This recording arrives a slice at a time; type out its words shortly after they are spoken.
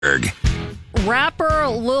Rapper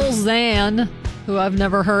Lil Xan, who I've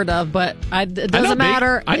never heard of, but it doesn't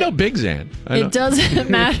matter. I know Big Xan. It doesn't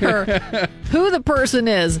matter who the person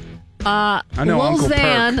is. I know Lil Uncle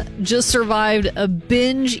Xan Perk. just survived a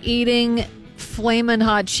binge-eating Flamin'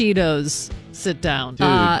 Hot Cheetos sit-down.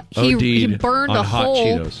 He burned a hot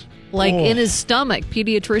hole Cheetos. in his stomach.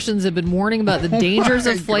 Pediatricians have been warning about the dangers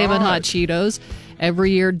of Flamin' Hot Cheetos.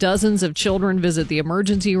 Every year, dozens of children visit the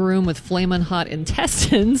emergency room with Flamin' Hot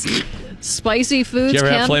intestines. Spicy foods. Did you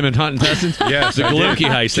ever have Flamin' Hot intestines? Yes, the Galuki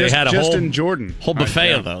heist. They had a just whole in Jordan. Whole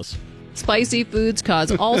buffet of those. Spicy foods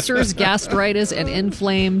cause ulcers, gastritis, and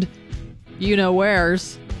inflamed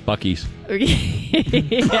you-know-wheres. Buc-ee's.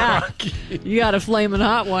 Yeah. You got a Flamin'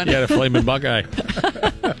 Hot one. You had a Flamin' Buckeye.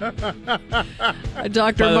 Dr.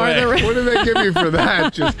 By the Martha. way, What do they give you for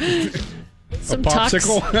that? Just Some a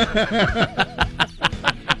popsicle?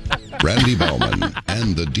 Randy Bauman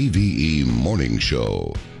and the DVE Morning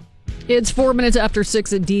Show. It's 4 minutes after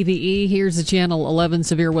 6 at DVE. Here's the Channel 11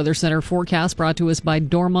 Severe Weather Center forecast brought to us by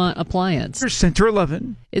Dormont Appliance. Center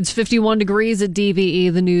 11. It's 51 degrees at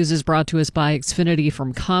DVE. The news is brought to us by Xfinity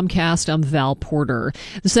from Comcast. I'm Val Porter.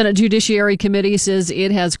 The Senate Judiciary Committee says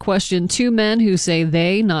it has questioned two men who say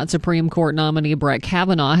they, not Supreme Court nominee Brett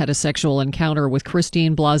Kavanaugh, had a sexual encounter with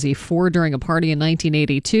Christine Blasey Ford during a party in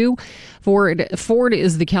 1982. Ford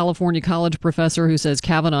is the California college professor who says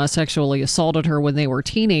Kavanaugh sexually assaulted her when they were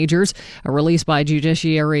teenagers. A release by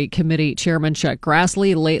Judiciary Committee Chairman Chuck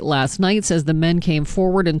Grassley late last night says the men came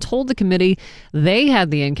forward and told the committee they had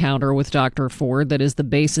the encounter with Dr. Ford that is the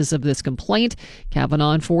basis of this complaint.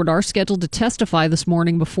 Kavanaugh and Ford are scheduled to testify this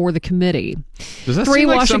morning before the committee. Does that seem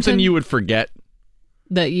like something you would forget?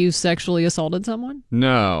 That you sexually assaulted someone?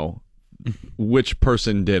 No. Which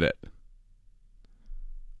person did it?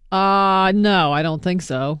 No, I don't think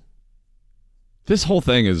so. This whole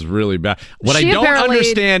thing is really bad. What She I don't apparently-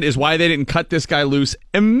 understand is why they didn't cut this guy loose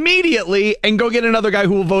immediately and go get another guy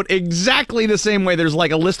who will vote exactly the same way. There's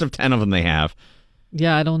like a list of 10 of them they have.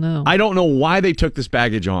 Yeah, I don't know. I don't know why they took this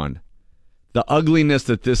baggage on. The ugliness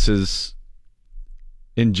that this has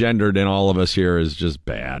engendered in all of us here is just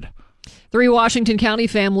bad. 3 Washington County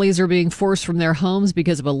families are being forced from their homes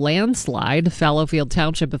because of a landslide. Fallowfield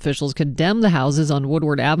Township officials condemned the houses on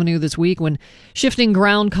Woodward Avenue this week when shifting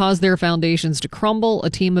ground caused their foundations to crumble. A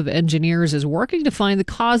team of engineers is working to find the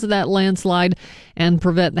cause of that landslide and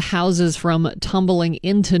prevent the houses from tumbling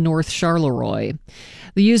into North Charleroi.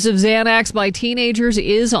 The use of Xanax by teenagers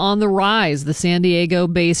is on the rise. The San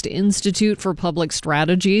Diego-based Institute for Public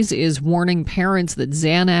Strategies is warning parents that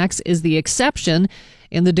Xanax is the exception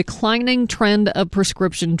in the declining trend of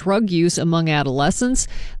prescription drug use among adolescents.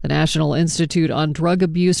 The National Institute on Drug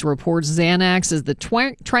Abuse reports Xanax is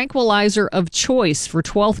the tranquilizer of choice for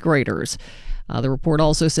 12th graders. The report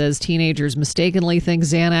also says teenagers mistakenly think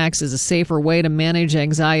Xanax is a safer way to manage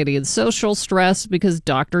anxiety and social stress because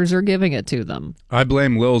doctors are giving it to them. I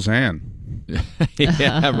blame Lil Xan.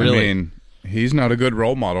 Yeah, really. I mean, he's not a good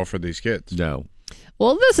role model for these kids. No.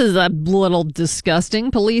 Well, this is a little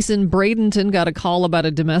disgusting. Police in Bradenton got a call about a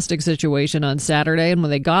domestic situation on Saturday, and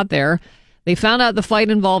when they got there, they found out the fight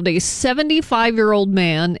involved a 75-year-old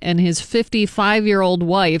man and his 55-year-old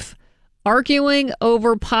wife arguing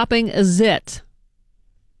over popping a zit.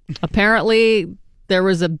 Apparently, there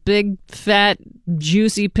was a big, fat,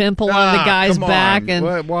 juicy pimple on the guy's come on. back,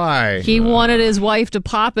 and Why? he wanted his wife to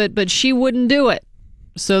pop it, but she wouldn't do it.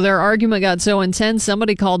 So their argument got so intense,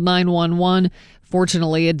 somebody called 911.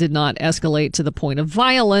 Fortunately, it did not escalate to the point of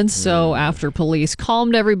violence, so after police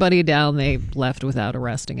calmed everybody down, they left without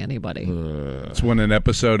arresting anybody. It's when an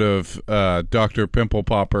episode of Dr. Pimple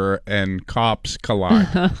Popper and Cops collide.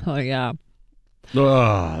 Oh, yeah.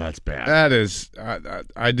 Oh, that's bad. That is,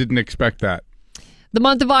 I didn't expect that. The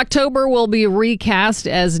month of October will be recast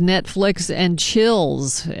as Netflix and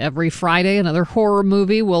Chills. Every Friday, another horror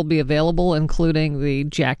movie will be available, including the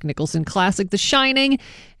Jack Nicholson classic The Shining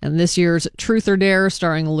and this year's Truth or Dare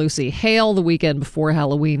starring Lucy Hale. The weekend before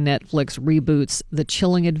Halloween, Netflix reboots The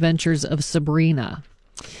Chilling Adventures of Sabrina.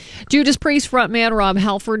 Judas Priest frontman Rob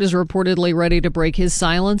Halford is reportedly ready to break his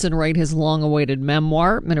silence and write his long-awaited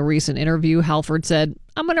memoir. In a recent interview, Halford said,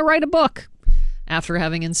 "I'm going to write a book." After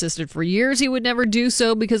having insisted for years he would never do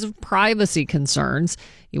so because of privacy concerns.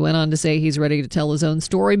 He went on to say he's ready to tell his own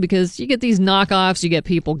story because you get these knockoffs, you get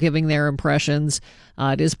people giving their impressions.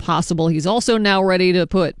 It is possible he's also now ready to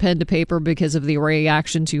put pen to paper because of the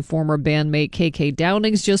reaction to former bandmate KK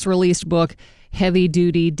Downing's just released book, Heavy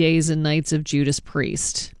Duty Days and Nights of Judas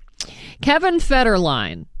Priest. Kevin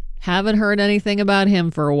Federline. Haven't heard anything about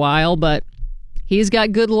him for a while, but he's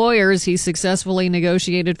got good lawyers. He successfully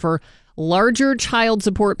negotiated for larger child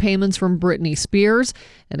support payments from Britney Spears.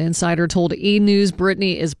 An insider told E! News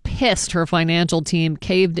Britney is pissed her financial team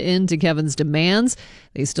caved in to Kevin's demands.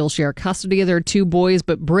 They still share custody of their 2 boys,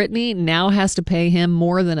 but Britney now has to pay him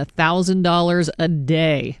more than $1,000 a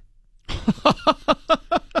day.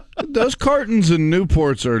 Those cartons and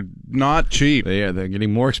Newports are not cheap. They're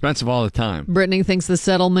getting more expensive all the time. Britney thinks the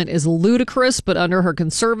settlement is ludicrous, but under her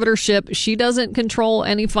conservatorship, she doesn't control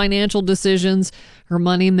any financial decisions. Her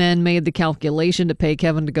money men made the calculation to pay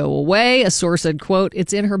Kevin to go away. A source said, quote,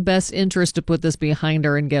 "It's in her best interest to put this behind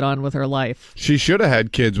her and get on with her life." She should have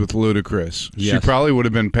had kids with Ludacris. Yes. She probably would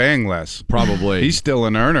have been paying less. Probably. He's still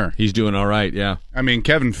an earner. He's doing all right, yeah. I mean,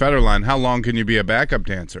 Kevin Federline, how long can you be a backup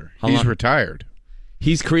dancer? How He's long? retired.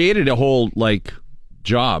 He's created a whole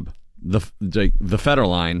job, the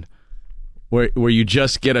Federline, where you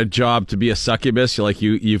just get a job to be a succubus.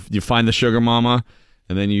 You find the sugar mama,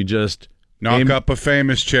 and then you just Knock up a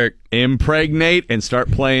famous chick. impregnate and start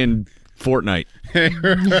playing Fortnite.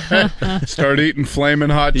 Start eating flaming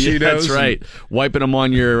hot Cheetos. Yeah, that's right. Wiping them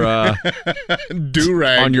on your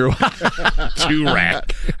Do-rag. on your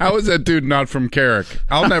do-rag. How is that dude not from Carrick?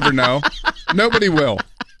 I'll never know. Nobody will.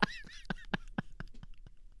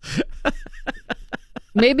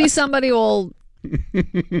 Maybe somebody will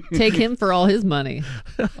take him for all his money,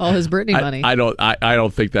 all his Britney money. I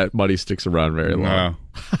don't think that money sticks around very long. No.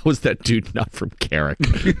 How is that dude not from Carrick?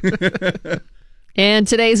 And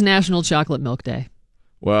today's National Chocolate Milk Day.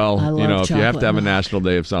 Well, I love if you have to have a chocolate milk. national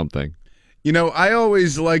day of something. You know, I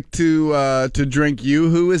always liked to drink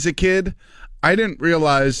Yoo-Hoo as a kid. I didn't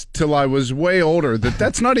realize till I was way older that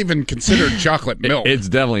that's not even considered chocolate milk. It's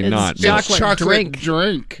definitely not. It's chocolate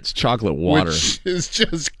drink. It's chocolate water. Which is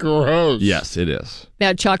just gross. Yes, it is.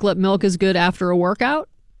 Now, chocolate milk is good after a workout.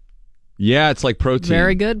 Yeah, it's like protein.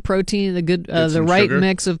 Very good protein, the some right sugar.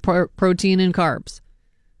 mix of protein and carbs.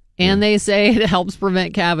 And they say it helps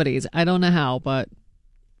prevent cavities. I don't know how, but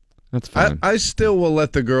That's fine. I still will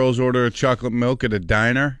let the girls order a chocolate milk at a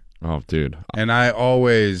diner, Oh, dude. and I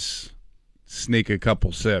always sneak a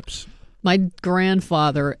couple sips. my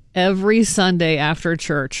grandfather, every Sunday after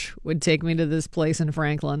church, would take me to this place in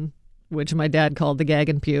Franklin, which my dad called the Gag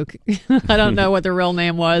and Puke. I don't know what the real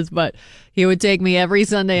name was, but he would take me every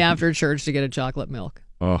Sunday after church to get a chocolate milk.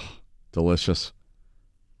 Oh, delicious.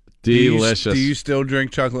 Do you Delicious. still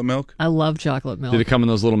drink chocolate milk? I love chocolate milk. Did it come in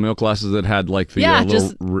those little milk glasses that had like the Yeah, little,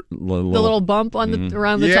 just little, the little bump on the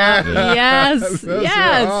around the Yeah. top. Yes, Those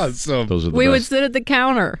yes. are awesome. Those are the We would best. sit at the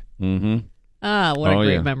counter. Mm-hmm. Ah, what a Oh,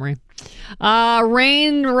 great yeah. memory.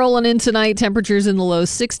 Rain rolling in tonight. Temperatures in the low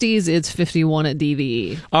 60s. It's 51 at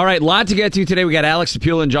DVE. All right, lot to get to today. We got Alex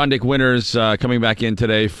Sapula and John Dick Winters coming back in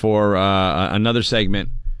today for another segment.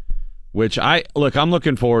 Which I'm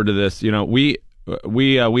looking forward to this. You know, we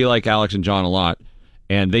like Alex and John a lot,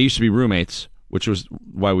 and they used to be roommates, which was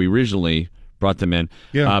why we originally brought them in.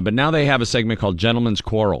 Yeah. But now they have a segment called Gentleman's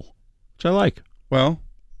Quarrel, which I like. Well,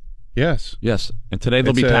 yes. Yes, and today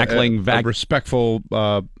they'll It's be tackling a respectful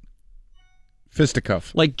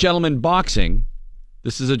fisticuff. like gentleman boxing.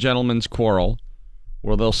 This is a gentleman's quarrel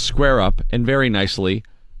where they'll square up and very nicely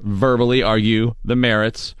verbally argue the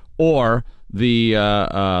merits or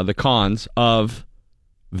the cons of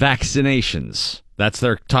vaccinations. That's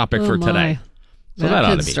their topic for today. So that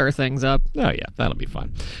ought could to be. stir things up. Oh, yeah, that'll be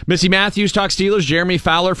fun. Missy Matthews talks Steelers. Jeremy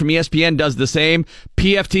Fowler from ESPN does the same.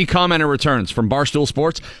 PFT commenter returns from Barstool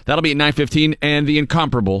Sports. That'll be at 9:15. And the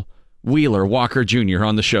incomparable Wheeler Walker Jr.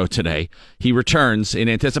 on the show today. He returns in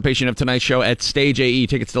anticipation of tonight's show at Stage AE.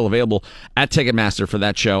 Tickets still available at Ticketmaster for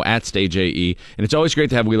that show at Stage AE. And it's always great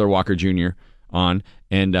to have Wheeler Walker Jr. on.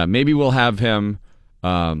 And maybe we'll have him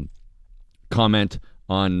comment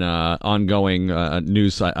on ongoing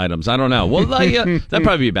news items. I don't know. Well, that'd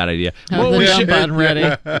probably be a bad idea. Have the dump button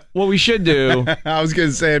ready. What we should do. I was going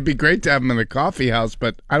to say it'd be great to have him in the coffee house,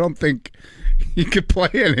 but I don't think he could play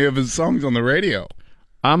any of his songs on the radio.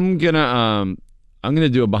 I'm gonna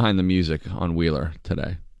do a behind the music on Wheeler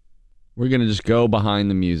today. We're gonna just go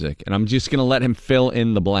behind the music, and I'm just gonna let him fill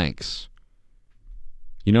in the blanks.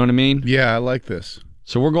 You know what I mean? Yeah, I like this.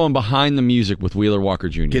 So we're going behind the music with Wheeler Walker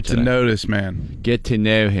Jr. Get today. to know this man. Get to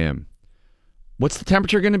know him. What's the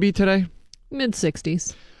temperature going to be today?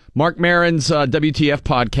 Mid-60s. Mark Maron's WTF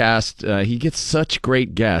podcast, he gets such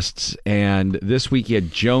great guests, and this week he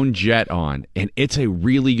had Joan Jett on, and it's a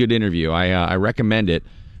really good interview. I recommend it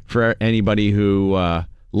for anybody who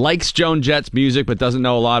likes Joan Jett's music but doesn't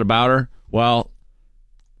know a lot about her. Well,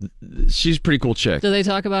 she's a pretty cool chick. Do they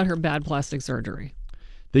talk about her bad plastic surgery?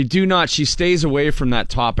 They do not. She stays away from that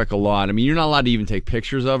topic a lot. I mean, you're not allowed to even take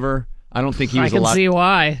pictures of her. I don't think he I was can allowed. see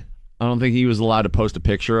why. I don't think he was allowed to post a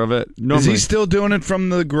picture of it. Normally, Is he still doing it from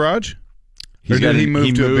the garage? Or did he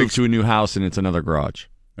move to a moved big... to a new house, and it's another garage.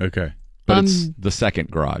 Okay. But it's the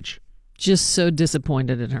second garage. Just so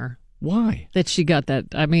disappointed in her Why? that she got that.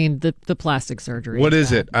 I mean, the plastic surgery. What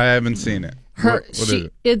is it? I haven't seen it. What is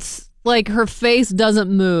it? It's like her face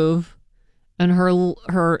doesn't move, and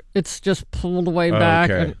her it's just pulled way back.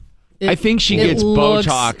 okay. And I think she it gets looks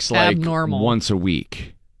Botox like abnormal. once a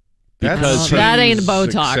week. That's Because That ain't seems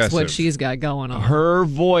Botox. excessive. What she's got going on. her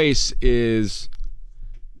voice is...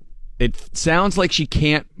 It sounds like she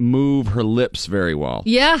can't move her lips very well.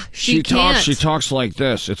 Yeah, she can't. She talks like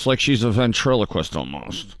this. It's like she's a ventriloquist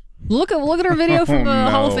almost. Look at her video from the Oh,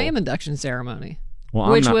 Hall of no. Fame induction ceremony, Well,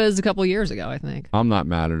 which was a couple years ago, I think. I'm not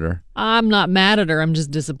mad at her. I'm not mad at her. I'm just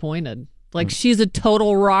disappointed. Like, she's a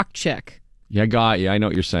total rock chick. Yeah, I know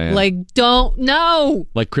what you're saying. Like, don't no.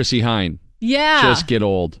 Like Chrissy Hine. Yeah, Just get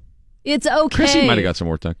old. it's okay. Chrissy might have got some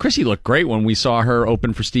more time. Chrissy looked great when we saw her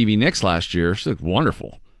open for Stevie Nicks last year. She looked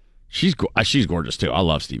wonderful. She's gorgeous too. I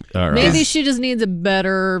love Stevie. Maybe she just needs a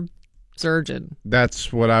better surgeon.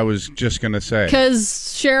 That's what I was just going to say.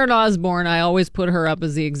 Because Sharon Osbourne, I always put her up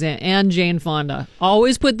as the example, and Jane Fonda.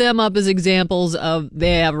 Always put them up as examples of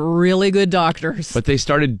they have really good doctors. But they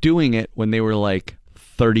started doing it when they were like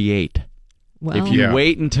 38. well, If you Yeah.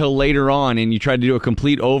 wait until later on and you try to do a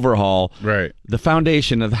complete overhaul, Right. the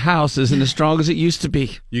foundation of the house isn't as strong as it used to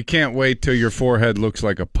be. You can't wait till your forehead looks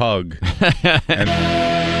like a pug.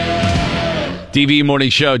 DV Morning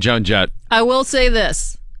Show, Joan Jett. I will say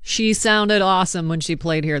this. She sounded awesome when she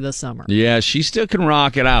played here this summer. Yeah, she still can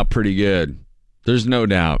rock it out pretty good. There's no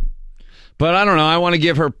doubt. But I don't know. I want to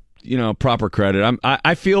give her, proper credit.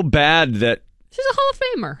 I feel bad that She's a Hall of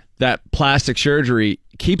Famer. that plastic surgery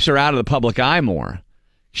keeps her out of the public eye more.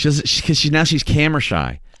 Because she's camera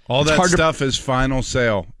shy. All It's that hard to- stuff is final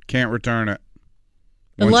sale. Can't return it.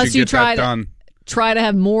 Once Unless you get try that to- done. Try to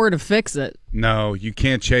have more to fix it. No, you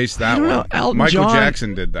can't chase that don't know. one. Elton Michael John-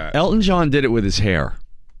 Jackson did that. Elton John did it with his hair.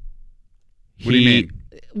 What do you mean?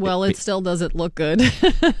 Well, it still doesn't look good.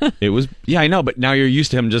 It was, yeah, I know, but now you're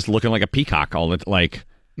used to him just looking like a peacock all the like.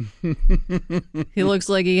 He looks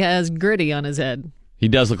like he has gritty on his head. He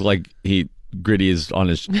does look like Gritty is on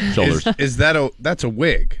his shoulders. Is that that's a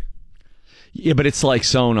wig? Yeah, but it's like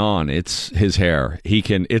sewn on. It's his hair.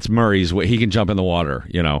 It's Murray's wig. He can jump in the water,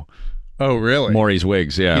 Oh, really? Maury's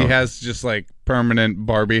wigs, yeah. He has just like permanent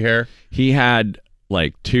Barbie hair. He had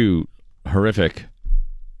like 2 horrific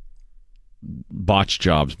botch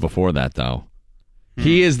jobs before that, though.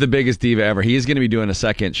 He is the biggest diva ever. He is going to be doing a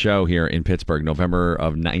second show here in Pittsburgh, November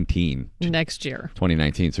of 2019.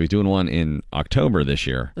 So he's doing one in October this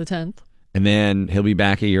year. The 10th. And then he'll be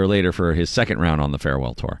back a year later for his second round on the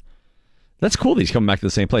farewell tour. That's cool that he's coming back to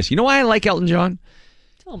the same place. You know why I like Elton John?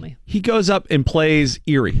 Tell me. He goes up and plays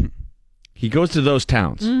Erie. He goes to those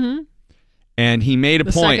towns. Mm-hmm. And he made a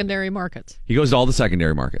The point. secondary markets. He goes to all the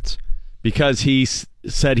secondary markets because he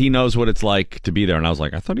said he knows what it's like to be there. And I was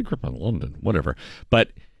like, I thought he grew up in London, whatever. But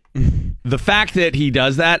the fact that he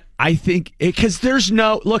does that, I think, because there's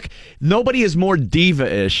nobody is more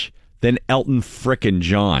diva-ish than Elton frickin'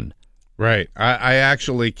 John. Right. I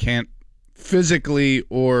actually can't physically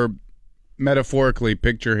or metaphorically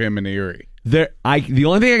picture him in Erie. The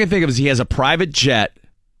only thing I can think of is he has a private jet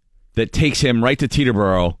that takes him right to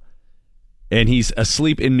Teterboro, and he's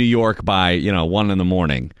asleep in New York by 1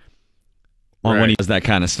 a.m. when he does that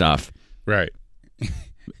kind of stuff. Right.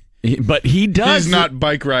 But he does. He's not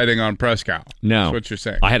bike riding on Prescott. No, That's what you're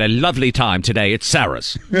saying. I had a lovely time today at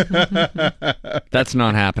Sarah's. That's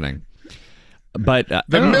not happening. But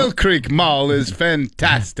The Mill Creek Mall is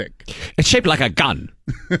fantastic. it's shaped like a gun.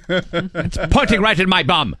 It's pointing right at my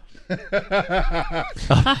bum.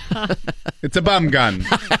 It's a bum gun.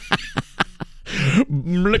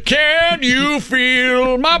 Can you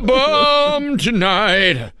feel my bum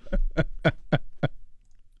tonight? All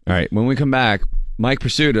right, when we come back, Mike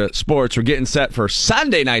Pursuta, sports. We're getting set for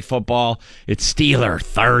Sunday Night Football. It's Steeler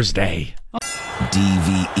Thursday.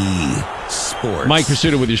 DVE Sports. Mike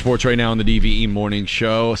Pursuta with your sports right now on the DVE Morning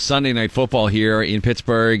Show. Sunday Night Football here in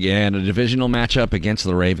Pittsburgh and a divisional matchup against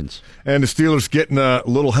the Ravens. And the Steelers getting a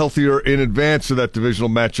little healthier in advance of that divisional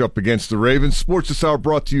matchup against the Ravens. Sports this hour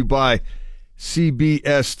brought to you by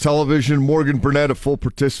CBS Television. Morgan Burnett, a full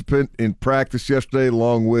participant in practice yesterday,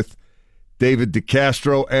 along with David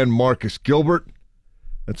DeCastro and Marcus Gilbert.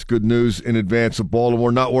 That's good news in advance of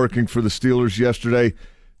Baltimore. Not working for the Steelers yesterday.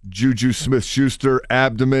 Juju Smith-Schuster,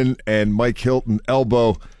 abdomen, and Mike Hilton,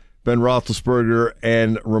 elbow. Ben Roethlisberger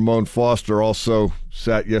and Ramon Foster also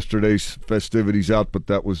sat yesterday's festivities out, but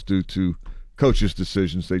that was due to coaches'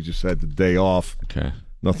 decisions. They just had the day off. Okay.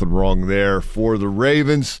 Nothing wrong there. For the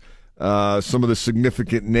Ravens, some of the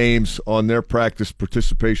significant names on their practice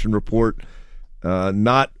participation report.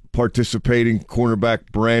 Not participating,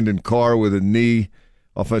 cornerback Brandon Carr with a knee,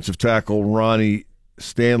 offensive tackle Ronnie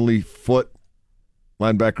Stanley foot,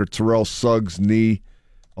 linebacker Terrell Suggs knee,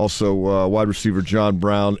 also wide receiver John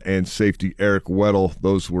Brown and safety Eric Weddle.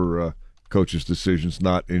 Those were coaches' decisions,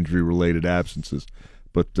 not injury-related absences.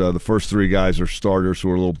 But the first three guys are starters who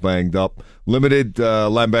are a little banged up. Limited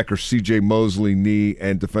linebacker C.J. Mosley knee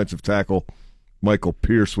and defensive tackle Michael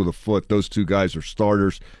Pierce with a foot. Those two guys are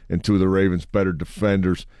starters and two of the Ravens' better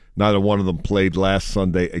defenders. Neither one of them played last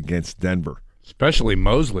Sunday against Denver. Especially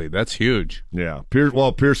Mosley. That's huge. Yeah.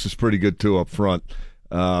 Pierce is pretty good, too, up front.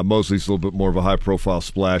 Mosley's a little bit more of a high-profile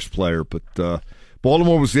splash player. But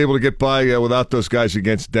Baltimore was able to get by without those guys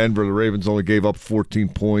against Denver. The Ravens only gave up 14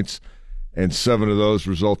 points, and 7 of those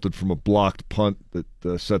resulted from a blocked punt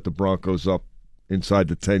that set the Broncos up inside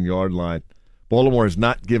the 10-yard line. Baltimore has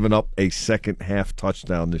not given up a second-half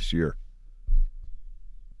touchdown this year.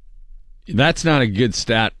 That's not a good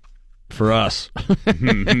stat for us.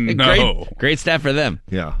 No. Great stat for them.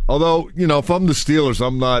 Yeah. Although, if I'm the Steelers,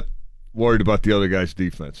 I'm not worried about the other guy's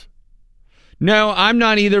defense. No, I'm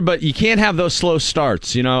not either, but you can't have those slow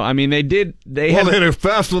starts. I mean, they had a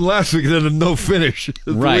fast one last week and then a no finish.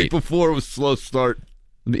 The Right. week before it was a slow start.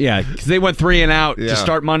 Yeah, because they went 3 and out to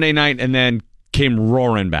start Monday night and then came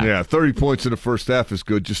roaring back. Yeah, 30 points in the first half is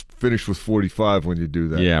good. Just finish with 45 when you do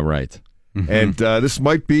that. Yeah, right. Mm-hmm. And this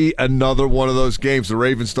might be another one of those games. The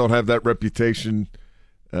Ravens don't have that reputation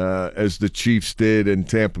as the Chiefs did in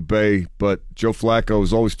Tampa Bay, but Joe Flacco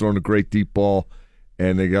has always thrown a great deep ball,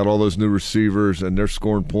 and they got all those new receivers, and they're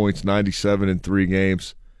scoring points, 97 in 3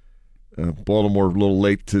 games. Baltimore a little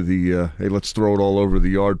late to the, hey, let's throw it all over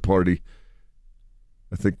the yard party.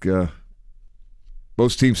 I think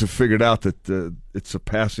most teams have figured out that it's a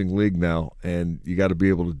passing league now, and you got to be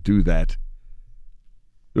able to do that.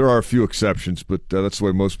 There are a few exceptions, but that's the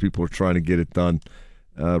way most people are trying to get it done.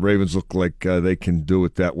 Ravens look like they can do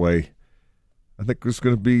it that way. I think there's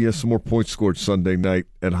going to be some more points scored Sunday night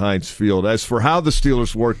at Heinz Field. As for how the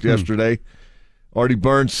Steelers worked yesterday, Artie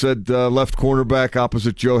Burns said left cornerback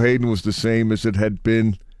opposite Joe Hayden was the same as it had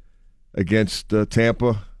been against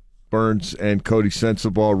Tampa. Burns and Cody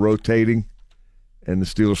Sensabaugh rotating, and the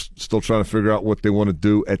Steelers still trying to figure out what they want to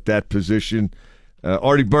do at that position.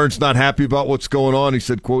 Artie Burns not happy about what's going on. He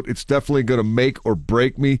said, quote, "It's definitely going to make or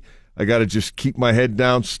break me. I got to just keep my head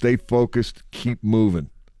down, stay focused, keep moving."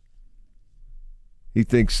 He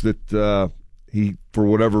thinks that he, for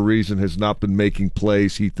whatever reason, has not been making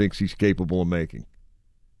plays he thinks he's capable of making.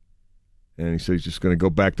 And he said he's just going to go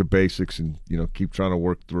back to basics and, keep trying to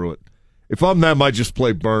work through it. If I'm them, I just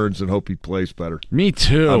play Burns and hope he plays better. Me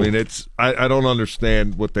too. I mean, I don't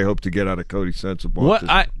understand what they hope to get out of Cody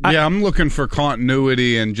Sensabaugh. I'm looking for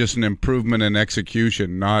continuity and just an improvement in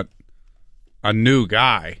execution, not a new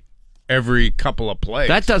guy every couple of plays.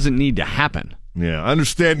 That doesn't need to happen. Yeah, I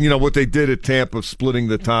understand, what they did at Tampa, splitting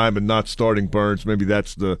the time and not starting Burns. Maybe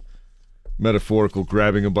that's the metaphorical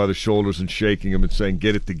grabbing him by the shoulders and shaking him and saying,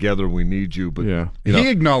 "Get it together, we need you." But yeah. He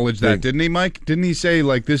acknowledged that, didn't he, Mike? Didn't he say,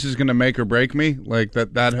 like, this is going to make or break me? Like,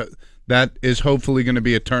 that is hopefully going to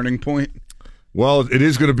be a turning point? Well, it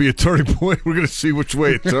is going to be a turning point. We're going to see which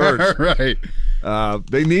way it turns. Right.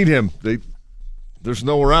 They need him. There's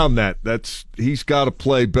no around that. He's got to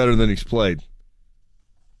play better than he's played.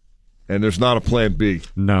 And there's not a plan B.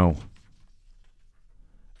 No.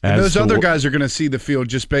 And those other guys are going to see the field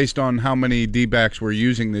just based on how many D-backs we're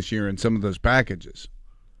using this year in some of those packages,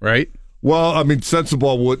 right? Well, I mean,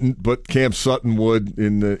 Sensabaugh wouldn't, but Cam Sutton would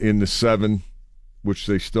in the 7, which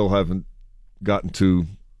they still haven't gotten to,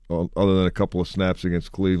 other than a couple of snaps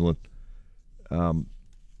against Cleveland.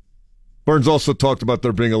 Burns also talked about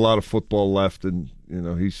there being a lot of football left, and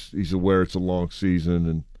he's aware it's a long season,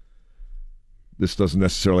 and this doesn't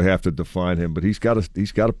necessarily have to define him, but he's got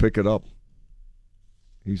to pick it up.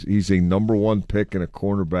 He's a number 1 pick and a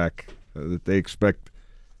cornerback that they expect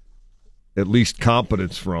at least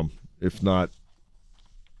competence from, if not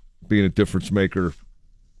being a difference maker,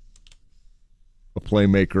 a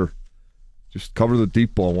playmaker. Just cover the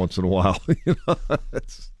deep ball once in a while.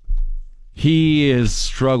 He has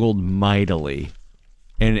struggled mightily.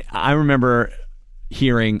 And I remember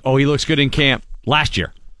hearing, he looks good in camp last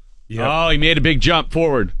year. Yep. Oh, he made a big jump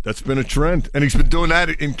forward. That's been a trend. And he's been doing that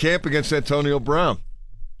in camp against Antonio Brown.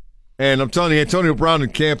 And I'm telling you, Antonio Brown in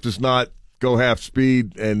camp does not go half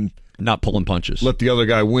speed and not pulling punches. Let the other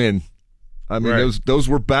guy win. I mean, right. those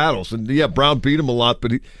were battles. And, yeah, Brown beat him a lot.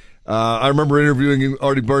 But I remember interviewing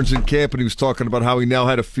Artie Burns in camp, and he was talking about how he now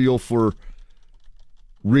had a feel for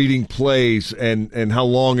reading plays and how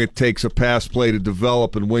long it takes a pass play to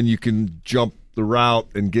develop and when you can jump the route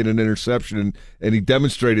and get an interception. And he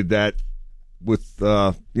demonstrated that with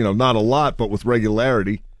not a lot, but with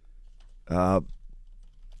regularity.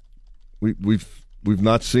 We've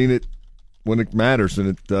not seen it when it matters, and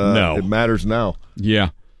it matters now. Yeah.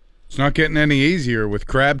 It's not getting any easier with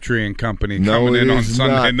Crabtree and company coming in on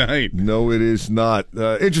Sunday night. No, it is not.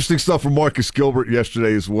 Interesting stuff from Marcus Gilbert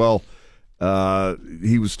yesterday as well.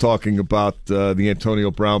 He was talking about the Antonio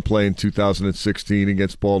Brown play in 2016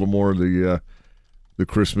 against Baltimore, the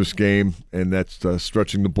Christmas game, and that's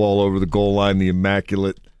stretching the ball over the goal line, the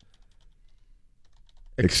immaculate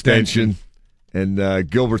extension. And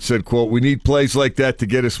Gilbert said, quote, "We need plays like that to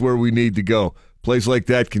get us where we need to go. Plays like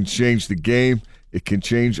that can change the game. It can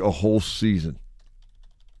change a whole season."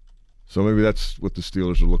 So maybe that's what the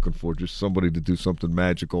Steelers are looking for, just somebody to do something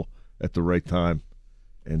magical at the right time.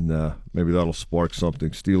 And maybe that'll spark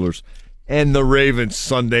something. Steelers and the Ravens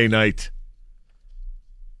Sunday night.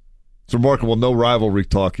 It's remarkable. No rivalry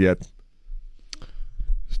talk yet.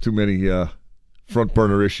 There's too many front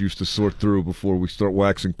burner issues to sort through before we start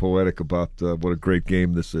waxing poetic about what a great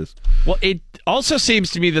game this is. Well, it also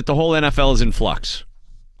seems to me that the whole NFL is in flux.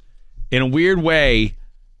 In a weird way,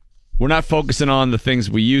 we're not focusing on the things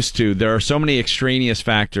we used to. There are so many extraneous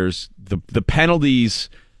factors. The penalties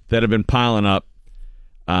that have been piling up,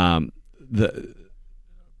 the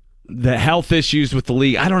health issues with the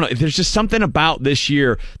league. I don't know. There's just something about this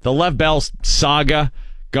year. The Lev Bell saga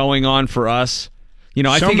going on for us.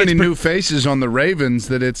 I so think many new faces on the Ravens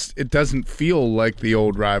that it doesn't feel like the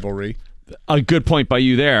old rivalry. A good point by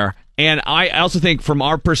you there. And I also think from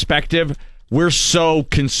our perspective, we're so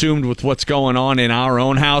consumed with what's going on in our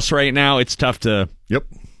own house right now, it's tough to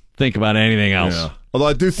think about anything else. Yeah. Although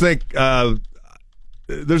I do think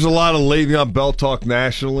there's a lot of Le'Veon Bell talk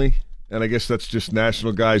nationally, and I guess that's just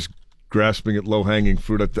national guys grasping at low-hanging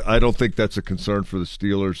fruit. I don't think that's a concern for the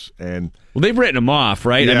Steelers. And well, they've written him off,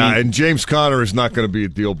 right? Yeah, and James Conner is not going to be a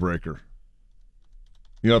deal breaker.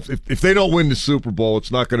 If they don't win the Super Bowl,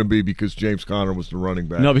 it's not going to be because James Conner was the running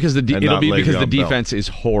back. No, because it'll be because the Le'Veon defense Bell. is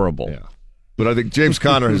horrible. Yeah. But I think James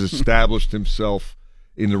Conner has established himself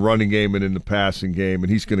in the running game and in the passing game,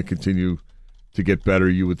 and he's going to continue to get better,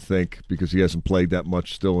 you would think, because he hasn't played that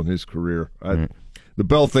much still in his career. The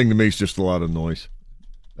Bell thing to me is just a lot of noise.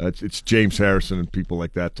 It's James Harrison and people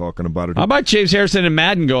like that talking about it. How about James Harrison and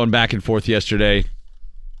Madden going back and forth yesterday?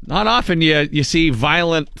 Not often you see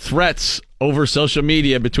violent threats over social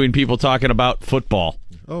media between people talking about football.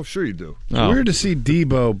 Oh, sure you do. It's weird to see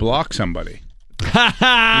Debo block somebody.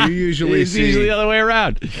 You usually it's usually the other way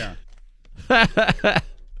around. Yeah.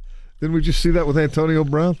 Didn't we just see that with Antonio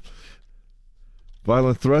Brown?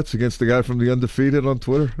 Violent threats against the guy from the Undefeated on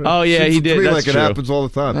Twitter. Oh, yeah, he did. To me, That's like true. It happens all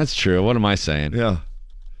the time. That's true. What am I saying? Yeah.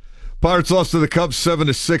 Pirates lost to the Cubs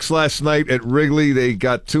 7-6 last night at Wrigley. They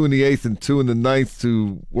got 2 in the 8th and 2 in the 9th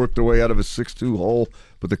to work their way out of a 6-2 hole,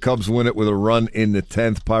 but the Cubs win it with a run in the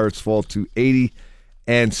 10th. Pirates fall to 80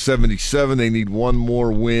 and 77. They need one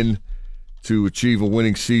more win to achieve a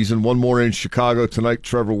winning season. One more in Chicago tonight.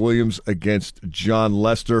 Trevor Williams against John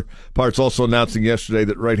Lester. Pirates also announcing yesterday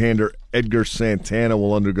that right-hander Edgar Santana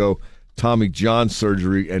will undergo Tommy John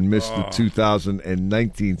surgery and miss the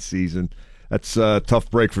 2019 season. That's a tough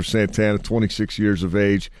break for Santana, 26 years of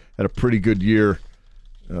age. Had a pretty good year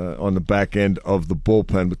on the back end of the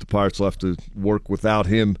bullpen, but the Pirates will have to work without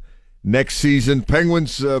him next season.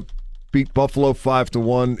 Penguins beat Buffalo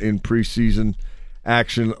 5-1 in preseason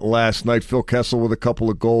action last night. Phil Kessel with a couple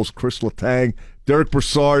of goals, Chris Letang, Derek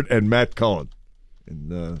Brassard, and Matt Cullen.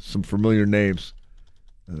 And some familiar names,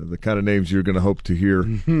 the kind of names you're going to hope to hear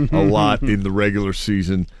a lot in the regular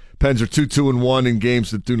season. Pens are 2-2-1 in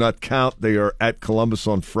games that do not count. They are at Columbus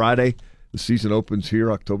on Friday. The season opens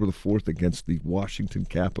here October the 4th against the Washington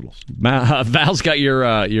Capitals. Val's got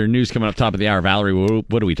your news coming up top of the hour. Valerie,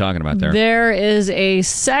 what are we talking about there? There is a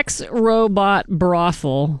sex robot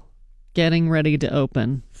brothel getting ready to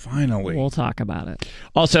open. Finally. We'll talk about it.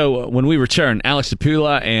 Also, when we return, Alex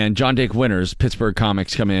DePula and John Dick Winters, Pittsburgh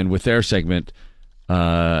Comics, come in with their segment.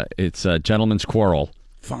 It's a Gentleman's Quarrel.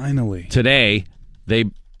 Finally. Today, they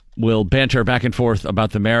will banter back and forth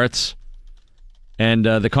about the merits and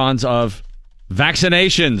the cons of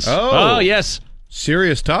vaccinations. Oh, yes.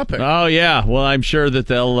 Serious topic. Oh, yeah. Well, I'm sure that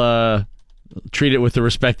they'll treat it with the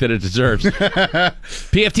respect that it deserves.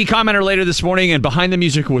 PFT commenter later this morning, and Behind the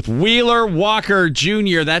Music with Wheeler Walker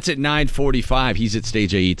Jr. That's at 9:45. He's at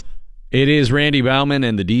Stage 8. It is Randy Bauman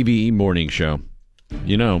and the DVE Morning Show.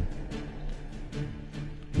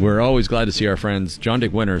 We're always glad to see our friends John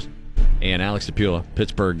Dick Winters and Alex DePula,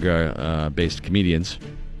 Pittsburgh-based comedians.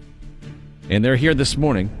 And they're here this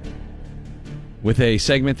morning with a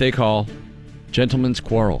segment they call Gentleman's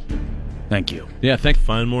Quarrel. Thank you. Yeah,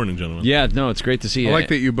 Fine morning, gentlemen. Yeah, no, it's great to see you. I like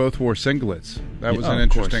that you both wore singlets. That was an of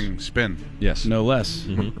course. interesting spin. Yes. No less.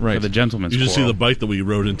 Right. For the gentleman's You should see quarrel. the bike that we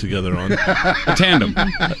rode in together on. A tandem.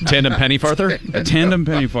 Tandem penny farther? A tandem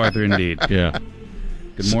penny farther indeed. Yeah.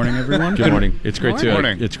 Good morning, everyone. Good morning. It's great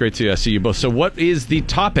Morning. to it's great to see you both. So what is the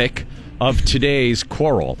topic of today's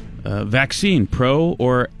quarrel? Vaccine, pro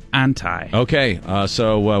or anti? Okay,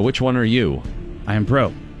 so which one are you? I am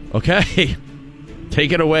pro. Okay.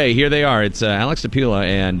 Take it away. Here they are. It's Alex DePila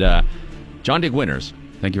and John Dick Winters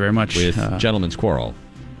Thank you very much. with Gentleman's Quarrel.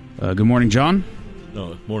 Good morning, John.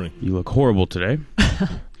 No, morning. You look horrible today.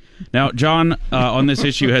 Now, John, on this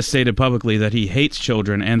issue, has stated publicly that he hates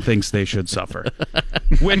children and thinks they should suffer,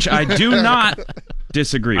 which I do not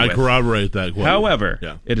disagree I with. corroborate that quote. However,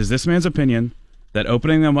 Yeah. it is this man's opinion that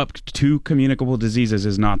opening them up to communicable diseases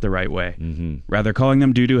is not the right way. Rather, calling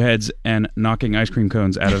them doo-doo heads and knocking ice cream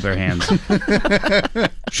cones out of their hands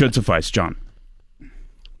should suffice, John.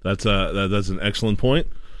 That's an excellent point.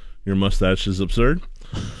 Your mustache is absurd.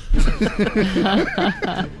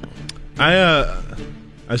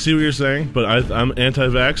 I see what you're saying, but I'm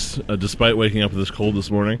anti-vax. Despite waking up with this cold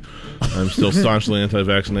this morning, I'm still staunchly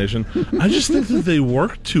anti-vaccination. I just think that they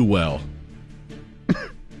work too well.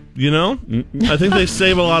 You know, I think they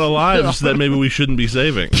save a lot of lives that maybe we shouldn't be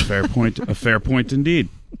saving. Fair point. A fair point indeed.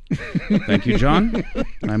 Thank you, John.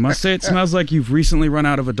 I must say it smells like you've recently run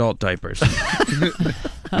out of adult diapers.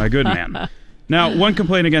 My good man. Now, one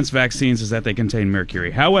complaint against vaccines is that they contain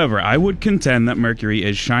mercury. However, I would contend that mercury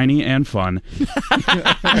is shiny and fun,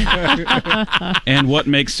 and what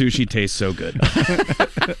makes sushi taste so good.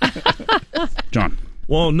 John.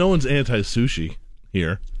 Well, no one's anti-sushi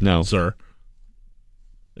here. No. Sir.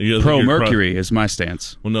 Pro-mercury is my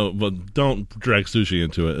stance. Well, no, but don't drag sushi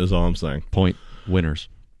into it, is all I'm saying. Point winners.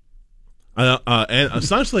 And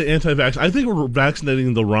essentially anti-vax. I think we're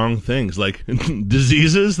vaccinating the wrong things, like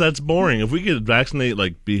diseases. That's boring. If we could vaccinate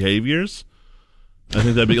like behaviors, I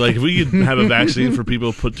think that'd be like if we could have a vaccine for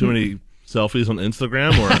people who put too many selfies on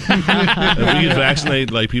Instagram, or if we could vaccinate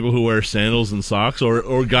like people who wear sandals and socks,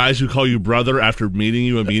 or guys who call you brother after meeting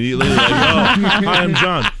you immediately. Like, oh, hi, I'm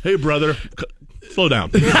John. Hey, brother. Slow down.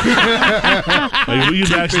 Like, if we could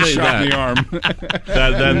vaccinate Shot in the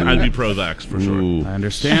that, arm. then I'd be pro-vax for sure. Ooh, I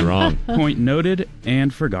understand. strong. Point noted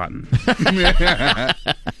and forgotten.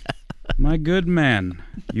 My good man,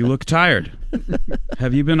 you look tired.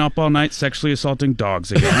 Have you been up all night sexually assaulting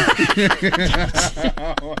dogs again?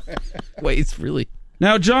 Wait, it's really...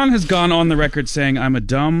 Now, John has gone on the record saying, I'm a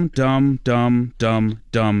dumb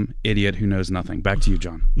idiot who knows nothing. Back to you,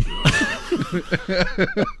 John.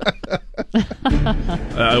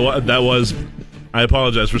 I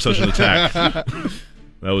apologize for such an attack.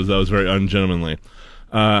 That was very ungentlemanly.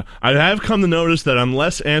 I have come to notice that I'm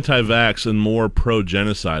less anti-vax and more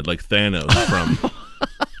pro-genocide, like Thanos from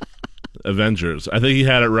Avengers. I think he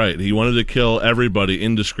had it right. He wanted to kill everybody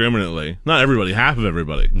indiscriminately. Not everybody, half of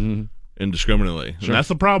everybody indiscriminately. Sure. And that's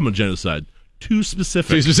the problem with genocide. Too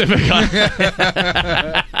specific. Too specific.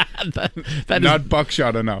 that Not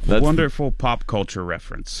buckshot enough. Wonderful pop culture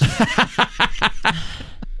reference.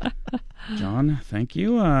 John, thank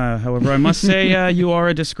you. However, I must say you are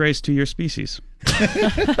a disgrace to your species.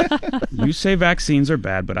 You say vaccines are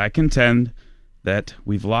bad, but I contend that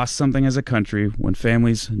we've lost something as a country when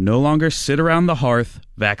families no longer sit around the hearth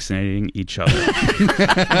vaccinating each other.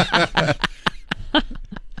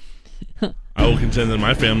 I will contend that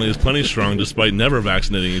my family is plenty strong despite never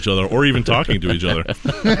vaccinating each other or even talking to each other.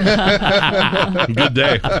 Good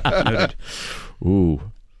day. Noted.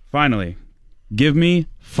 Ooh. Finally, give me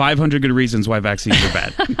 500 good reasons why vaccines are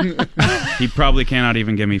bad. He probably cannot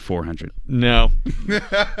even give me 400. No.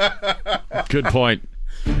 Good point.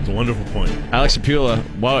 It's a wonderful point. Alex Apula,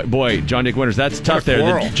 boy, John Dick Winters. That's tough there.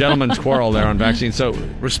 quarrel. The gentleman's quarrel there on vaccines. So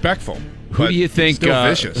Respectful. who do you think still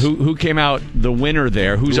vicious? who came out the winner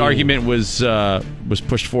there? Whose argument was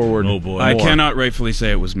pushed forward? Oh, boy. I more? cannot rightfully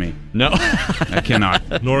say it was me. No. I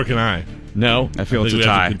cannot. Nor can I. No. I feel I it's think a we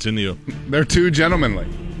have tie. to continue. They're too gentlemanly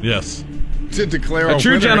Yes. to declare A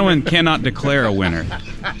true winner. gentleman cannot declare a winner,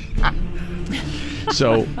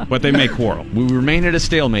 So but they may quarrel. we remain at a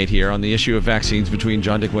stalemate here on the issue of vaccines between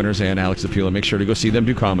John Dick Winters and Alex Apula. Make sure to go see them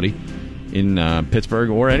do comedy in Pittsburgh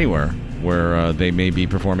or anywhere where they may be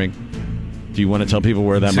performing. Do you want to tell people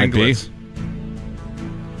where that might be? Singlets.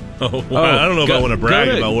 I don't know if I want to brag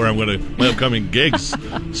about where I'm going to my upcoming gigs,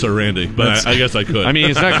 Sir Randy, but I guess I could. I mean,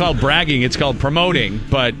 it's not called bragging; it's called promoting.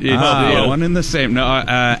 But it's one and the same. No,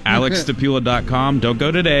 AlexStapula.com. Don't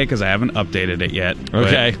go today because I haven't updated it yet.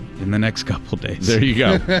 Okay. In the next couple days. There you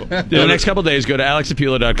go. The next couple days, go to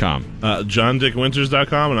AlexStapula.com.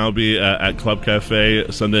 JohnDickWinters.com, and I'll be at Club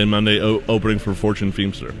Cafe Sunday and Monday opening for Fortune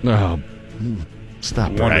Feimster. Oh,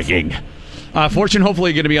 stop bragging. Fortune,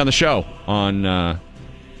 hopefully, going to be on the show on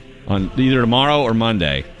either tomorrow or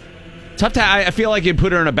Monday. Tough to. I feel like you'd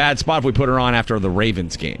put her in a bad spot if we put her on after the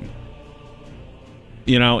Ravens game.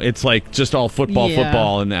 You know, it's like just all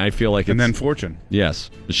football, and I feel like it's... And then Fortune. Yes.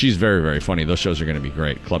 She's very, very funny. Those shows are going to be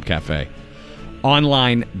great. Club Cafe.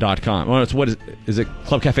 Online.com. Well, it's, what is it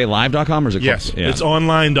ClubCafeLive.com or is it? Yes. Yeah. It's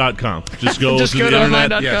online.com. Just go Just to go the to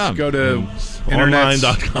internet. online.com. Yes, go to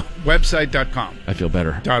Online.com. Website.com. I feel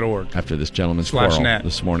better. .org. After this gentleman's /net. quarrel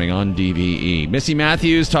this morning on DVE. Missy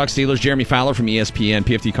Matthews talks Steelers. Jeremy Fowler from ESPN.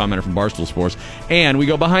 PFT commenter from Barstool Sports. And we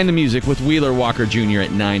go behind the music with Wheeler Walker Jr. at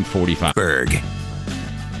 9:45. Berg.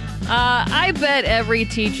 I bet every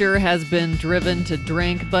teacher has been driven to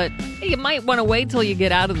drink, but you might want to wait till you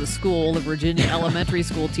get out of the school. The Virginia elementary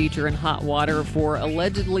school teacher in hot water for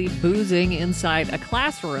allegedly boozing inside a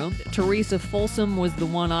classroom. Teresa Folsom was the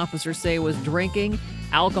one officers say was drinking.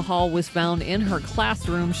 Alcohol was found in her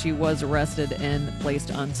classroom. She was arrested and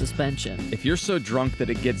placed on suspension. If you're so drunk that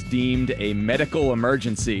it gets deemed a medical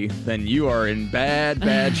emergency, then you are in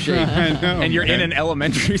bad shape. And you're in an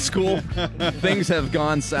elementary school, things have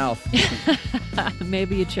gone south.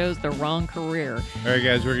 Maybe you chose the wrong career. All right,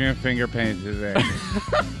 guys, we're going to finger paint today.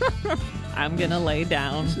 I'm going to lay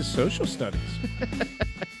down. This is social studies.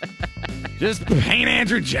 Just paint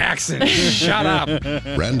Andrew Jackson. Shut up.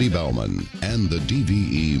 Randy Bauman and the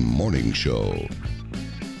DVE Morning Show.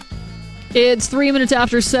 It's 3 minutes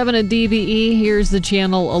after 7 at DVE. Here's the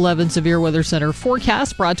Channel 11 Severe Weather Center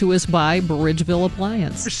forecast brought to us by Bridgeville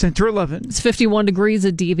Appliance. Center 11. It's 51 degrees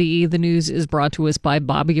at DVE. The news is brought to us by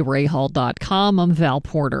BobbyRayHall.com. I'm Val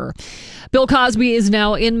Porter. Bill Cosby is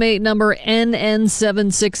now inmate number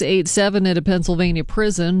NN7687 at a Pennsylvania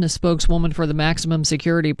prison. A spokeswoman for the maximum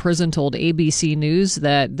security prison told ABC News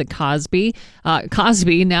that the Cosby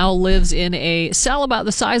now lives in a cell about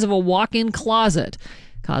the size of a walk-in closet.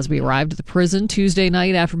 Cosby arrived at the prison Tuesday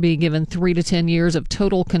night after being given 3 to 10 years of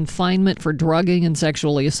total confinement for drugging and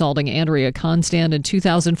sexually assaulting Andrea Constand in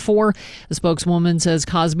 2004. The spokeswoman says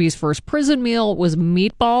Cosby's first prison meal was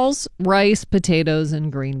meatballs, rice, potatoes,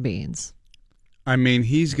 and green beans. I mean,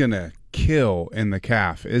 he's going to kill in the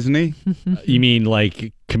calf, isn't he? You mean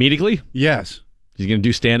like comedically? Yes. He's going to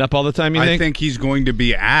do stand-up all the time, you think? I think he's going to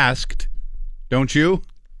be asked. Don't you?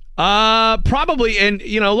 Probably. And,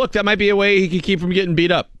 look, that might be a way he could keep from getting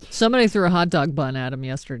beat up. Somebody threw a hot dog bun at him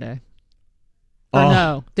yesterday. Or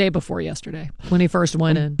no, day before yesterday, when he first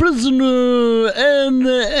went in. Prisoner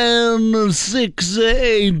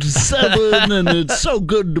NN687, and it's so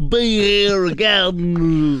good to be here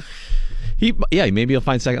again. Maybe he'll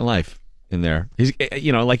find second life in there. He's,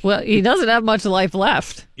 Well, he doesn't have much life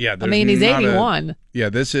left. Yeah, he's 81.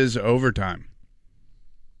 This is overtime.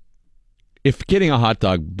 If getting a hot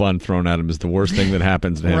dog bun thrown at him is the worst thing that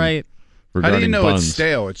happens to him. Right. How do you know buns. it's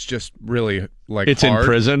stale? It's just really It's hard. in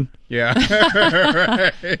prison? Yeah.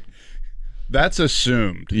 Right. That's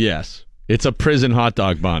assumed. Yes. It's a prison hot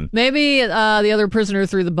dog bun. Maybe the other prisoner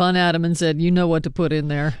threw the bun at him and said, "You know what to put in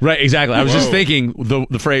there." Right, exactly. I was just thinking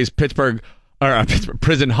the phrase Pittsburgh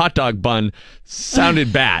prison hot dog bun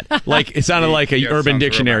sounded bad. Like it sounded like a Urban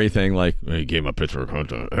Dictionary thing. Like he gave him a Pittsburgh hot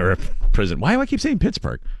dog or a prison. Why do I keep saying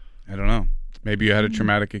Pittsburgh? I don't know. Maybe you had a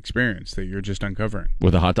traumatic experience that you're just uncovering.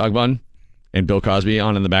 With a hot dog bun and Bill Cosby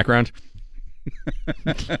on in the background.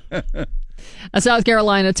 A South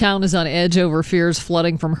Carolina town is on edge over fears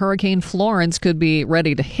flooding from Hurricane Florence could be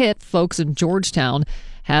ready to hit. Folks in Georgetown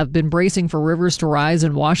have been bracing for rivers to rise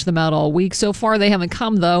and wash them out all week. So far, they haven't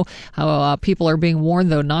come, though. People are being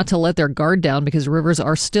warned, though, not to let their guard down because rivers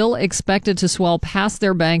are still expected to swell past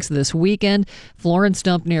their banks this weekend. Florence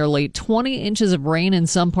dumped nearly 20 inches of rain in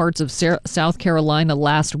some parts of South Carolina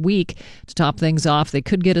last week. To top things off, they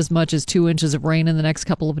could get as much as 2 inches of rain in the next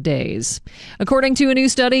couple of days. According to a new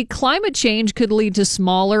study, climate change could lead to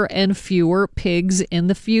smaller and fewer pigs in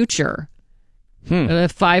the future.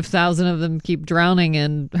 If 5,000 of them keep drowning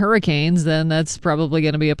in hurricanes, then that's probably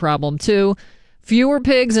going to be a problem, too. Fewer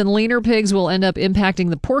pigs and leaner pigs will end up impacting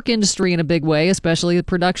the pork industry in a big way, especially the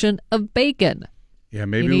production of bacon. Yeah,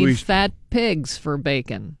 maybe you need fat pigs for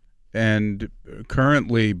bacon. And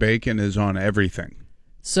currently, bacon is on everything.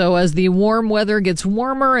 So as the warm weather gets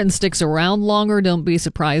warmer and sticks around longer, don't be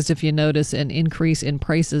surprised if you notice an increase in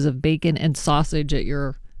prices of bacon and sausage at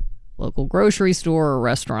your local grocery store or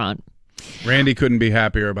restaurant. Randy couldn't be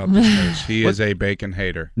happier about this news. He is a bacon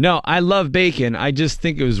hater. No, I love bacon. I just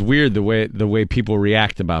think it was weird the way people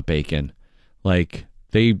react about bacon. Like,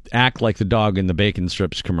 they act like the dog in the bacon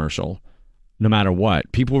strips commercial, no matter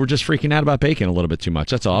what. People were just freaking out about bacon a little bit too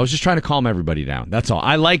much. That's all. I was just trying to calm everybody down. That's all.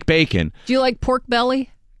 I like bacon. Do you like pork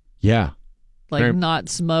belly? Yeah. Like not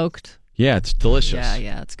smoked? Yeah, it's delicious.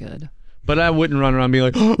 Yeah, it's good. But I wouldn't run around and be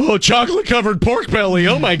like, oh, chocolate-covered pork belly.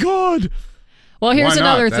 Oh, my God. Well, here's Why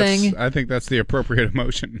not? another thing. I think that's the appropriate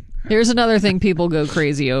emotion. Here's another thing people go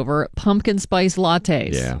crazy over: pumpkin spice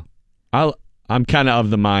lattes. Yeah. I'm kind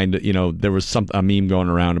of the mind, there was a meme going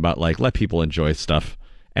around about, like, let people enjoy stuff.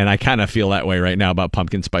 And I kind of feel that way right now about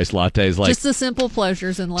pumpkin spice lattes. Like, just the simple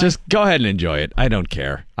pleasures in life. Just go ahead and enjoy it. I don't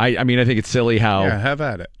care. I mean, I think it's silly how... Yeah, have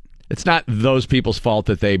at it. It's not those people's fault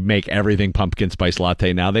that they make everything pumpkin spice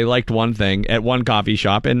latte now. They liked one thing at one coffee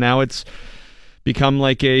shop, and now it's become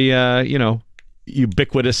like a,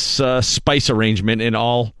 ubiquitous spice arrangement in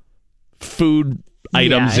all food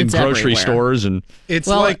items in grocery stores. And it's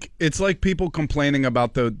like people complaining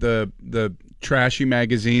about the trashy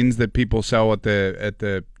magazines that people sell at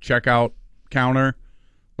the checkout counter.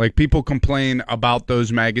 Like, people complain about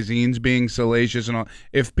those magazines being salacious and all.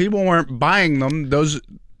 If people weren't buying them, those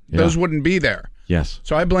wouldn't be there. Yes.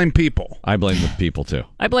 So I blame people. I blame the people too.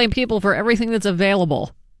 I blame people for everything that's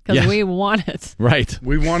available because we want it. Right.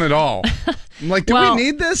 We want it all. I'm like, do we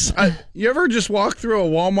need this? You ever just walk through a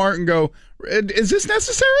Walmart and go, is this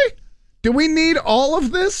necessary? Do we need all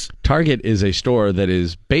of this? Target is a store that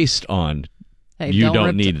is based on you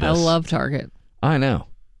don't need this. I love Target. I know.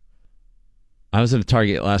 I was at a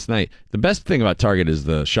Target last night. The best thing about Target is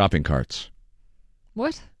the shopping carts.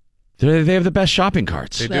 What? They have the best shopping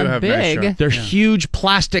carts. They do have big. nice They're huge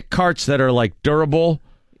plastic carts that are like durable.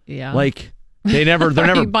 Yeah. Like they're never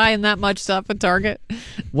Are you buying that much stuff at Target?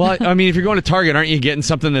 Well, I mean, if you're going to Target, aren't you getting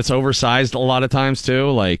something that's oversized a lot of times too?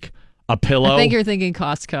 Like a pillow? I think you're thinking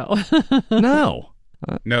Costco. No.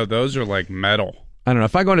 No, those are like metal. I don't know.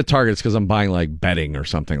 If I go into Target, it's because I'm buying like bedding or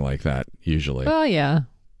something like that, usually. Oh, yeah.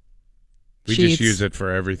 We just use it for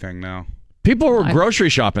everything now. People were grocery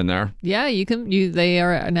shopping there. Yeah, they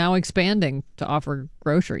are now expanding to offer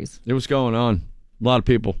groceries. It was going on. A lot of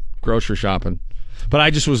people grocery shopping. But I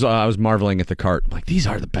just was I was marveling at the cart. I'm like, these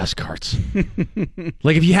are the best carts.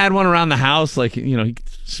 Like, if you had one around the house, like,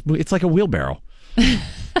 it's like a wheelbarrow.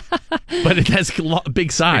 But it has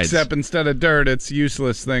big sides. Except instead of dirt, it's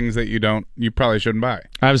useless things that you probably shouldn't buy.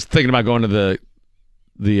 I was thinking about going to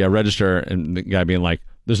the register and the guy being like,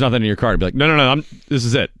 there's nothing in your cart. I'd be like, no, this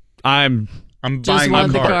is it. I'm buying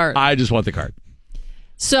the cart. I just want the cart.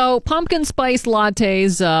 So pumpkin spice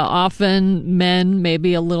lattes, often men may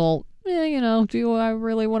be a little, do I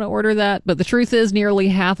really want to order that? But the truth is nearly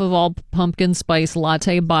half of all pumpkin spice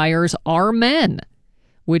latte buyers are men,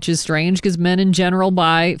 which is strange because men in general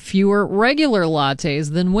buy fewer regular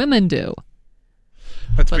lattes than women do.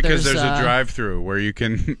 That's because there's a drive-through where you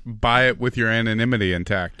can buy it with your anonymity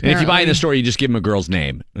intact. And if you buy it in a store, you just give them a girl's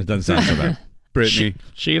name. It doesn't sound so bad. Brittany.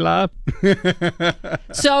 Sheila.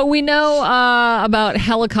 So we know about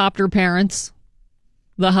helicopter parents,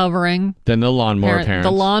 the hovering. Then the lawnmower parents.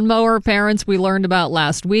 The lawnmower parents we learned about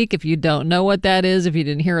last week. If you don't know what that is, if you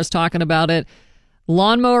didn't hear us talking about it,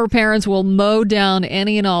 lawnmower parents will mow down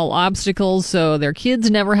any and all obstacles so their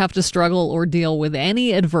kids never have to struggle or deal with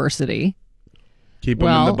any adversity. Keep them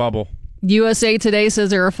in the bubble. USA Today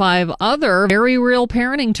says there are 5 other very real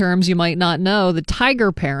parenting terms you might not know. The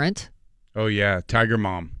tiger parent. Oh, yeah. Tiger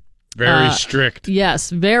mom. Very strict.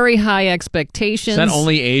 Yes. Very high expectations. Is that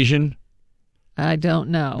only Asian? I don't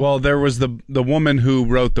know. Well, there was the woman who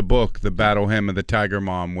wrote the book, The Battle Hymn of the Tiger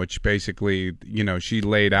Mom, which basically, she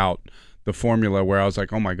laid out the formula where I was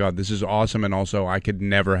like, oh, my God, this is awesome. And also, I could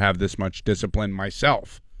never have this much discipline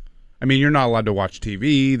myself. I mean, you're not allowed to watch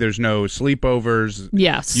TV. There's no sleepovers.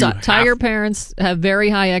 Yes. Tiger parents have very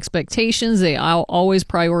high expectations. They always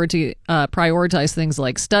prioritize things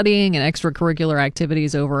like studying and extracurricular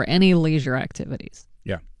activities over any leisure activities.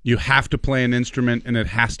 Yeah. You have to play an instrument, and it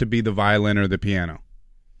has to be the violin or the piano.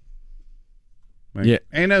 Like,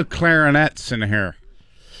 ain't no clarinets in here.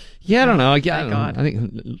 Yeah, I don't know. I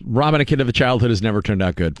think robbing a kid of a childhood has never turned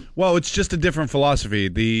out good. Well, it's just a different philosophy.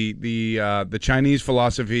 The Chinese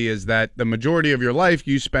philosophy is that the majority of your life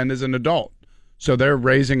you spend as an adult. So they're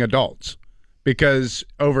raising adults. Because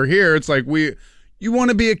over here, it's like you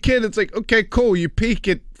want to be a kid. It's like, okay, cool. You peak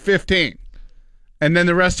at 15. And then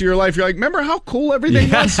the rest of your life, you're like, remember how cool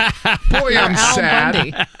everything was? Boy, I'm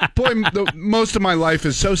sad. Boy, most of my life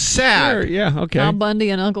is so sad. Sure, yeah, okay. Al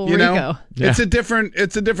Bundy and Uncle Rico. It's a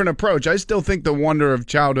different approach. I still think the wonder of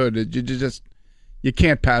childhood is You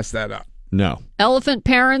can't pass that up. No. Elephant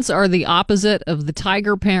parents are the opposite of the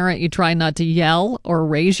tiger parent. You try not to yell or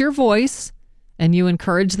raise your voice, and you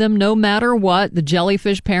encourage them no matter what. The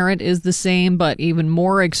jellyfish parent is the same, but even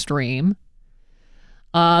more extreme.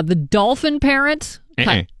 The dolphin parent...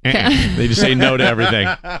 They just say no to everything.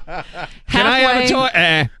 Can I have a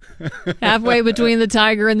toy? Halfway between the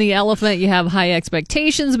tiger and the elephant, you have high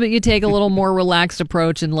expectations, but you take a little more relaxed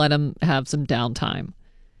approach and let them have some downtime.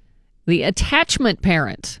 The attachment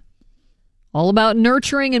parent, all about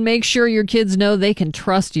nurturing and make sure your kids know they can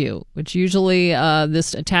trust you, which usually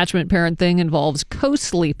this attachment parent thing involves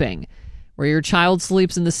co-sleeping, where your child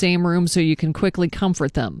sleeps in the same room so you can quickly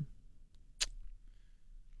comfort them.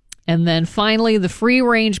 And then finally, the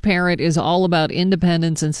free-range parent is all about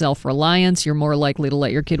independence and self-reliance. You're more likely to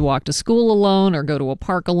let your kid walk to school alone or go to a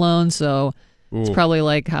park alone, so it's probably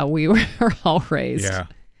like how we were all raised. Yeah.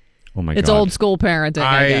 Oh my God. It's old school parenting,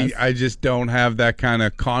 I guess. I just don't have that kind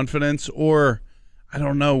of confidence, or I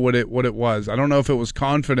don't know what it was. I don't know if it was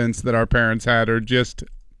confidence that our parents had or just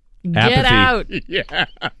Get out. Yeah.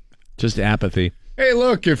 Just apathy. Hey,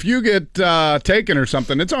 look, if you get taken or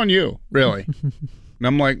something, it's on you, really. And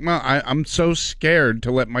I'm like, well, I'm so scared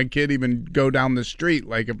to let my kid even go down the street.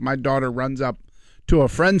 Like, if my daughter runs up to a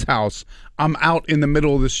friend's house, I'm out in the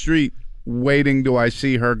middle of the street waiting till I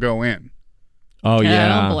see her go in. Oh, yeah.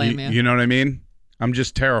 I don't blame you. You know what I mean? I'm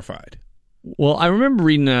just terrified. Well, I remember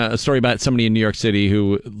reading a story about somebody in New York City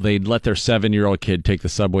who they'd let their 7-year-old kid take the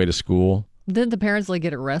subway to school. Didn't the parents like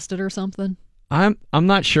get arrested or something? I'm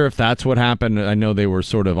not sure if that's what happened. I know they were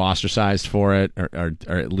sort of ostracized for it, or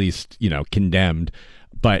at least, condemned.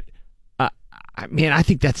 But I mean, I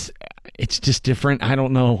think it's just different. I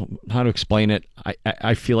don't know how to explain it.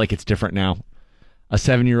 I feel like it's different now. A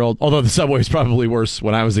 7-year-old, although the subway was probably worse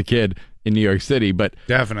when I was a kid in New York City, but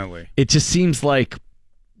definitely, it just seems like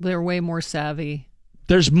they're way more savvy.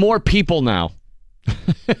 There's more people now.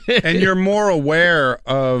 And you're more aware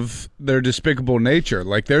of their despicable nature.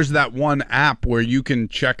 Like, there's that one app where you can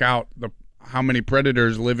check out how many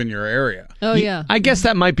predators live in your area. Oh, yeah. I guess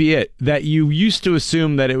that might be it. That you used to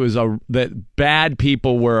assume that it was that bad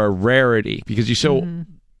people were a rarity because you so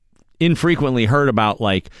infrequently heard about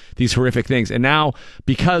like these horrific things. And now,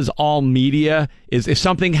 because all media is, if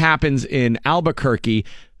something happens in Albuquerque,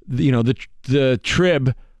 the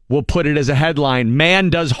Trib will put it as a headline: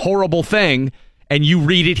 "Man does horrible thing." And you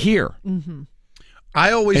read it here. Mm-hmm.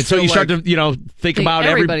 I always and so you start to think about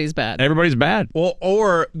everybody's bad. Everybody's bad. Well,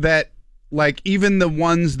 or that like even the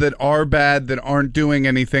ones that are bad that aren't doing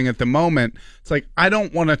anything at the moment. It's like I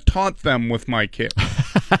don't want to taunt them with my kid.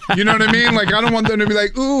 You know what I mean? Like I don't want them to be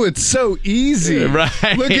like, "Ooh, it's so easy.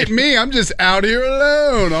 Right. Look at me. I'm just out here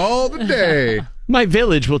alone all the day. My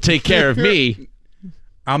village will take care of me."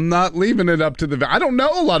 I'm not leaving it up to the I don't know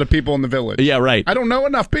a lot of people in the village. Yeah, right. I don't know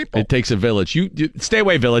enough people. It takes a village. You stay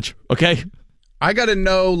away, village, okay? I got to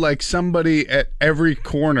know like somebody at every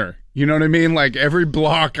corner. You know what I mean? Like every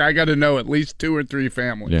block, I got to know at least 2 or 3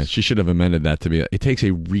 families. Yeah, she should have amended that to be it takes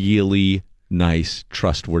a really nice,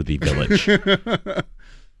 trustworthy village.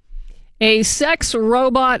 A sex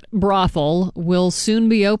robot brothel will soon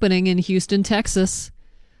be opening in Houston, Texas.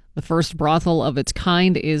 The first brothel of its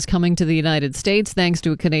kind is coming to the United States thanks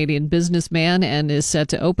to a Canadian businessman and is set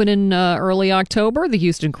to open in early October. The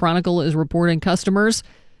Houston Chronicle is reporting customers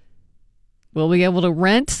will be able to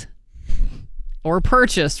rent or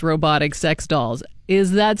purchase robotic sex dolls.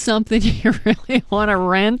 Is that something you really want to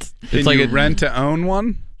rent? It's like rent to own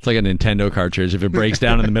one? It's like a Nintendo cartridge. If it breaks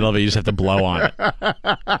down in the middle of it, you just have to blow on it.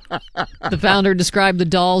 The founder described the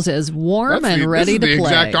dolls as warm and ready to play. This is the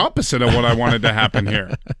exact opposite of what I wanted to happen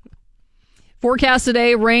here. Forecast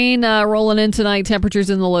today, rain rolling in tonight, temperatures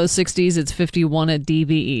in the low 60s. It's 51 at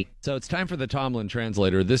DVE. So it's time for the Tomlin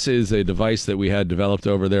Translator. This is a device that we had developed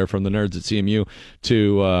over there from the nerds at CMU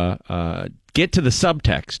to get to the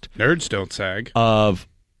subtext. Nerds don't sag. Of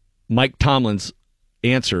Mike Tomlin's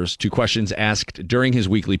answers to questions asked during his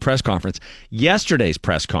weekly press conference. Yesterday's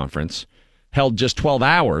press conference, held just 12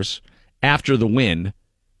 hours after the win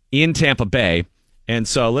in Tampa Bay. And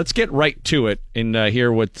so let's get right to it and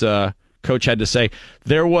hear what Coach had to say.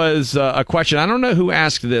 There was a question. I don't know who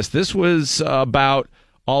asked this. This was about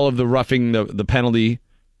all of the roughing the penalty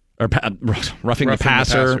or roughing the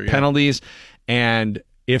passer penalties, and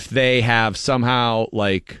if they have somehow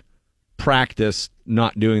like practiced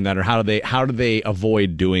not doing that, or how do they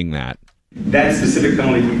avoid doing that? That specific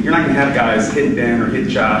penalty, you're not going to have guys hit Ben or hit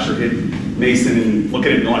Josh or hit Mason and look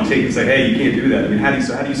at it on tape and say, "Hey, you can't do that." I mean, how do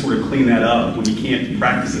you sort of clean that up when you can't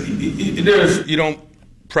practice it? You don't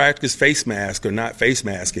practice face mask or not face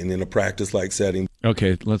masking in a practice like setting.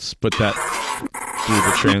 Okay, let's put that through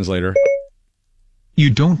the translator. You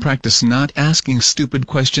don't practice not asking stupid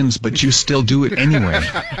questions, but you still do it anyway.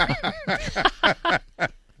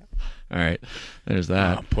 All right, there's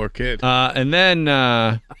that. Oh, poor kid. And then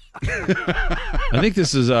I think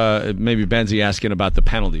this is maybe Benzie asking about the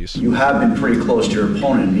penalties. You have been pretty close to your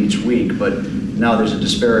opponent each week, but now there's a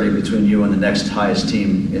disparity between you and the next highest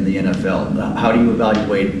team in the NFL. How do you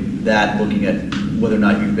evaluate that, looking at whether or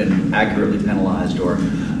not you've been accurately penalized? Or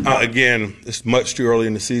again, it's much too early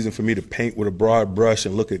in the season for me to paint with a broad brush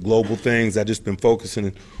and look at global things. I've just been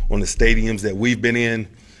focusing on the stadiums that we've been in,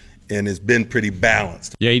 and it's been pretty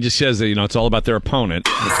balanced. Yeah, he just says that, it's all about their opponent.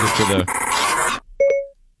 Let's get to the...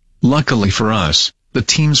 Luckily for us, the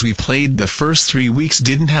teams we played the first 3 weeks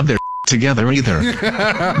didn't have their together either.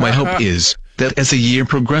 My hope is that as the year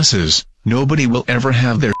progresses, nobody will ever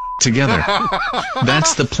have their together.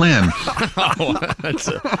 That's the plan.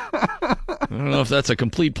 I don't know if that's a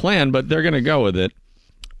complete plan, but they're going to go with it.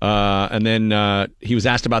 And then he was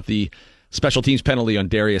asked about the special teams penalty on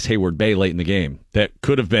Darius Hayward-Bay late in the game that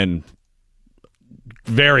could have been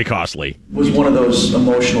very costly. Was one of those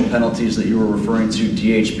emotional penalties that you were referring to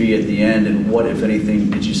DHB at the end, and what, if anything,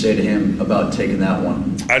 did you say to him about taking that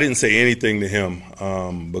one? I didn't say anything to him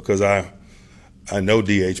because I know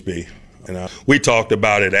DHB, and we talked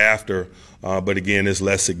about it after. But again, it's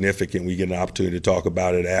less significant. We get an opportunity to talk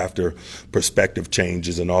about it after perspective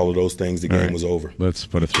changes and all of those things. The game was over. Let's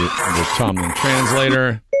put it through the Tomlin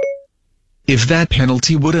translator. If that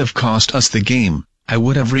penalty would have cost us the game, I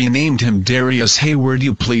would have renamed him Darius Hayward.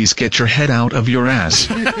 You please get your head out of your ass.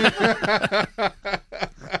 On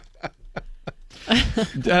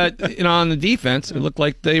the defense, it looked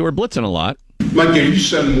like they were blitzing a lot. Mike, did you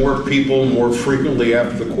send more people more frequently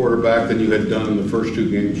after the quarterback than you had done in the first two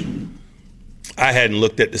games? I hadn't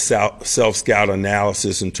looked at the self-scout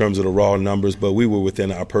analysis in terms of the raw numbers, but we were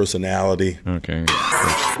within our personality. Okay.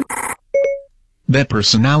 That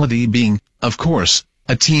personality being, of course,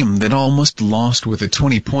 a team that almost lost with a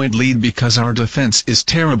 20-point lead because our defense is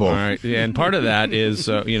terrible. All right, yeah, and part of that is,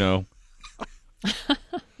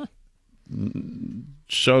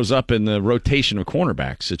 shows up in the rotation of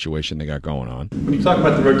cornerback situation they got going on. When you talk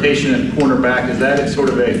about the rotation at cornerback, is that sort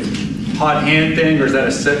of a hot hand thing, or is that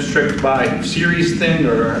a set strict by series thing,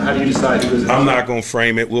 or how do you decide who is it? I'm not going to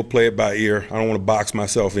frame it. We'll play it by ear. I don't want to box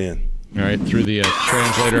myself in. All right, through the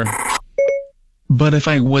translator. But if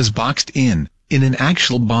I was boxed in an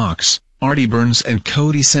actual box, Artie Burns and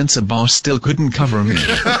Cody Sensabaugh still couldn't cover me.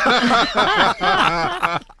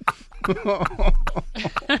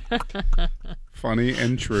 Funny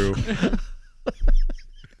and true.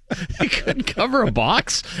 They couldn't cover a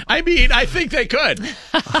box? I mean, I think they could.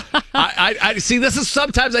 I see. This is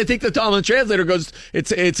sometimes I think the Tomlin translator goes,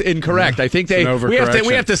 it's incorrect. I think we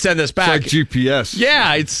have to send this back. It's like GPS.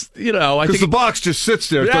 Yeah, it's I think the box just sits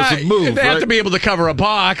there, it doesn't move. They have to be able to cover a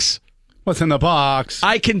box. What's in the box?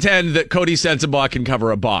 I contend that Cody Sensabaugh can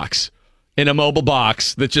cover a box in a mobile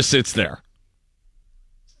box that just sits there.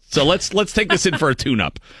 So let's take this in for a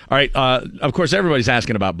tune-up. All right. Of course, everybody's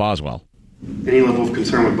asking about Boswell. Any level of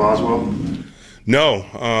concern with Boswell? No.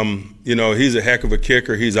 He's a heck of a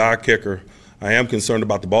kicker. He's our kicker. I am concerned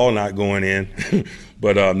about the ball not going in,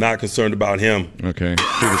 but I'm not concerned about him. Okay.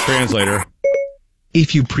 To the translator.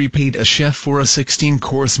 If you prepaid a chef for a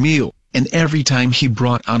 16-course meal, and every time he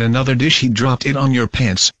brought out another dish he dropped it on your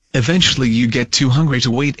pants, eventually you get too hungry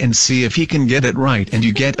to wait and see if he can get it right, and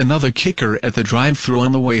you get another kicker at the drive-thru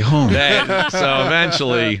on the way home. So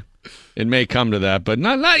eventually it may come to that, but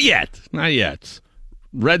not yet. Not yet.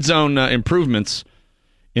 Red zone improvements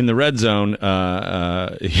in the red zone.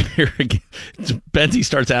 Here again, Benzie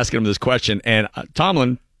starts asking him this question, and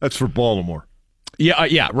Tomlin. That's for Baltimore.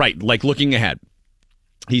 Yeah, right. Like looking ahead.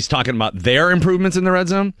 He's talking about their improvements in the red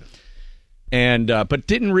zone, and but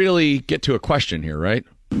didn't really get to a question here, right?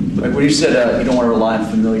 Like when you said you don't want to rely on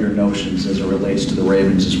familiar notions as it relates to the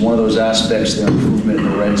Ravens, is one of those aspects their improvement in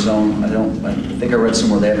the red zone? I think I read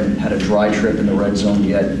somewhere they haven't had a dry trip in the red zone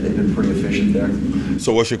yet. They've been pretty efficient there.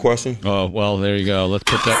 So what's your question? Oh, well, there you go. Let's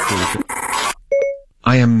put that through.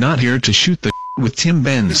 I am not here to shoot the with Tim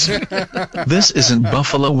Benz. This isn't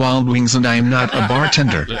Buffalo Wild Wings, and I am not a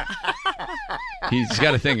bartender. He's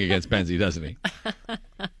got a thing against Benzie, doesn't he?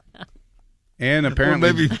 And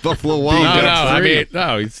apparently, maybe Buffalo Wild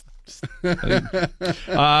Wings.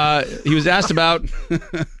 He was asked about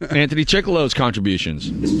Anthony Chickalo's contributions.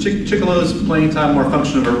 Is Chickalo's playing time more a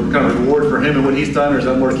function of a kind of reward for him and what he's done, or is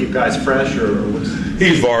that more to keep guys fresh? Or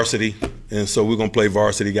he's varsity, and so we're going to play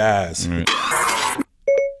varsity guys. Right.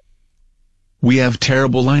 We have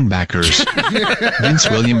terrible linebackers. Vince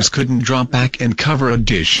Williams couldn't drop back and cover a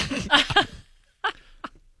dish.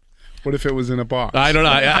 What if it was in a box? I don't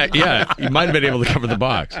know. Yeah, you might have been able to cover the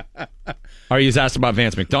box. Are you asked about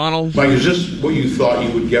Vance McDonald? Mike, is this what you thought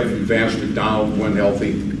you would get from Vance McDonald when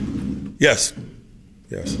healthy? Yes.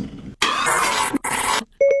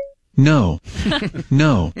 No.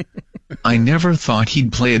 No. I never thought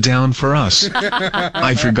he'd play it down for us.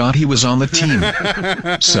 I forgot he was on the team.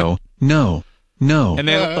 So, no. And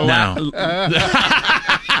then No.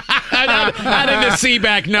 How did the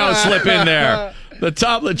C-back no slip in there? The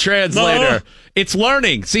Tomlin translator. No. It's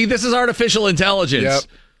learning. See, this is artificial intelligence. Yep.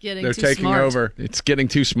 They're taking over. It's getting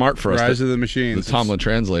too smart for us. Rise of the machines. The Tomlin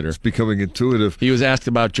translator. It's becoming intuitive. He was asked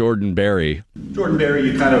about Jordan Berry. Jordan Berry,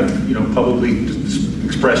 you kind of, publicly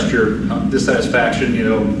expressed your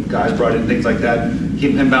dissatisfaction. Guys brought in things like that.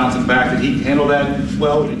 Keep him bouncing back. Did he handle that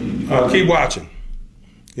well? Keep watching.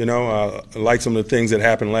 I like some of the things that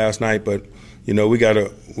happened last night, but we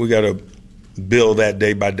gotta build that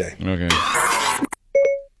day by day. Okay.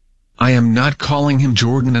 I am not calling him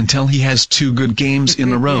Jordan until he has 2 good games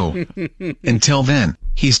in a row. Until then,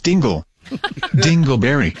 he's Dingle.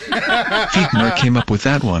 Dingleberry. Fichtner came up with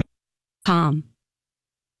that one. Tom.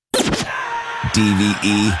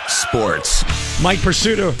 DVE Sports. Mike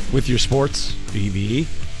Pursuta with your sports. DVE.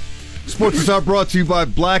 Sports is out brought to you by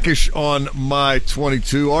Blackish on My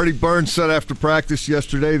 22. Artie Burns said after practice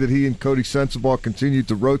yesterday that he and Cody Sensabaugh continued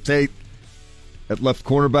to rotate at left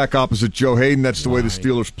cornerback opposite Joe Hayden. That's the way the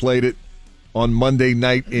Steelers played it on Monday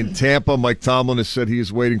night in Tampa. Mike Tomlin has said he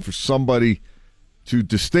is waiting for somebody to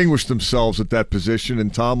distinguish themselves at that position,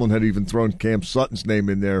 and Tomlin had even thrown Cam Sutton's name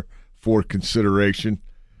in there for consideration.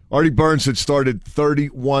 Artie Burns had started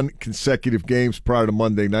 31 consecutive games prior to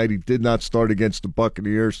Monday night. He did not start against the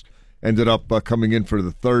Buccaneers. Ended up coming in for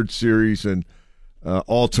the 3rd series and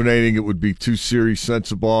alternating. It would be 2 series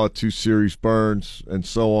Sensabaugh, 2 series Burns, and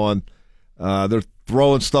so on. They're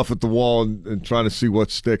throwing stuff at the wall and trying to see what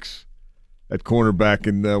sticks at cornerback.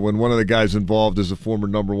 And when one of the guys involved is a former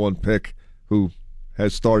number 1 pick who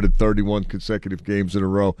has started 31 consecutive games in a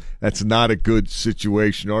row, that's not a good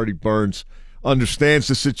situation. Artie Burns understands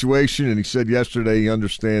the situation, and he said yesterday he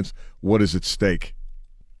understands what is at stake.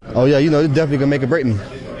 Oh, yeah, it's definitely going to make or break me.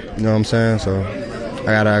 You know what I'm saying? So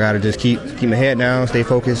I gotta just keep my head down, stay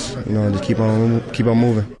focused, and just keep on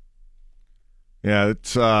moving. Yeah,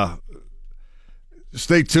 it's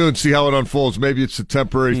stay tuned, see how it unfolds. Maybe it's a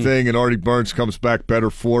temporary thing, and Artie Burns comes back better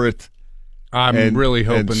for it. I'm really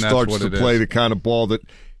hoping that's what it is. Starts to play the kind of ball that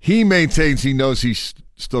he maintains he knows he's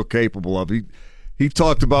still capable of. He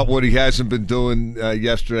talked about what he hasn't been doing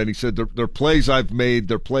yesterday, and he said, they're plays I've made,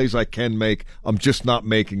 they're plays I can make. I'm just not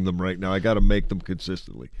making them right now. I got to make them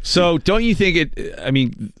consistently. So don't you think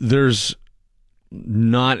there's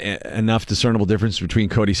not enough discernible difference between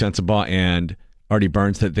Cody Sensabaugh and Artie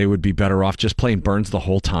Burns that they would be better off just playing Burns the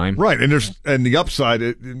whole time? Right, and the upside,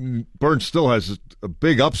 Burns still has a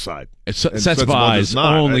big upside. Sensabaugh is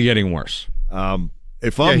only getting worse.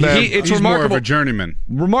 If I'm he's remarkable, more of a journeyman.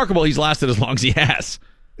 Remarkable he's lasted as long as he has.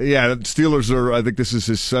 Yeah, the Steelers are, I think this is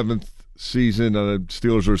his 7th season.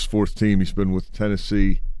 Steelers are his 4th team. He's been with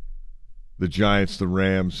Tennessee, the Giants, the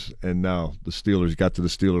Rams, and now the Steelers. He got to the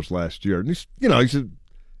Steelers last year. And he's an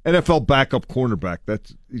NFL backup cornerback.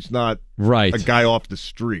 He's not a guy off the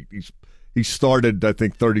street. He started, I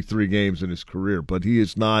think, 33 games in his career, but he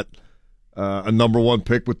is not a number 1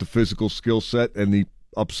 pick with the physical skill set and the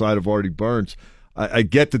upside of Artie Burns. I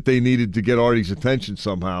get that they needed to get Artie's attention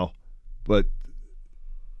somehow, but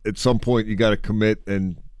at some point you got to commit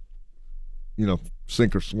and,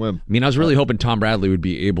 sink or swim. I was really hoping Tom Bradley would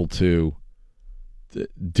be able to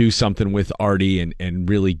do something with Artie and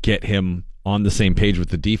really get him on the same page with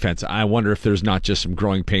the defense. I wonder if there's not just some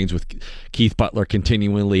growing pains with Keith Butler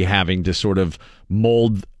continually having to sort of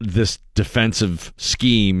mold this defensive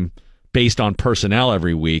scheme based on personnel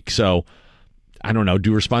every week. So, I don't know,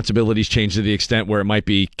 do responsibilities change to the extent where it might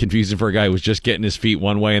be confusing for a guy who's just getting his feet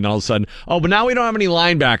one way and all of a sudden, but now we don't have any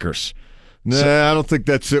linebackers. Nah, I don't think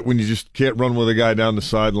that's it when you just can't run with a guy down the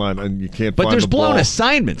sideline and you can't But find there's the ball. blown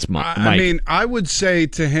assignments, Mike. I would say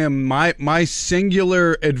to him, my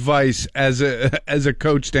singular advice as a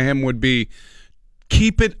coach to him would be,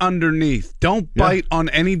 keep it underneath. Don't bite on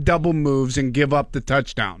any double moves and give up the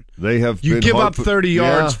touchdown. They have You been give up 30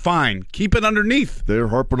 yards, fine. Keep it underneath. They're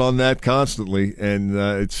harping on that constantly, and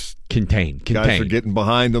it's contain. Guys are getting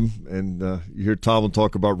behind them, and you hear Tomlin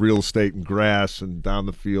talk about real estate and grass and down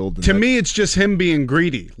the field. And to me, it's just him being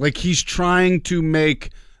greedy. Like he's trying to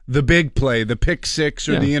make the big play, the pick six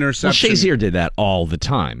or the interception. Well, Shazier did that all the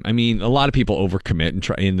time. A lot of people overcommit and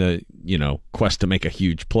try in the quest to make a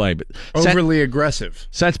huge play, but overly aggressive.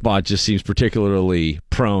 Sensabaugh just seems particularly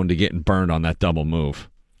prone to getting burned on that double move.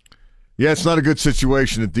 Yeah, it's not a good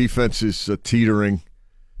situation. The defense is teetering,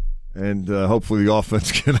 and hopefully the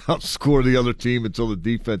offense can outscore the other team until the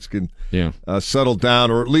defense can settle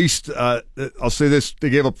down. Or at least, I'll say this, they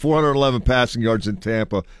gave up 411 passing yards in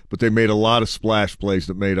Tampa, but they made a lot of splash plays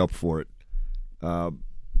that made up for it.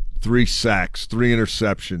 3 sacks, 3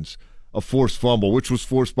 interceptions, a forced fumble, which was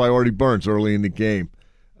forced by Artie Burns early in the game.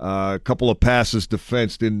 A couple of passes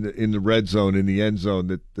defensed in the red zone, in the end zone,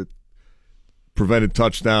 that prevented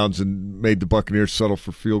touchdowns and made the Buccaneers settle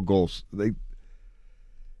for field goals.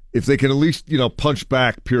 If they can at least, punch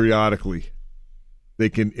back periodically, they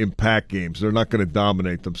can impact games. They're not going to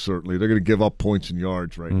dominate them, certainly. They're going to give up points and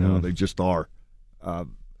yards right now. They just are.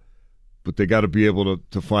 But they got to be able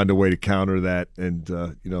to find a way to counter that and,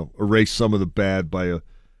 erase some of the bad by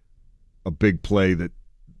a big play that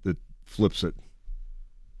flips it.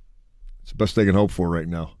 It's the best they can hope for right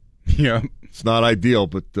now. Yeah. It's not ideal,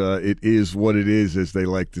 but it is what it is, as they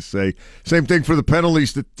like to say. Same thing for the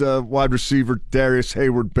penalties that wide receiver Darius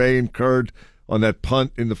Hayward-Bay incurred on that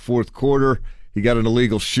punt in the fourth quarter. He got an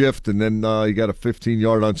illegal shift, and then he got a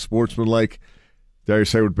 15-yard unsportsmanlike.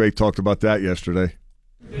 Darius Hayward-Bay talked about that yesterday.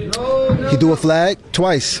 He threw a flag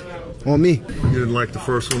twice on me. You didn't like the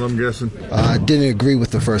first one, I'm guessing? I didn't agree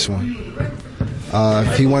with the first one.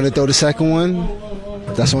 If he wanted to throw the second one,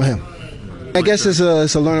 that's on him. I guess it's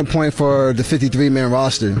a learning point for the 53-man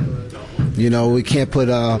roster. We can't put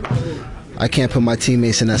I can't put my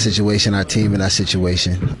teammates in that situation, our team in that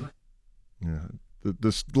situation. Yeah,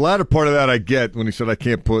 the latter part of that I get when he said I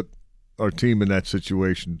can't put our team in that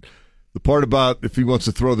situation. The part about if he wants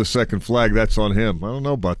to throw the second flag, that's on him. I don't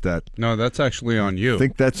know about that. No, that's actually on you. I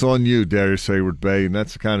think that's on you, Darius Hayward-Bay, and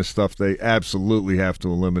that's the kind of stuff they absolutely have to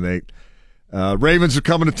eliminate. Ravens are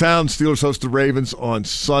coming to town. Steelers host the Ravens on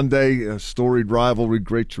Sunday. A storied rivalry,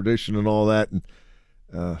 great tradition and all that. And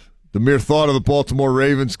the mere thought of the Baltimore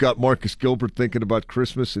Ravens got Marcus Gilbert thinking about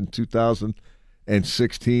Christmas in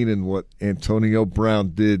 2016 and what Antonio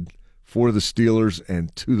Brown did for the Steelers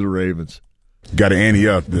and to the Ravens. Got to ante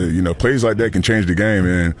up. Plays like that can change the game,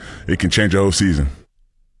 and it can change the whole season.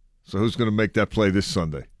 So who's going to make that play this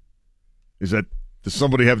Sunday? Does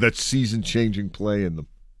somebody have that season-changing play in them?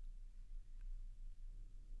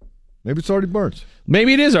 Maybe it's Artie Burns.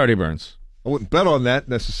 Maybe it is Artie Burns. I wouldn't bet on that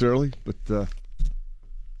necessarily, but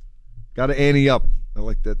got to ante up. I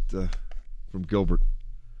like that from Gilbert.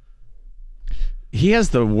 He has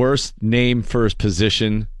the worst name for his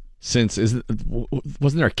position since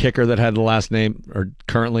wasn't there a kicker that had the last name or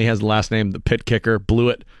currently has the last name, the Pitt kicker,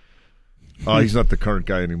 Blewett? Oh, he's not the current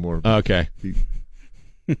guy anymore. Okay.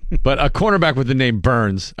 But a cornerback with the name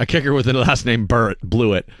Burns, a kicker with the last name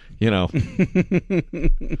Blewett, That's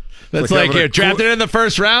like you're drafted in the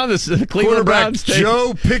first round. This is the Cleveland Browns.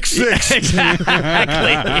 Joe Pick Six.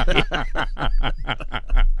 Exactly.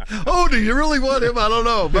 Oh, do you really want him? I don't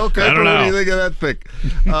know. Mel Kiper, what do you think of that pick?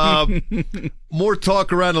 More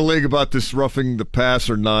talk around the league about this roughing the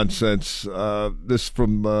passer nonsense. This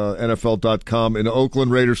from NFL.com. In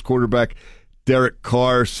Oakland Raiders quarterback Derek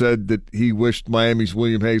Carr said that he wished Miami's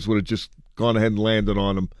William Hayes would have just gone ahead and landed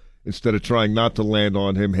on him instead of trying not to land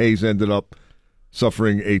on him. Hayes ended up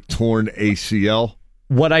suffering a torn ACL.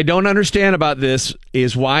 What I don't understand about this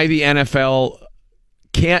is why the NFL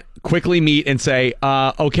can't quickly meet and say,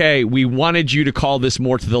 okay, we wanted you to call this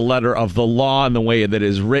more to the letter of the law and the way that it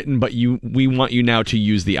is written, but we want you now to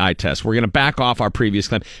use the eye test. We're going to back off our previous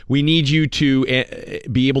claim. We need you to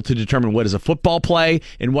be able to determine what is a football play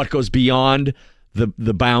and what goes beyond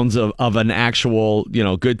the bounds of an actual,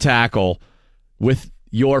 good tackle with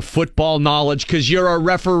your football knowledge, because you're a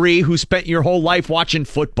referee who spent your whole life watching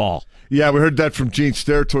football. Yeah, we heard that from Gene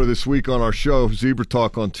Steratore this week on our show, Zebra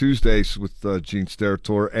Talk on Tuesdays with Gene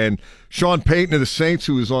Steratore. And Sean Payton of the Saints,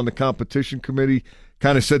 who was on the competition committee,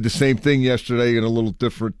 kind of said the same thing yesterday in a little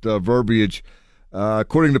different verbiage.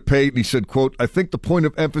 According to Payton, he said, quote, I think the point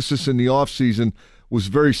of emphasis in the offseason was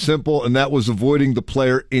very simple, and that was avoiding the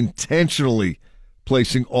player intentionally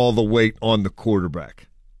placing all the weight on the quarterback.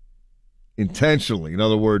 Intentionally. In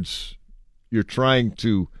other words, you're trying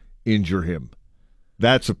to injure him.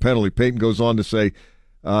 That's a penalty. Payton goes on to say,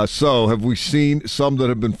 so have we seen some that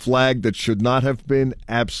have been flagged that should not have been?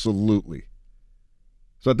 Absolutely.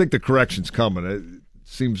 So I think the correction's coming. It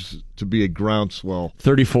seems to be a groundswell.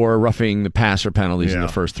 34 roughing the passer penalties in the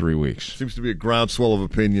first 3 weeks. Seems to be a groundswell of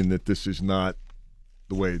opinion that this is not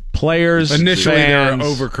the way. Players, initially fans,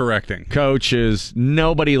 they're overcorrecting. Coaches,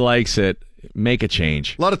 nobody likes it. Make a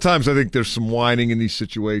change. A lot of times I think there's some whining in these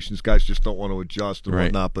situations. Guys just don't want to adjust and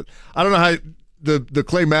whatnot. But I don't know how the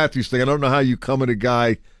Clay Matthews thing, I don't know how you come at a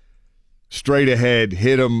guy straight ahead,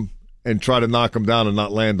 hit him, and try to knock him down and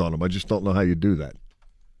not land on him. I just don't know how you do that.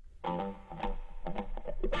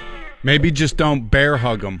 Maybe just don't bear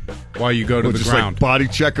hug him while you go to the just ground. Like body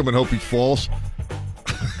check him and hope he falls.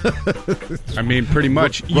 I mean, pretty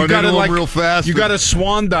much. You got to real fast. You got to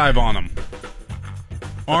swan dive on him.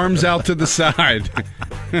 Arms out to the side.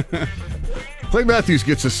 Clay Matthews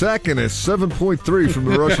gets a sack and a 7.3 from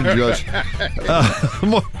the Russian judge.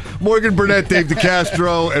 Morgan Burnett, Dave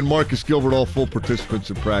DeCastro, and Marcus Gilbert, all full participants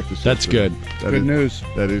in practice. That's good. Good news.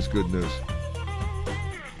 That is good news.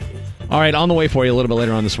 All right, on the way for you a little bit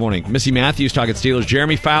later on this morning. Missy Matthews talking Steelers.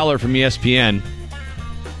 Jeremy Fowler from ESPN.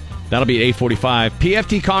 That'll be at 8:45.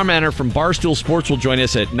 PFT commenter from Barstool Sports will join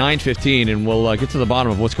us at 9:15, and we'll get to the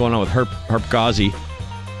bottom of what's going on with Herb Ghazi,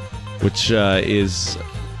 which is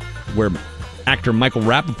where actor Michael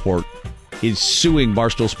Rappaport is suing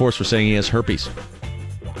Barstool Sports for saying he has herpes.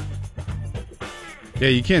 Yeah,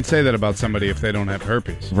 you can't say that about somebody if they don't have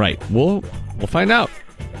herpes. Right. We'll find out.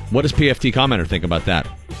 What does PFT commenter think about that?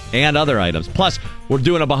 And other items. Plus, we're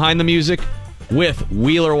doing a Behind the Music with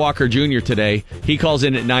Wheeler Walker Jr. today. He calls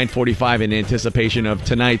in at 9:45 in anticipation of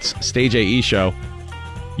tonight's Stage AE show.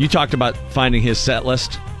 You talked about finding his set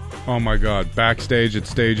list. Oh my God, backstage at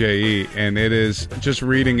Stage AE, and it is, just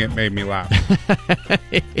reading it made me laugh.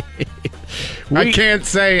 I can't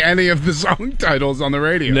say any of the song titles on the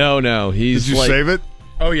radio. No. Did you save it?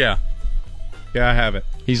 Oh, yeah. Yeah, I have it.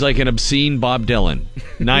 He's like an obscene Bob Dylan.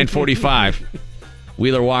 9:45.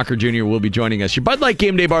 Wheeler Walker Jr. will be joining us. Your Bud Light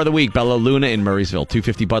Game Day Bar of the Week, Bella Luna in Murraysville.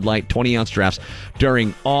 250 Bud Light, 20-ounce drafts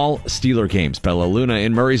during all Steeler games. Bella Luna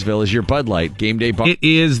in Murraysville is your Bud Light Game Day Bar. It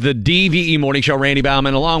is the DVE Morning Show. Randy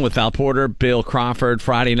Bauman along with Val Porter, Bill Crawford.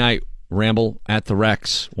 Friday night Ramble at the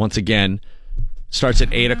Rex once again. Starts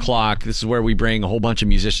at 8 o'clock. This is where we bring a whole bunch of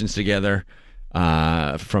musicians together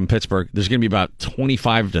from Pittsburgh. There's going to be about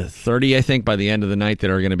 25 to 30, I think, by the end of the night that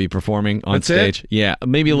are going to be performing on stage. It? Yeah,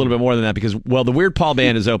 maybe a little bit more than that because, well, the Weird Paul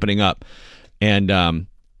Band is opening up. And,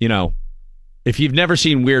 if you've never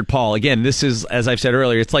seen Weird Paul, again, this is, as I've said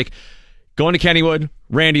earlier, it's like going to Kennywood,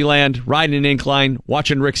 Randyland, riding an incline,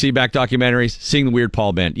 watching Rick Seaback documentaries, seeing the Weird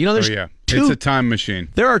Paul Band. There's it's a time machine.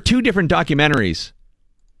 There are two different documentaries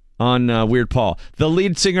on Weird Paul. The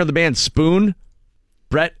lead singer of the band, Spoon,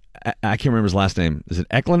 Brett, I can't remember his last name. Is it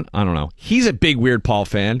Eklund? I don't know. He's a big Weird Paul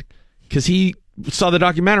fan because he saw the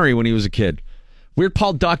documentary when he was a kid. Weird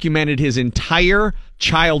Paul documented his entire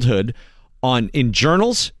childhood in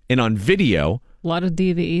journals and on video. A lot of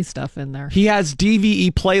DVE stuff in there. He has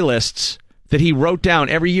DVE playlists that he wrote down.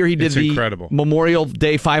 Every year he did incredible. Memorial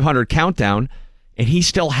Day 500 countdown, and he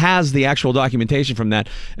still has the actual documentation from that.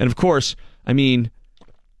 And, of course, I mean,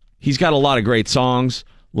 he's got a lot of great songs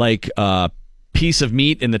like Piece of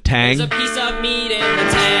Meat in the Tang. There's a piece of meat in the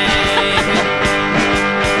tang.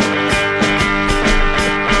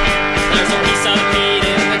 There's a piece of meat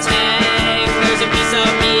in the tang. There's a piece of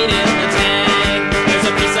meat in the tang. There's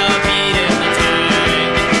a piece of meat in the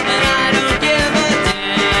tang. And I don't give a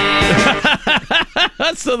dang.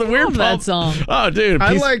 That's the Weird Paul that song. Oh, dude.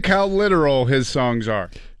 I like how literal his songs are.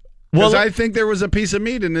 Because I think there was a piece of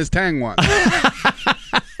meat in his tang once.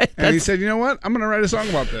 And he said, you know what? I'm going to write a song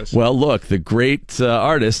about this. Well, look, the great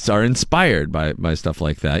artists are inspired by stuff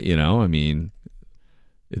like that, I mean,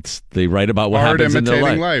 they write about what happens in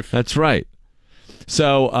their life. That's right.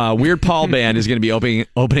 So, Weird Paul Band is going to be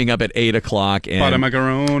opening up at 8 o'clock. And Pot of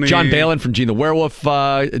macaroni. John Balin from Gene the Werewolf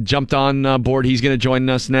jumped on board. He's going to join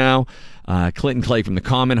us now. Clinton Clay from The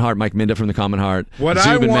Common Heart, Mike Minda from The Common Heart, what Zub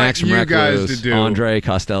I and want Max from you Recluse, guys to do, Andre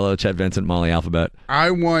Costello, Chet Vincent, Molly Alphabet.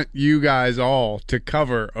 I want you guys all to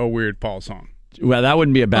cover a Weird Paul song. Well, that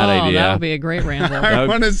wouldn't be a bad idea. That would be a great ramble. I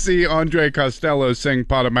want to see Andre Costello sing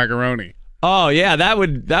Pot of Macaroni. Oh yeah,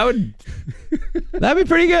 that'd be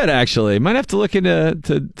pretty good actually. Might have to look into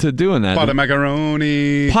doing that. Pot of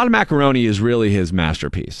Macaroni. Pot of Macaroni is really his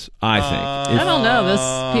masterpiece, I think. I don't know. This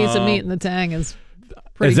piece of meat in the tang is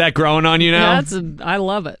pretty. Is that growing on you now? Yeah, I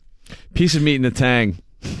love it. Piece of meat in the tang.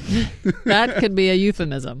 That could be a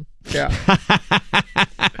euphemism. Yeah.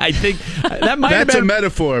 I think that might have been. That's a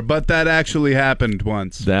metaphor, but that actually happened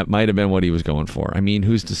once. That might have been what he was going for. I mean,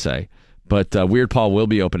 who's to say? But Weird Paul will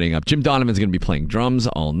be opening up. Jim Donovan's going to be playing drums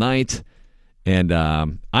all night. And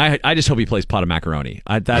I just hope he plays Pot of Macaroni.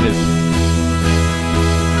 That is...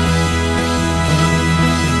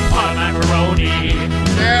 Pot of macaroni.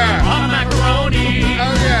 Yeah. Pot of macaroni.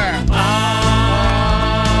 Oh, yeah.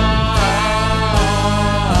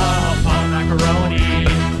 Pot of macaroni.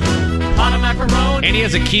 Pot of macaroni. And he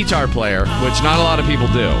has a guitar player, which not a lot of people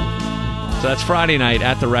do. So that's Friday night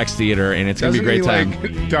at the Rex Theater, and it's going to be a great time.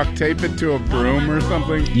 Like, duct tape it to a broom or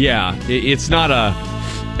something? Yeah, it's not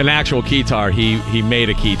an actual guitar. He made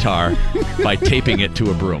a guitar by taping it to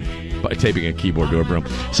a broom. by taping a keyboard to a broom.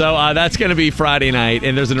 So that's going to be Friday night,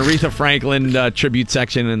 and there's an Aretha Franklin tribute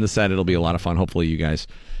section in the set. It'll be a lot of fun. Hopefully you guys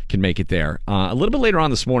can make it there. A little bit later on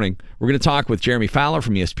this morning, we're going to talk with Jeremy Fowler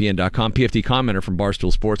from ESPN.com, PFT commenter from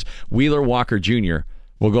Barstool Sports, Wheeler Walker Jr.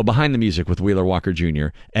 We'll go behind the music with Wheeler Walker Jr.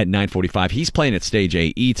 at 9:45. He's playing at Stage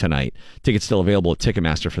AE tonight. Tickets still available at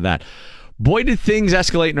Ticketmaster for that. Boy, did things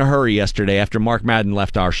escalate in a hurry yesterday after Mark Madden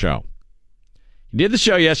left our show. He did the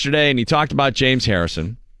show yesterday, and he talked about James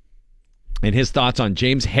Harrison and his thoughts on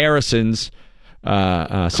James Harrison's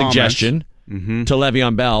suggestion to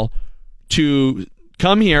Le'Veon Bell to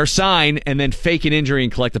come here, sign, and then fake an injury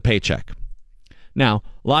and collect a paycheck. Now,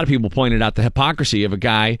 a lot of people pointed out the hypocrisy of a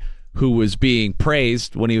guy who was being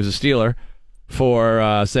praised when he was a Steeler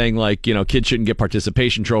for saying, like, you know, kids shouldn't get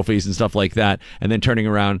participation trophies and stuff like that, and then turning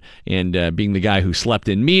around and being the guy who slept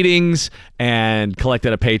in meetings and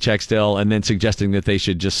collected a paycheck still, and then suggesting that they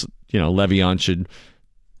should just, you know, Le'Veon should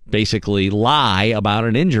basically lie about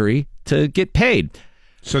an injury to get paid.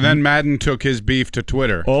 So then Madden took his beef to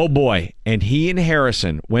Twitter. Oh, boy. And he and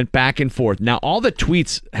Harrison went back and forth. Now, all the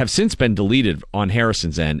tweets have since been deleted on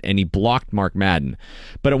Harrison's end, and he blocked Mark Madden.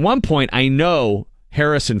 But at one point, I know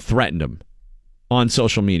Harrison threatened him on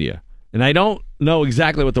social media. And I don't know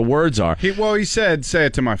exactly what the words are. He said, say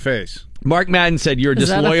it to my face. Mark Madden said, you're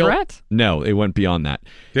disloyal. Is that a threat? No, it went beyond that.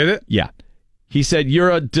 Did it? Yeah. He said,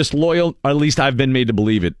 you're a disloyal, or at least I've been made to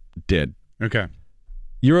believe it did. Okay.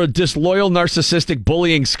 You're a disloyal, narcissistic,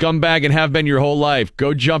 bullying scumbag and have been your whole life.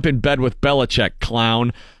 Go jump in bed with Belichick,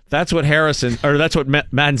 clown. That's what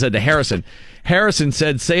Madden said to Harrison. Harrison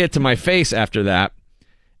said, say it to my face after that.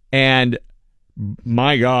 And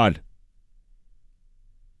my God,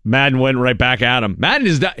 Madden went right back at him. Madden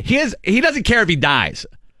he doesn't care if he dies.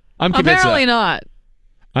 I'm convinced. Apparently not.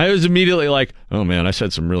 I was immediately like, oh man, I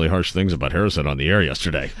said some really harsh things about Harrison on the air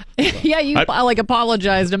yesterday. Yeah, you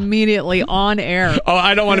apologized immediately on air. Oh,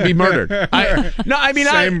 I don't want to be murdered.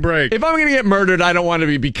 Same break. If I'm going to get murdered, I don't want to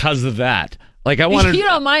be because of that. Like I want to. You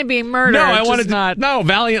don't mind being murdered. No, I want to not. No,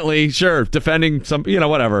 valiantly, sure, defending some,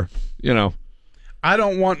 whatever, I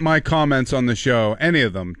don't want my comments on the show, any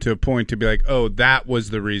of them, to point to be like, oh, that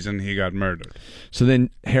was the reason he got murdered. So then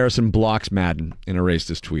Harrison blocks Madden and erased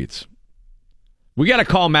his tweets. We got to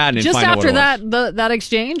call Madden and just find out what it was. Just after that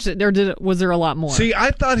exchange, was there a lot more? See,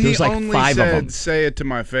 I thought he like only 5 of them. said, say it to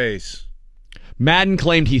my face. Madden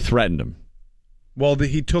claimed he threatened him. Well,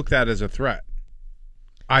 he took that as a threat.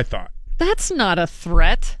 I thought. That's not a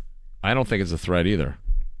threat. I don't think it's a threat either.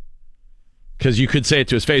 Because you could say it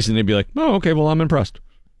to his face and they'd be like, oh, okay, well, I'm impressed.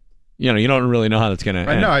 You don't really know how that's going to end.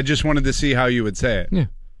 I know. I just wanted to see how you would say it. Yeah.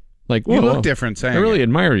 Like, you look different saying I really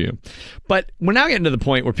admire you. But we're now getting to the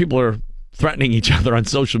point where people are threatening each other on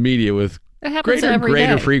social media with greater and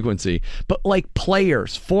greater frequency. But like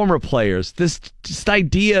players, former players, this just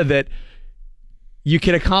idea that you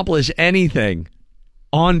can accomplish anything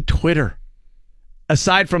on Twitter,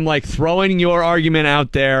 aside from like throwing your argument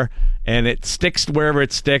out there and it sticks wherever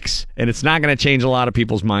it sticks and it's not going to change a lot of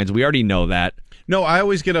people's minds. We already know that. No, I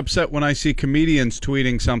always get upset when I see comedians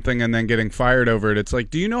tweeting something and then getting fired over it. It's like,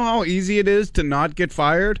 do you know how easy it is to not get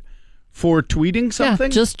fired for tweeting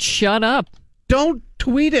something? Yeah, just shut up. Don't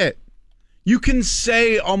tweet it. You can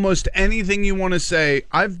say almost anything you want to say.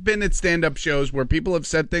 I've been at stand-up shows where people have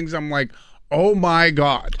said things I'm like, oh my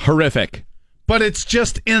God. Horrific. But it's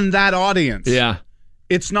just in that audience. Yeah.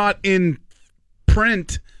 It's not in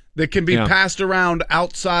print that can be passed around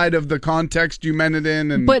outside of the context you meant it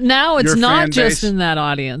in. But now it's not just in that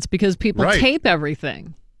audience because people tape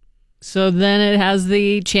everything. So then it has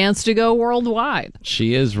the chance to go worldwide.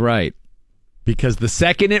 She is right. Because the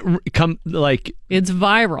second it it's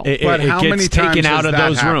viral. It how gets many taken times out has of that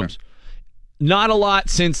those happened? rooms. Not a lot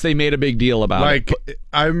since they made a big deal about it. Like,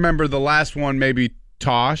 I remember the last one, maybe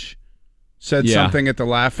Tosh said something at the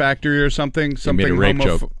Laugh Factory or something. Something made a rape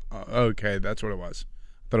joke. Okay, that's what it was.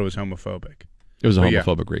 I thought it was homophobic. It was a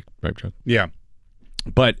homophobic rape joke. Yeah.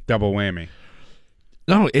 But double whammy.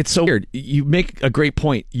 No, it's so weird. You make a great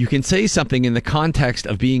point. You can say something in the context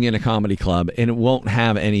of being in a comedy club and it won't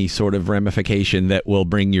have any sort of ramification that will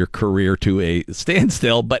bring your career to a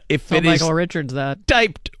standstill. But if it is Michael Richards that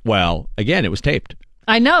typed, well, again, it was taped.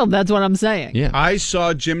 I know. That's what I'm saying. Yeah. I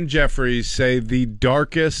saw Jim Jeffries say the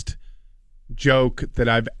darkest joke that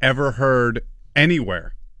I've ever heard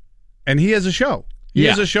anywhere. And he has a show. He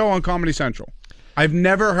has a show on Comedy Central. I've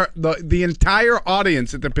never heard the entire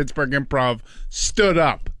audience at the Pittsburgh Improv stood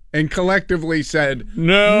up and collectively said,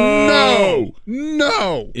 No.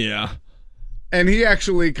 Yeah. And he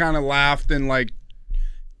actually kind of laughed and like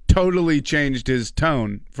totally changed his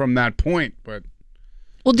tone from that point. But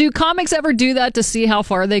well, do comics ever do that to see how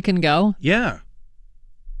far they can go? Yeah.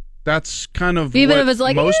 That's kind of Even what if it's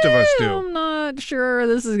like, most of us do. I'm not sure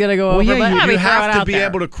this is going to go Well, over, yeah, but you let me throw have it to out be there.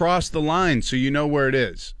 able to cross the line so you know where it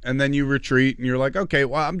is. And then you retreat and you're like, okay,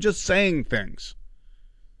 well, I'm just saying things.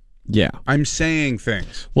 Yeah. I'm saying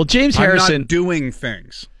things. Well, James I'm Harrison not doing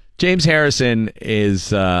things. James Harrison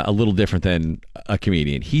is a little different than a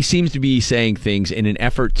comedian. He seems to be saying things in an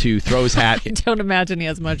effort to throw his hat. I don't imagine he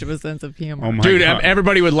has much of a sense of humor. Oh my Dude, God.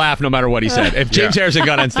 everybody would laugh no matter what he said. If James Yeah. Harrison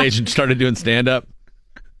got on stage and started doing stand-up,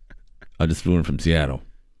 I just flew in from Seattle.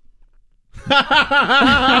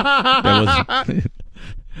 That was,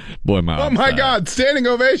 boy, my Oh my God, standing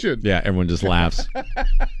ovation. Yeah, everyone just laughs.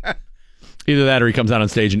 Either that or he comes out on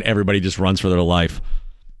stage and everybody just runs for their life.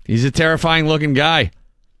 He's a terrifying looking guy.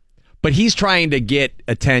 But he's trying to get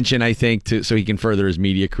attention, I think, so he can further his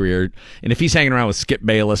media career. And if he's hanging around with Skip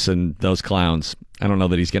Bayless and those clowns, I don't know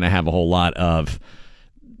that he's going to have a whole lot of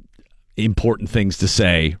important things to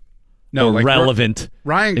say. No, or like relevant,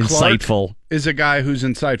 Ryan Clark insightful. is a guy who's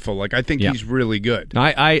insightful. Like, I think he's really good.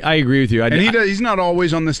 I agree with you. And he's not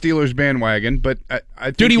always on the Steelers bandwagon, but I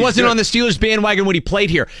think Dude, he he's wasn't good. on the Steelers bandwagon when he played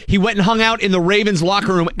here. He went and hung out in the Ravens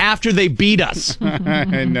locker room after they beat us.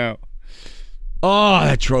 I know. Oh,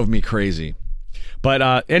 that drove me crazy.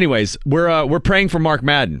 But anyways, we're praying for Mark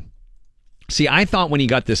Madden. See, I thought when he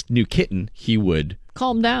got this new kitten, he would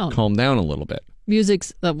Calm down. calm down a little bit.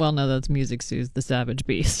 Music's, well, no, that's Music Soothes the Savage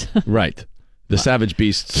Beast. Right. The savage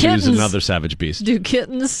beast soothes Kittens. another savage beast. Do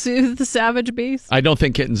kittens soothe the savage beast? I don't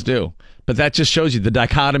think kittens do. But that just shows you the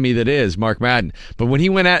dichotomy that is Mark Madden. But when he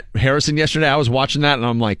went at Harrison yesterday, I was watching that and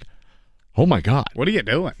I'm like, oh my God. What are you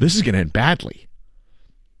doing? This is going to end badly.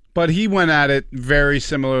 But he went at it very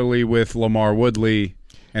similarly with Lamar Woodley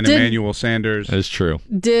and Emmanuel Sanders. That is true.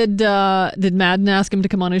 Did Madden ask him to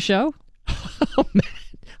come on his show?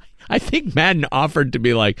 I think Madden offered to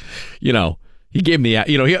be like, he gave me,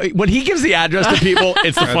 when he gives the address to people,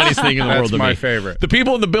 it's the funniest thing in the world to me. That's my favorite. The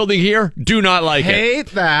people in the building here do not like it. Hate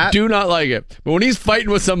that. Do not like it. But when he's fighting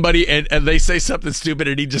with somebody and they say something stupid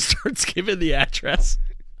and he just starts giving the address.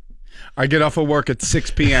 I get off of work at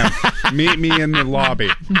 6 p.m. Meet me in the lobby.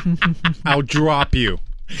 I'll drop you.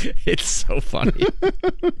 It's so funny.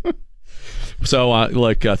 So,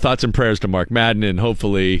 thoughts and prayers to Mark Madden, and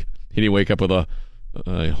hopefully he didn't wake up with a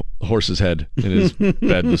horse's head in his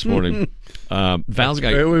bed this morning. Val's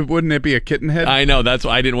got. Wouldn't it be a kitten head? I know. That's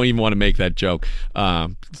why I didn't even want to make that joke.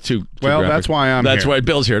 Too graphic. That's why I'm That's here. why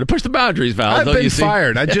Bill's here to push the boundaries, Val. I've Don't been you see?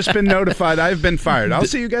 fired. I've just been notified. I've been fired. I'll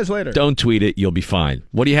see you guys later. Don't tweet it. You'll be fine.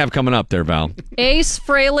 What do you have coming up there, Val? Ace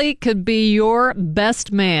Frehley could be your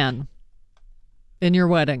best man in your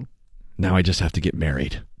wedding. Now I just have to get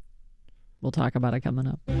married. We'll talk about it coming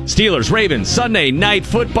up. Steelers, Ravens, Sunday night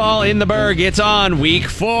football in the Berg. It's on week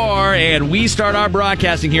 4, and we start our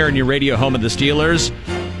broadcasting here in your radio home of the Steelers,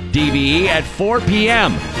 DVE, at 4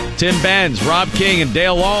 p.m. Tim Benz, Rob King, and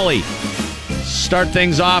Dale Lawley start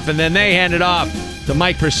things off, and then they hand it off to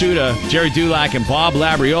Mike Pursuta, Jerry Dulac, and Bob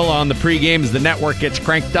Labriola on the pregame as the network gets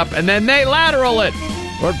cranked up, and then they lateral it.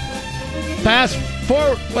 Or pass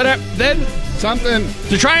forward, whatever. Then something.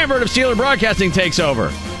 The triumvirate of Steeler Broadcasting takes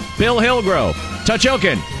over. Bill Hillgrove, Touch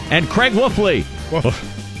Oken, and Craig Wolfley.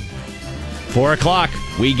 4 o'clock,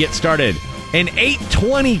 we get started. An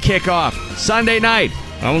 8:20 kickoff Sunday night,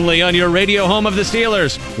 only on your radio home of the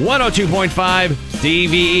Steelers, 102.5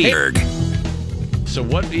 DVE. So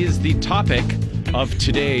what is the topic of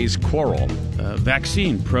today's quarrel?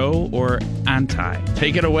 Vaccine, pro or anti?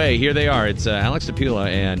 Take it away. Here they are. It's Alex DePula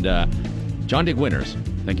and John Dick Winters.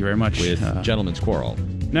 Thank you very much. With Gentleman's Quarrel.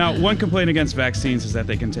 Now, one complaint against vaccines is that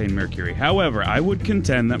they contain mercury. However, I would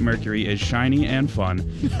contend that mercury is shiny and fun.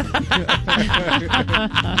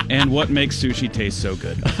 And what makes sushi taste so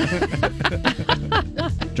good.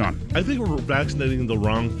 John. I think we're vaccinating the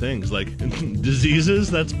wrong things. Like, diseases,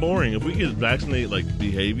 that's boring. If we could vaccinate,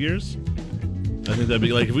 behaviors, I think that'd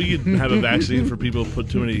be if we could have a vaccine for people who put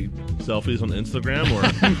too many selfies on Instagram, or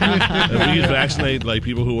if we could vaccinate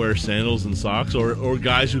people who wear sandals and socks, or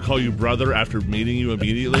guys who call you brother after meeting you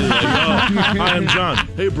immediately, hi, I'm John.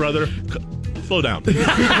 Hey, brother, slow down. We could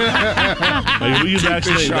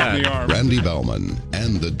vaccinate that. Randy Bellman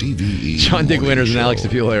and the DVE. John Dick Morning Winters and Show. Alex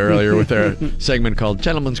DePula earlier with their segment called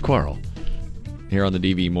Gentleman's Quarrel here on the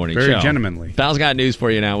DVE Morning Show. Very gentlemanly. Val's got news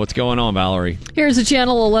for you now. What's going on, Valerie? Here's a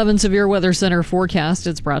Channel 11 Severe Weather Center forecast.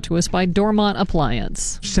 It's brought to us by Dormont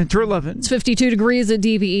Appliance. Center 11. It's 52 degrees at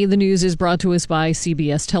DVE. The news is brought to us by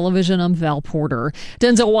CBS Television. I'm Val Porter.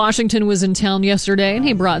 Denzel Washington was in town yesterday, and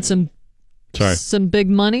he brought some Sorry. some big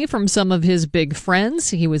money from some of his big friends.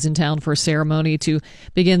 He was in town for a ceremony to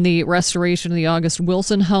begin the restoration of the August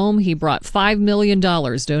Wilson home. He brought $5 million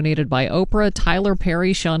donated by Oprah, Tyler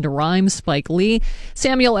Perry, Shonda Rhimes, Spike Lee,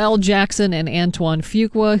 Samuel L. Jackson, and Antoine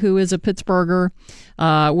Fuqua, who is a Pittsburgher.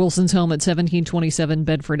 Wilson's home at 1727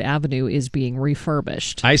 Bedford Avenue is being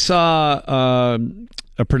refurbished. I saw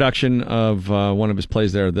a production of one of his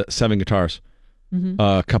plays there, the Seven Guitars,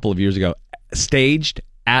 a couple of years ago, staged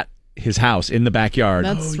at his house in the backyard.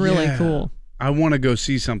 That's really cool. I want to go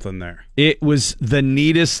see something there. It was the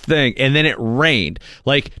neatest thing. And then it rained.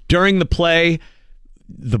 Like during the play,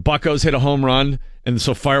 the Buccos hit a home run, and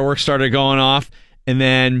so fireworks started going off. And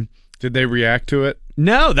then did they react to it?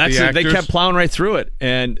 No, that's it. They kept plowing right through it.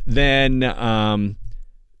 And then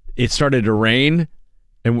it started to rain.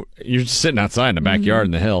 And you're just sitting outside in the backyard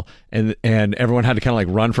in the hill, and everyone had to kind of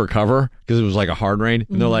like run for cover because it was like a hard rain.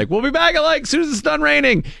 And they're like, "We'll be back at like as soon as it's done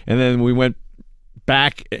raining." And then we went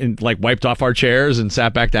back and like wiped off our chairs and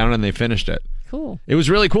sat back down, and they finished it. Cool. It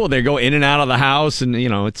was really cool. They go in and out of the house, and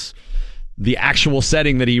it's the actual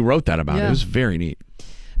setting that he wrote that about. Yeah. It was very neat.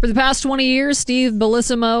 For the past 20 years, Steve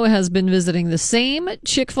Bellissimo has been visiting the same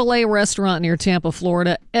Chick-fil-A restaurant near Tampa,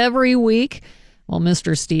 Florida, every week. Well,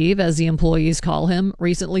 Mr. Steve, as the employees call him,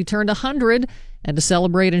 recently turned 100, and to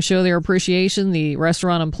celebrate and show their appreciation, the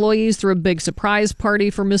restaurant employees threw a big surprise party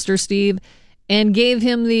for Mr. Steve and gave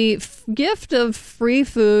him the gift of free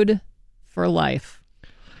food for life.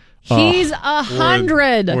 He's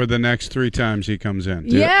 100. Or the next 3 times he comes in.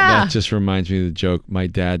 Dude, yeah. That just reminds me of the joke. My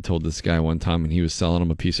dad told this guy one time, and he was selling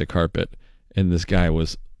him a piece of carpet, and this guy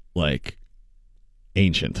was like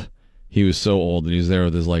ancient. He was so old, and he was there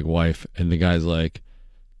with his like wife, and the guy's like,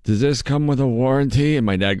 "Does this come with a warranty?" And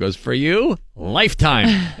my dad goes, "For you, lifetime."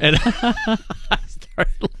 And I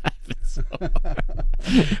started laughing so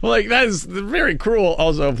hard. Like, that is very cruel.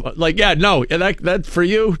 Also, like, yeah, no, that's for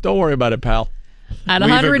you. Don't worry about it, pal. At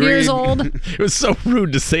 100 years old. It was so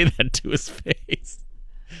rude to say that to his face.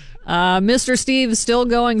 Mr. Steve is still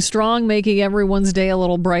going strong, making everyone's day a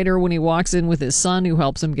little brighter when he walks in with his son, who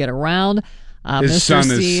helps him get around. His Mr. son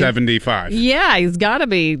Steve, is 75. Yeah, he's got to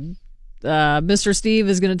be. Mr. Steve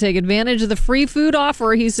is going to take advantage of the free food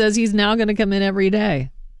offer. He says he's now going to come in every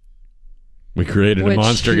day. We created a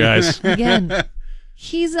monster, guys. Again,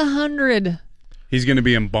 he's 100. He's going to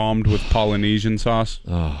be embalmed with Polynesian sauce.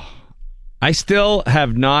 Oh, I still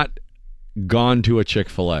have not gone to a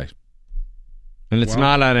Chick-fil-A. And it's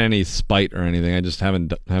not on any spite or anything. I just haven't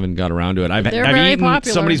got around to it. I've very eaten.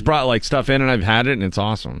 popular. Somebody's brought like stuff in, and I've had it, and it's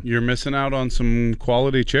awesome. You're missing out on some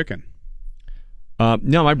quality chicken.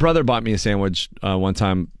 No, my brother bought me a sandwich one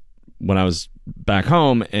time when I was back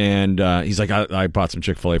home, and he's like, I brought some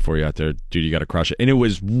Chick-fil-A for you out there. Dude, you got to crush it. And it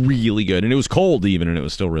was really good. And it was cold even, and it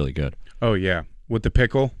was still really good. Oh, yeah. With the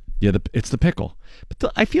pickle? Yeah, it's the pickle.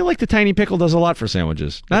 But I feel like the tiny pickle does a lot for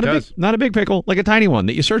sandwiches. Not a big pickle, like a tiny one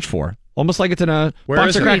that you search for. Almost like it's in a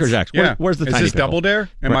box of Cracker Jacks. Yeah. Where's the tiny pickle? Is this Double Dare?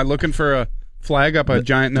 Am I looking for a flag up a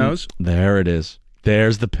giant nose? There it is.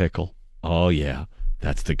 There's the pickle. Oh, yeah.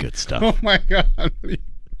 That's the good stuff. Oh, my God.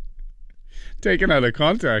 Taken out of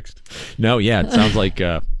context. No, yeah. It sounds like...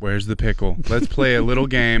 Where's the pickle? Let's play a little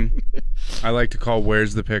game I like to call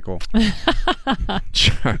Where's the Pickle?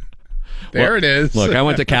 Sure. There it is. Look, I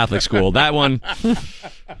went to Catholic school. That one...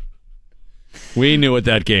 We knew what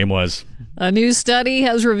that game was. A new study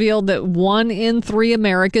has revealed that 1 in 3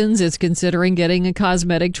 Americans is considering getting a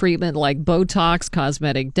cosmetic treatment like Botox,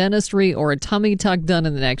 cosmetic dentistry, or a tummy tuck done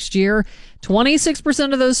in the next year.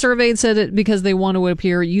 26% of those surveyed said it because they want to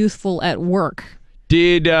appear youthful at work.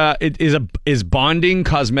 Is bonding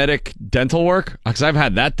cosmetic dental work? Because I've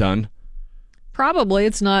had that done. Probably.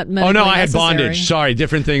 It's not medically Oh, no, I had necessary. bondage. Sorry,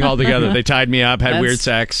 different thing altogether. They tied me up, had weird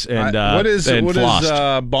sex, and what is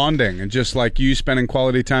flossed. bonding? And just like you spending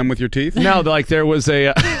quality time with your teeth? No, like there was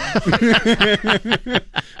a...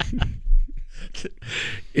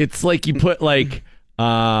 It's like you put like...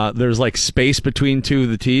 there's like space between two of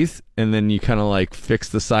the teeth, and then you kind of like fix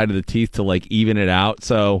the side of the teeth to like even it out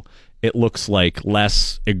so it looks like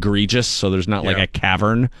less egregious, so there's not like a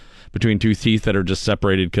cavern between two teeth that are just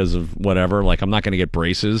separated because of whatever. Like, I'm not going to get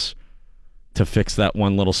braces to fix that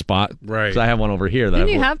one little spot. Right. 'Cause I have one over here. Didn't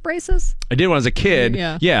you have braces? I did when I was a kid.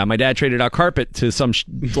 Yeah. My dad traded out carpet to some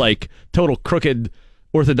like total crooked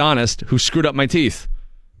orthodontist who screwed up my teeth.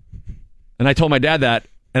 And I told my dad that,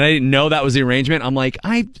 and I didn't know that was the arrangement. I'm like,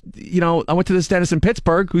 I went to this dentist in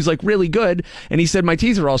Pittsburgh who's like really good, and he said my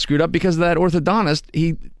teeth are all screwed up because of that orthodontist.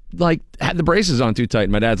 He like had the braces on too tight.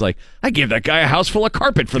 And my dad's like, I gave that guy a house full of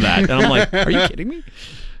carpet for that. And I'm like, are you kidding me?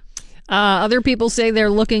 Other people say they're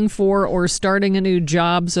looking for or starting a new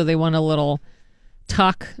job, so they want a little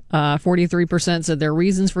Tuck. 43% said their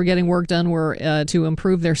reasons for getting work done were to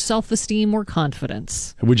improve their self-esteem or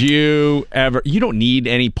confidence. Would you ever? You don't need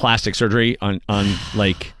any plastic surgery on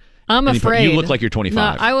like. I'm afraid. You look like you're 25.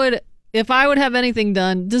 No, I would. If I would have anything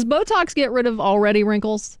done, does Botox get rid of already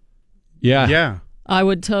wrinkles? Yeah. Yeah. I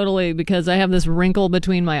would totally, because I have this wrinkle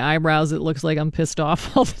between my eyebrows. It looks like I'm pissed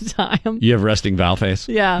off all the time. You have resting Val face.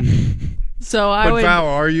 Yeah. So I But would. Val,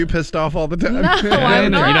 are you pissed off all the time? No,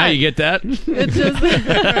 I'm not. You know how you get that? It's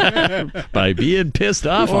just By being pissed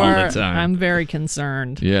off all the time. I'm very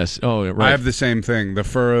concerned. Yes. Oh, right. I have the same thing, the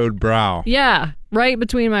furrowed brow. Yeah, right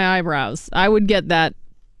between my eyebrows. I would get that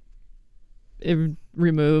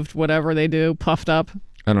removed, whatever they do, puffed up.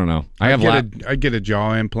 I don't know. I get a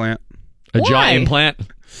jaw implant. A jaw Why? implant?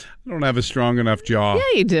 I don't have a strong enough jaw.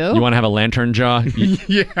 Yeah, you do. You want to have a lantern jaw?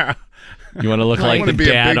 Yeah. You want to look I like wanna the be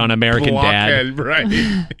a dad big on American Dad? blockhead, right.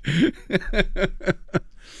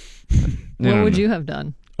 What would you have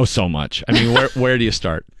done? Oh, so much. I mean, where do you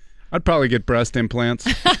start? I'd probably get breast implants.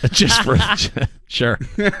 Just for sure,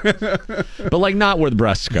 but like not where the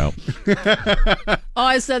breasts go. Oh,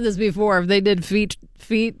 I said this before. If they did feet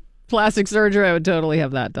plastic surgery, I would totally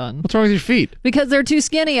have that done. What's wrong with your feet? Because they're too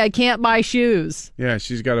skinny. I can't buy shoes. Yeah,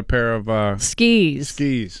 she's got a pair of skis.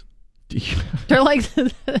 Skis. They're like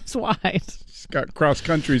this wide. She's got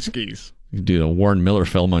cross-country skis. You do the Warren Miller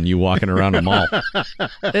film on you walking around a mall.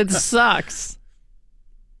 It sucks.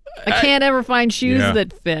 I can't ever find shoes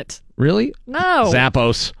that fit. Really? No.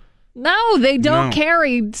 Zappos. No, they don't No.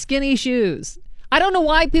 carry skinny shoes. I don't know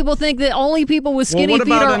why people think that only people with skinny what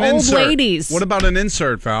feet about are an old insert? ladies. What about an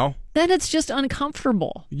insert, Val? Then it's just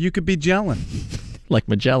uncomfortable. You could be gelling. Like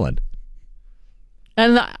Magellan.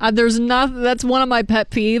 And there's nothing. That's one of my pet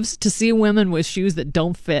peeves, to see women with shoes that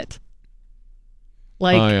don't fit.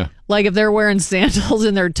 Like, like if they're wearing sandals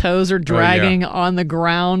and their toes are dragging on the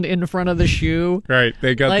ground in front of the shoe. Right,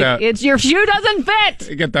 they got Like, that. it's your shoe doesn't fit.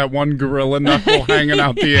 They get that one gorilla knuckle hanging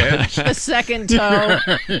out the edge. The second toe.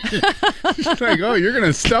 It's like, oh, you're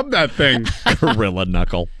gonna stub that thing. Gorilla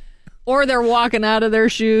knuckle. Or they're walking out of their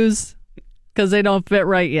shoes because they don't fit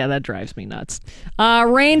right. Yeah, that drives me nuts.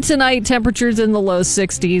 Rain tonight, temperatures in the low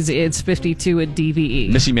 60s. It's 52 at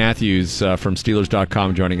DVE. Missy Matthews from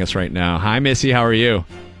Steelers.com joining us right now. Hi, Missy. How are you?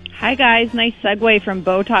 Hi, guys. Nice segue from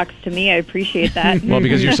Botox to me. I appreciate that. Well,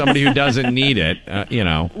 because you're somebody who doesn't need it, you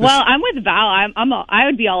know. Well, I'm with Val. I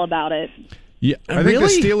would be all about it. Yeah, I think the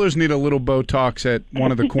Steelers need a little Botox at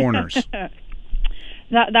one of the corners.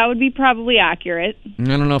 That would be probably accurate. I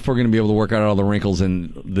don't know if we're going to be able to work out all the wrinkles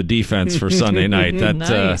in the defense for Sunday night. That,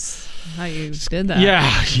 nice. How you did that.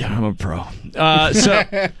 Yeah, I'm a pro. So,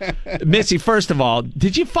 Missy, first of all,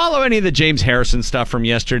 did you follow any of the James Harrison stuff from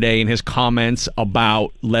yesterday and his comments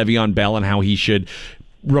about Le'Veon Bell and how he should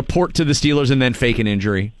report to the Steelers and then fake an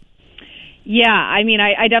injury? Yeah, I mean,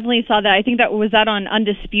 I definitely saw that. I think that was on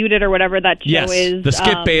Undisputed or whatever that show is. The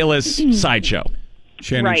Skip Bayless sideshow.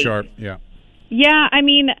 Shannon Right. Sharp, yeah. Yeah, I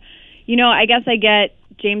mean, I guess I get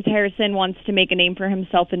James Harrison wants to make a name for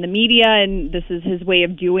himself in the media, and this is his way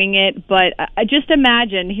of doing it. But just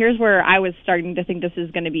imagine, here's where I was starting to think this is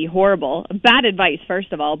going to be horrible. Bad advice,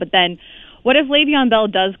 first of all. But then, what if Le'Veon Bell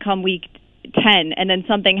does come week 10 and then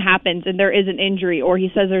something happens and there is an injury, or he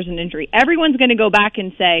says there's an injury? Everyone's going to go back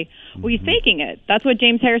and say, well, he's faking it. That's what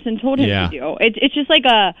James Harrison told him to do. It's just like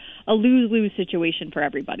a lose-lose situation for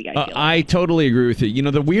everybody, I feel. I totally agree with you. You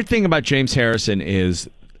know, the weird thing about James Harrison is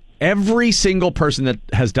every single person that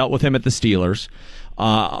has dealt with him at the Steelers,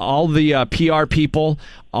 all the PR people,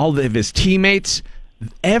 all of his teammates,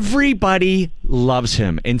 everybody loves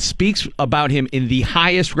him and speaks about him in the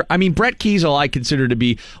highest. I mean, Brett Kiesel, I consider to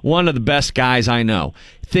be one of the best guys I know,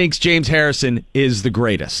 thinks James Harrison is the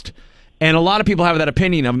greatest. And a lot of people have that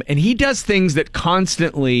opinion of him, and he does things that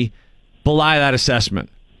constantly belie that assessment.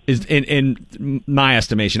 Is in my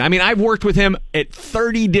estimation. I mean, I've worked with him at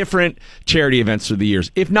 30 different charity events through the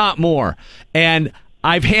years, if not more. And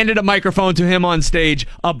I've handed a microphone to him on stage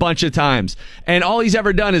a bunch of times. And all he's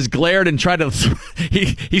ever done is glared and tried to...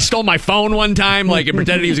 he stole my phone one time, like, and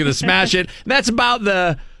pretended he was going to smash it. That's about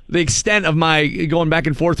the extent of my going back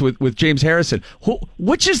and forth with James Harrison.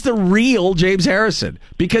 Which is the real James Harrison?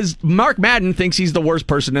 Because Mark Madden thinks he's the worst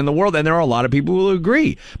person in the world, and there are a lot of people who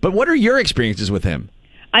agree. But what are your experiences with him?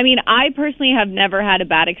 I mean, I personally have never had a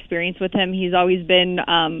bad experience with him. He's always been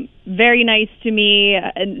very nice to me.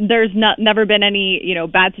 And there's never been any,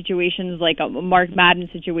 bad situations like a Mark Madden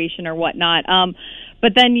situation or whatnot.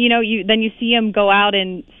 But then, you see him go out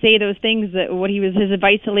and say those things, that what he was his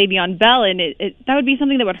advice to Le'Veon Bell, and that would be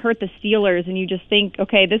something that would hurt the Steelers. And you just think,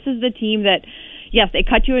 okay, this is the team that, yes, they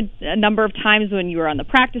cut you a number of times when you were on the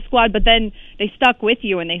practice squad, but then they stuck with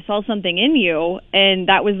you and they saw something in you, and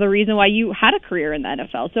that was the reason why you had a career in the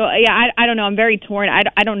NFL. So, yeah, I don't know. I'm very torn.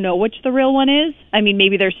 I don't know which the real one is. I mean,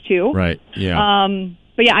 maybe there's two. Right, yeah.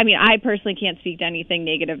 But, yeah, I mean, I personally can't speak to anything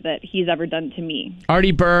negative that he's ever done to me.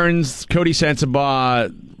 Artie Burns, Cody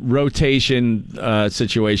Sensabaugh rotation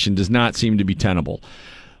situation does not seem to be tenable.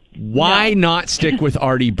 Why not stick with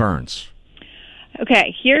Artie Burns?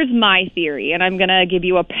 Okay, here's my theory, and I'm going to give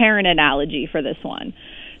you a parent analogy for this one.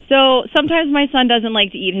 So sometimes my son doesn't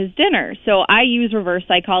like to eat his dinner, so I use reverse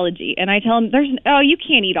psychology, and I tell him, you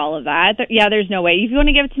can't eat all of that. There's no way. If you want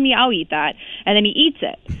to give it to me, I'll eat that. And then he eats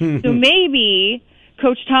it. So maybe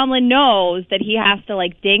Coach Tomlin knows that he has to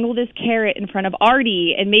dangle this carrot in front of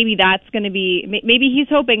Artie, and maybe that's going to be, maybe he's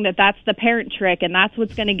hoping that that's the parent trick, and that's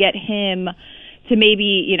what's going to get him to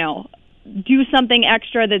maybe, do something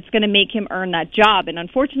extra that's going to make him earn that job. And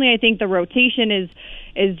unfortunately, I think the rotation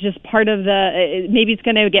is just part of maybe it's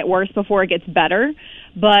going to get worse before it gets better.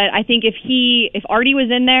 But I think if Artie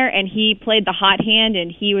was in there and he played the hot hand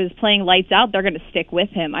and he was playing lights out, they're going to stick with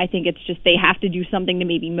him. I think it's just they have to do something to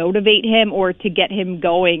maybe motivate him or to get him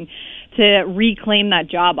going to reclaim that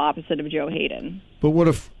job opposite of Joe Hayden. But what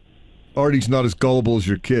if Artie's not as gullible as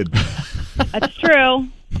your kid? That's true.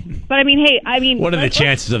 But what are the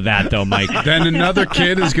chances of that, though, Mike? Then another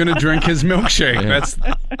kid is going to drink his milkshake. That's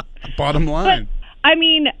the bottom line. But,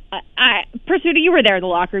 Pursuta, you were there in the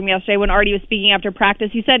locker room yesterday when Artie was speaking after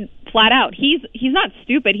practice. He said flat out, he's not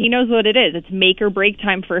stupid. He knows what it is. It's make or break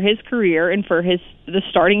time for his career and for the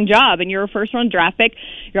starting job. And you're a first-round draft pick.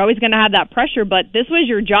 You're always going to have that pressure. But this was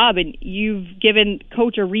your job, and you've given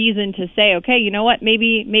Coach a reason to say, okay, you know what,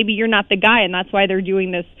 maybe you're not the guy, and that's why they're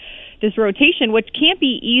doing this rotation, which can't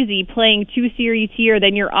be easy, playing 2 series here,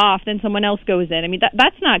 then you're off, then someone else goes in. I mean,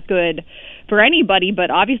 that's not good for anybody, but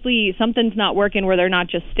obviously something's not working where they're not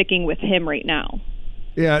just sticking with him right now.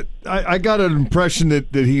 Yeah, I got an impression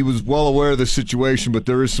that he was well aware of the situation, but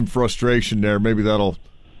there is some frustration there. Maybe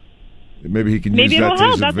he can use that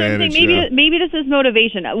to his advantage. Maybe this is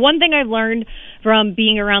motivation. One thing I've learned from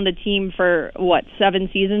being around the team for 7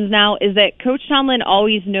 seasons now is that Coach Tomlin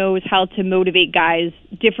always knows how to motivate guys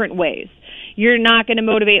different ways. You're not going to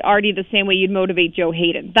motivate Artie the same way you'd motivate Joe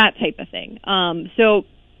Hayden, that type of thing. So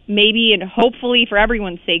maybe and hopefully for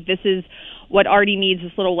everyone's sake, this is what Artie needs,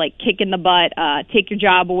 this little kick in the butt, take your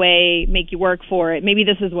job away, make you work for it. Maybe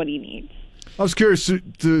this is what he needs. I was curious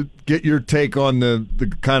to get your take on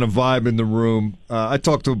the kind of vibe in the room. I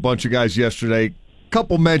talked to a bunch of guys yesterday, a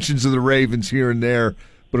couple mentions of the Ravens here and there,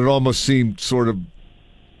 but it almost seemed sort of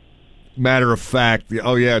matter of fact.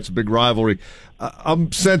 Oh, yeah, it's a big rivalry.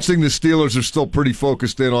 I'm sensing the Steelers are still pretty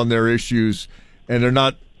focused in on their issues, and they're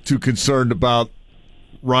not too concerned about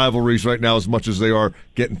rivalries right now as much as they are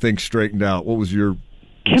getting things straightened out. What was your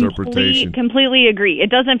interpretation? Completely agree.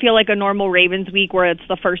 It doesn't feel like a normal Ravens week where it's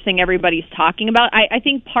the first thing everybody's talking about. I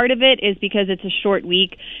think part of it is because it's a short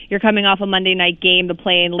week. You're coming off a Monday night game. The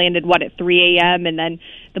plane landed, at 3 a.m., and then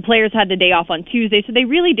the players had the day off on Tuesday, so they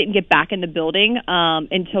really didn't get back in the building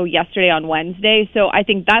until yesterday on Wednesday. So I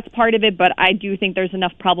think that's part of it, but I do think there's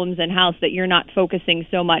enough problems in-house that you're not focusing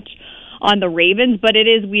so much on the Ravens. But it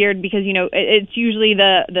is weird because, it's usually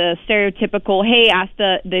the stereotypical, hey, ask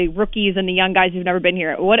the rookies and the young guys who've never been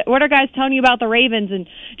here. What are guys telling you about the Ravens and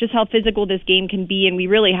just how physical this game can be? And we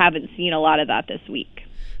really haven't seen a lot of that this week.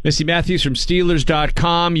 Missy Matthews from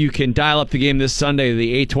Steelers.com. You can dial up the game this Sunday,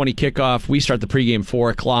 the 8:20 kickoff. We start the pregame 4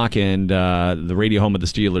 o'clock, and the radio home of the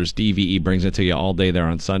Steelers, DVE, brings it to you all day there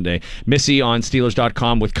on Sunday. Missy on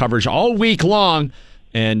Steelers.com with coverage all week long,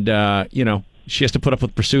 and, she has to put up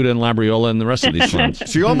with Pursuta and Labriola and the rest of these friends.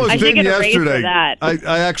 She almost did yesterday.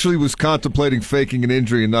 I actually was contemplating faking an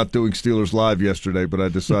injury and not doing Steelers Live yesterday, but I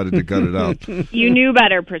decided to cut it out. You knew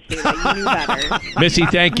better, Pursuta. You knew better. Missy,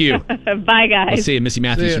 thank you. Bye, guys. I'll see you. Missy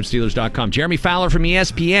Matthews from Steelers.com. Jeremy Fowler from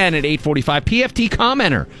ESPN at 8:45. PFT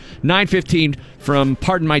commenter, 9:15 from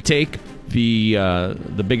Pardon My Take, the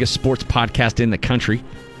biggest sports podcast in the country.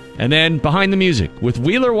 And then Behind the Music with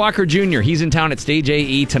Wheeler Walker Jr. He's in town at Stage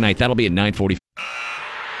AE tonight. That'll be at 9:45.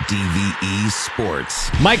 DVE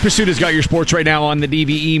Sports. Mike Pursuita's got your sports right now on the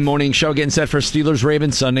DVE Morning Show, getting set for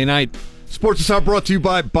Steelers-Ravens Sunday night. Sports is now brought to you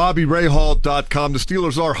by BobbyRayHall.com. The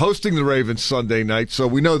Steelers are hosting the Ravens Sunday night, so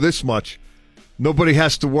we know this much. Nobody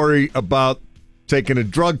has to worry about taking a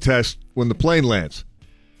drug test when the plane lands.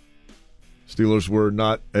 Steelers were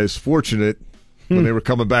not as fortunate when they were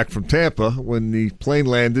coming back from Tampa. When the plane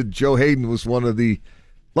landed, Joe Hayden was one of the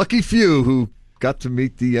lucky few who got to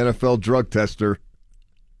meet the NFL drug tester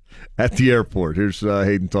at the airport. Here's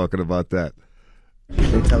Hayden talking about that.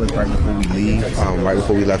 They tell us right before we leave, right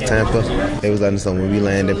before we left Tampa, they was letting us know when we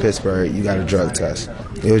land in Pittsburgh, you got a drug test.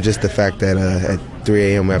 It was just the fact that at 3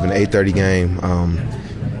 a.m. we're having an 8:30 game.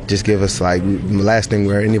 Just give us, the last thing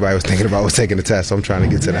where anybody was thinking about was taking the test. So I'm trying to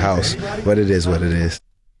get to the house, but it is what it is.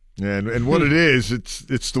 And what it is,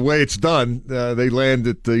 it's the way it's done. They land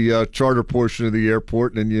at the charter portion of the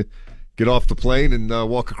airport, and then you get off the plane and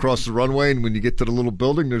walk across the runway. And when you get to the little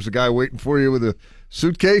building, there's a guy waiting for you with a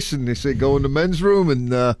suitcase, and they say, go in the men's room and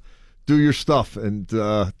do your stuff. And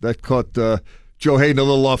that caught Joe Hayden a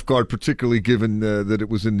little off guard, particularly given that it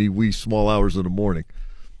was in the wee small hours of the morning.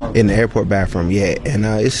 In the airport bathroom, yeah, and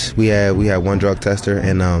we had one drug tester,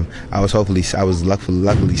 and I was luckily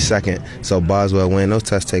second. So Boswell went. Those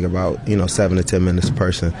tests take about 7 to 10 minutes a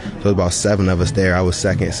person. So it was about 7 of us there. I was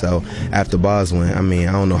second. So after Bos went, I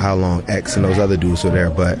don't know how long X and those other dudes were there,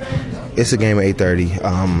 but it's a game at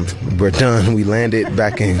 8:30. We're done. We landed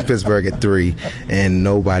back in Pittsburgh at 3, and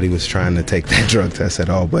nobody was trying to take that drug test at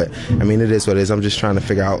all. But it is what it is. I'm just trying to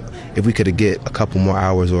figure out if we could get a couple more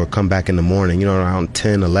hours or come back in the morning. Around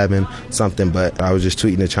 10, 11, something. But I was just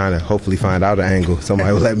tweeting and trying to hopefully find out an angle.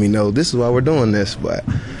 Somebody would let me know this is why we're doing this, but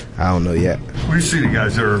I don't know yet. We see the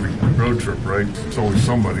guys there every road trip, right? It's always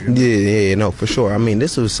somebody. Yeah, no, for sure.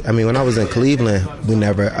 This was. When I was in Cleveland, we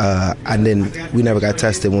never got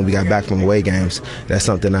tested when we got back from away games. That's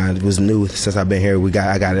something I was new since I've been here.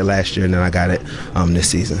 I got it last year, and then I got it this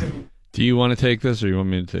season. Do you want to take this, or you want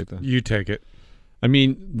me to take this? You take it.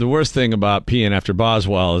 The worst thing about peeing after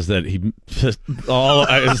Boswell is that he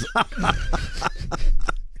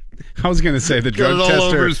I was going to say the drug got it all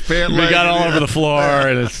tester. over his pant we leg. got all over the floor,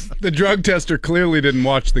 and it's The drug tester clearly didn't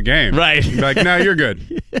watch the game. Right. Like, no, you're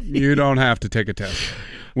good. You don't have to take a test.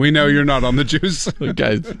 We know you're not on the juice.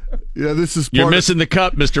 guys. Yeah, this is. You're missing the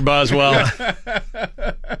cup, Mr. Boswell.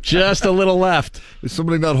 Just a little left. Is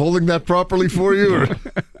somebody not holding that properly for you? Or?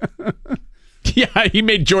 Yeah, he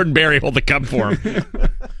made Jordan Berry hold the cup for him.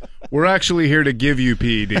 We're actually here to give you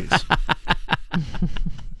PEDs.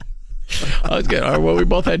 That's good. All right, well, we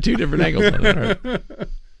both had 2 different angles on it. All right.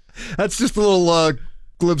 That's just a little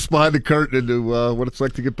glimpse behind the curtain into what it's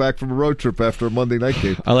like to get back from a road trip after a Monday night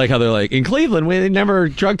game. I like how they're like, in Cleveland, they never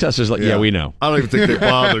drug testers. Yeah, we know. I don't even think they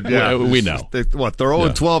bothered. Yeah, we know. They're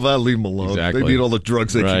 0-12. I'll leave them alone. Exactly. They need all the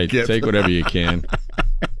drugs they can get. Take whatever you can.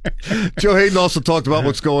 Joe Hayden also talked about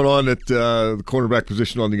what's going on at the cornerback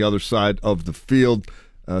position on the other side of the field.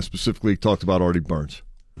 Specifically, talked about Artie Burns.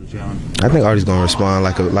 I think Artie's going to respond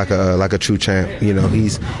like a true champ.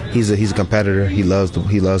 He's a competitor. He loves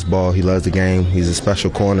ball. He loves the game. He's a special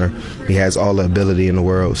corner. He has all the ability in the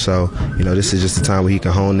world. So this is just a time where he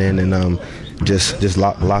can hone in and just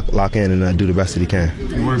lock in and do the best that he can.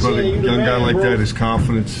 You worry about a young guy like that, his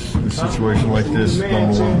confidence in a situation like this,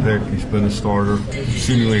 #1 pick. He's been a starter.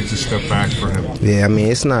 Seemingly, it's a step back for him. Yeah,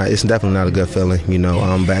 it's definitely not a good feeling,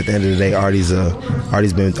 But at the end of the day, Artie's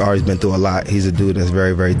been through a lot. He's a dude that's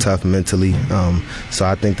very, very tough mentally. So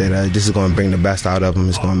I think that this is going to bring the best out of him.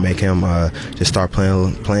 It's going to make him just start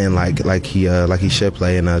playing like he should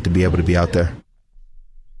play, and to be able to be out there.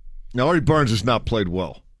 Now, Artie Burns has not played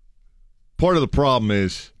well. Part of the problem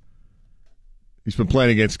is he's been playing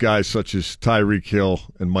against guys such as Tyreek Hill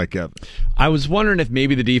and Mike Evans. I was wondering if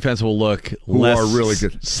maybe the defense will look less are really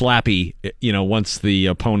good. slappy, once the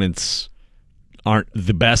opponents aren't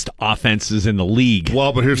the best offenses in the league.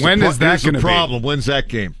 Well, but here's the problem. When's that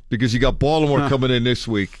game? Because you got Baltimore coming in this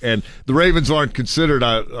week, and the Ravens aren't considered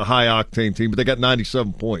a high-octane team, but they got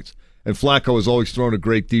 97 points. And Flacco has always thrown a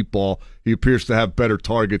great deep ball. He appears to have better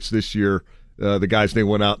targets this year. The guys they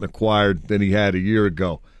went out and acquired than he had a year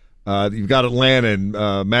ago. You've got Atlanta and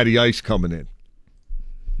Matty Ice coming in.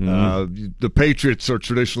 The Patriots are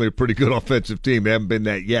traditionally a pretty good offensive team. They haven't been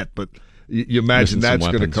that yet, but you imagine that's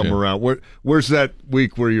going to come around. Where's that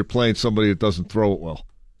week where you're playing somebody that doesn't throw it well?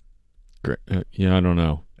 Great. Yeah, I don't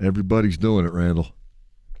know. Everybody's doing it, Randall.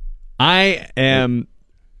 I am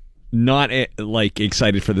not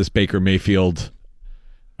excited for this Baker Mayfield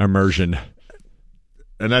immersion.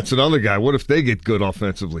 And that's another guy. What if they get good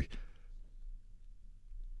offensively?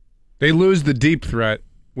 They lose the deep threat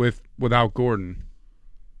without Gordon,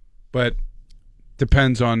 but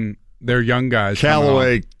depends on their young guys.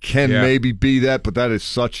 Callaway can maybe be that, but that is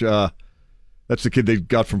such a that's the kid they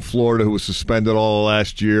got from Florida who was suspended all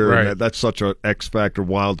last year. Right. And that's such an X factor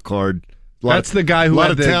wild card. That's the guy who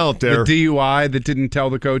had talent there. The DUI that didn't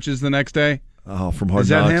tell the coaches the next day. Oh, from Hard Is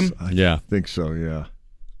that Knocks? him? I think so. Yeah.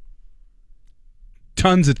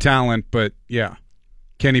 Tons of talent, but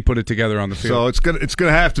can he put it together on the field? So it's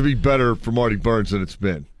gonna have to be better for Marty Burns than it's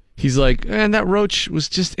been. He's like, and that roach it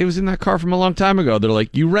was in that car from a long time ago. They're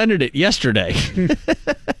like, you rented it yesterday.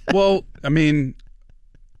 Well,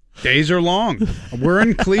 Days are long. We're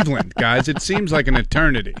in Cleveland, guys. It seems like an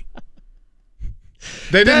eternity.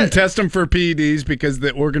 They didn't test them for PEDs because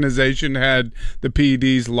the organization had the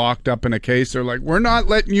PEDs locked up in a case. They're like, we're not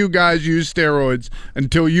letting you guys use steroids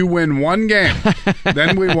until you win one game.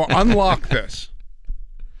 Then we will unlock this.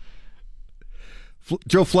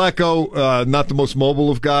 Joe Flacco, not the most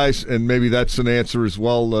mobile of guys, and maybe that's an answer as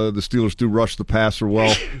well. The Steelers do rush the passer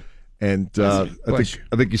well, and I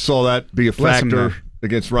think you saw that be a factor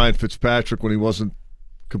against Ryan Fitzpatrick when he wasn't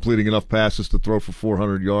completing enough passes to throw for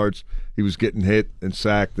 400 yards. He was getting hit and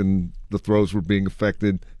sacked, and the throws were being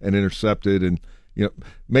affected and intercepted. And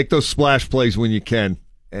make those splash plays when you can,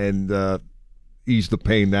 and ease the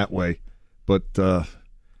pain that way. But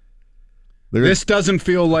this doesn't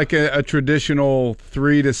feel like a traditional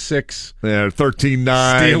 3-6, 13-9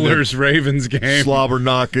 Steelers Ravens game. Slobber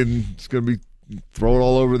knocking. It's going to be thrown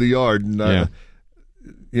all over the yard, and the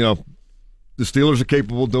Steelers are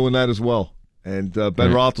capable of doing that as well. And Ben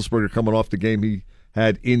Roethlisberger coming off the game he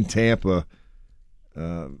had in Tampa,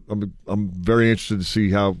 I'm very interested to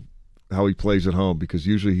see how he plays at home, because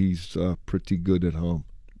usually he's pretty good at home.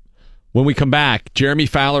 When we come back, Jeremy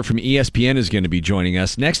Fowler from ESPN is going to be joining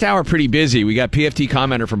us. Next hour, pretty busy. We got PFT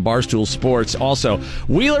commenter from Barstool Sports. Also,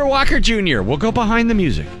 Wheeler Walker Jr. We'll go behind the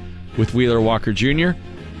music with Wheeler Walker Jr.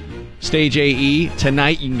 Stage AE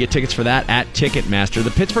tonight. You can get tickets for that at Ticketmaster.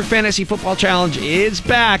 The Pittsburgh Fantasy Football Challenge is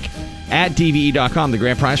back at DVE.com. The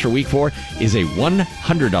grand prize for Week 4 is a $100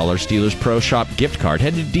 Steelers Pro Shop gift card.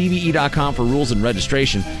 Head to DVE.com for rules and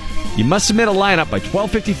registration. You must submit a lineup by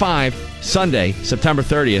 12:55 Sunday, September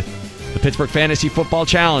 30th. The Pittsburgh Fantasy Football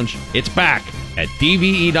Challenge. It's back at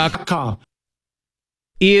DVE.com.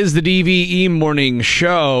 Is the DVE morning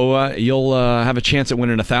show. You'll have a chance at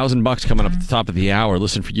winning $1,000 coming up at the top of the hour.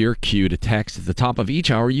 Listen for your cue to text at the top of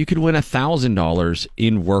each hour. You could win $1,000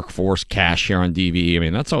 in workforce cash here on DVE. I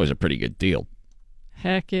mean, that's always a pretty good deal.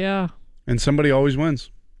 Heck yeah. And somebody always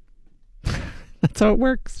wins. That's how it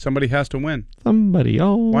works. Somebody has to win. Somebody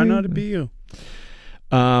always. Why not it be you?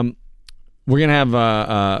 We're going to have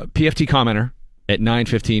a PFT commenter at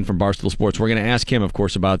 9:15 from Barstool Sports. We're going to ask him, of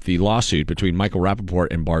course, about the lawsuit between Michael Rappaport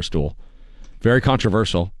and Barstool. Very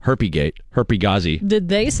controversial. Herpegate. Herpegazzi. Did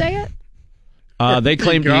they say it? They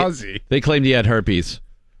claimed he had herpes.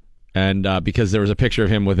 And because there was a picture of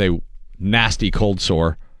him with a nasty cold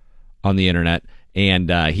sore on the internet. And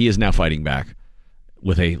he is now fighting back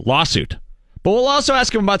with a lawsuit. But we'll also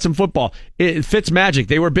ask him about some football. Fitzmagic.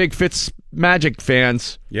 They were big Fitzmagic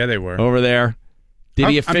fans. Yeah, they were. Over there. Did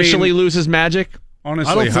he officially lose his magic?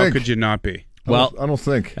 Honestly, how could you not be? Well, I don't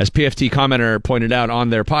think. As PFT commenter pointed out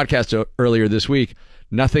on their podcast earlier this week,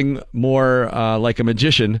 nothing more like a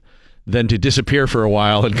magician than to disappear for a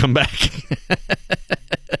while and come back.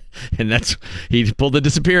 And he pulled the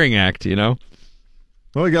disappearing act, Well,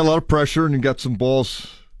 he got a lot of pressure, and he got some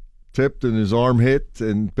balls tipped and his arm hit,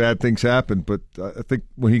 and bad things happened. But I think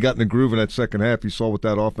when he got in the groove in that second half, he saw what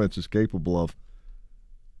that offense is capable of.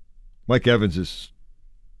 Mike Evans is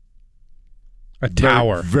a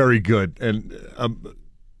tower. Very good. And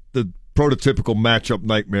the prototypical matchup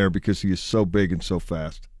nightmare because he is so big and so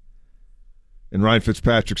fast. And Ryan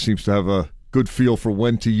Fitzpatrick seems to have a good feel for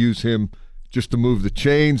when to use him just to move the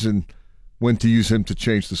chains and when to use him to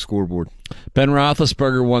change the scoreboard. Ben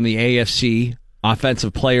Roethlisberger won the AFC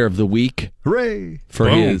Offensive Player of the Week. Hooray! For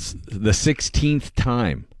the 16th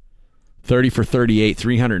time. 30 for 38,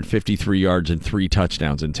 353 yards, and 3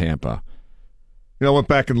 touchdowns in Tampa. I went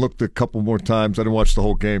back and looked a couple more times. I didn't watch the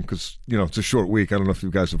whole game because, it's a short week. I don't know if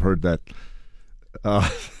you guys have heard that.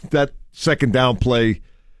 That second down play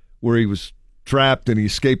where he was trapped and he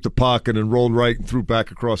escaped the pocket and rolled right and threw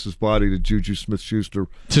back across his body to Juju Smith-Schuster.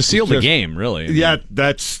 To seal the game, really. Yeah,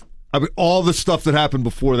 all the stuff that happened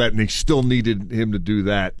before that, and they still needed him to do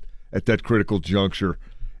that at that critical juncture.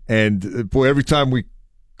 And, boy, every time we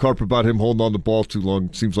carp about him holding on the ball too long,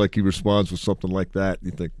 it seems like he responds with something like that.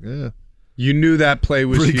 You think, yeah. You knew that play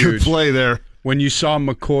was pretty huge. Good play there. When you saw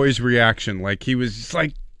McCoy's reaction, like he was just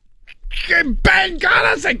like, Ben got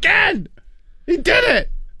us again. He did it.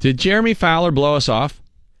 Did Jeremy Fowler blow us off?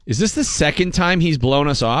 Is this the second time he's blown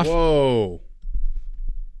us off? Whoa.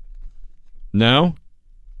 No?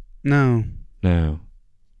 No.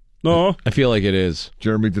 I feel like it is.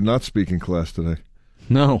 Jeremy did not speak in class today.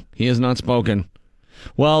 No, he has not spoken.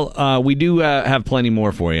 Well, we do have plenty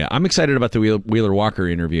more for you. I'm excited about the Wheeler Walker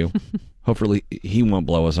interview. Hopefully he won't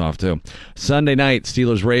blow us off, too. Sunday night,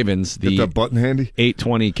 Steelers-Ravens. Get that button handy?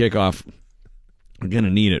 8:20 kickoff. We're going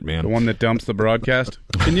to need it, man. The one that dumps the broadcast?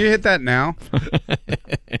 Can you hit that now?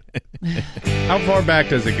 How far back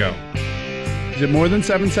does it go? Is it more than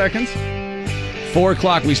 7 seconds? 4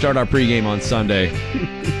 o'clock, we start our pregame on Sunday.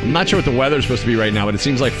 I'm not sure what the weather's supposed to be right now, but it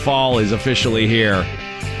seems like fall is officially here.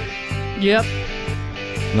 Yep.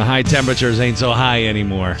 And the high temperatures ain't so high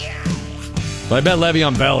anymore. But I bet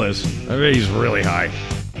Le'Veon Bell is. I bet he's really high.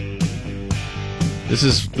 This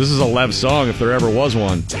is a Lev song if there ever was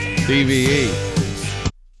one. DVE.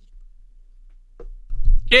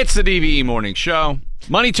 It's the DVE Morning Show.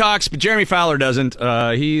 Money talks, but Jeremy Fowler doesn't.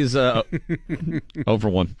 He's 0 for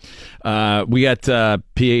 1. We got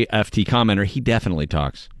PFT commenter. He definitely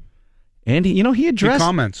talks. And, he addressed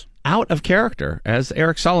comments. Out of character as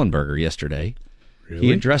Eric Sullenberger yesterday. Really?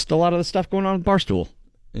 He addressed a lot of the stuff going on with Barstool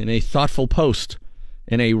in a thoughtful post,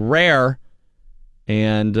 in a rare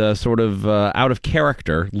and sort of out of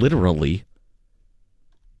character, literally,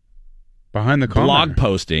 behind the commenter. Blog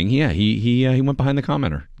posting. Yeah, he went behind the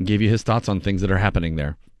commenter and gave you his thoughts on things that are happening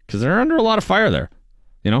there. Because they're under a lot of fire there,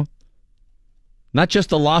 Not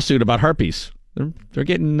just a lawsuit about herpes. They're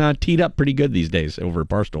getting teed up pretty good these days over at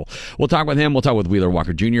Barstool. We'll talk with him. We'll talk with Wheeler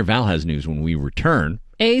Walker Jr. Val has news when we return.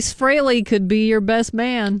 Ace Frehley could be your best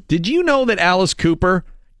man. Did you know that Alice Cooper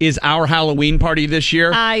is our Halloween party this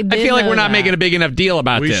year? I feel like we're not making a big enough deal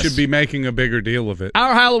about this. We should be making a bigger deal of it.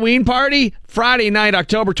 Our Halloween party, Friday night,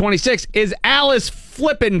 October 26th, is Alice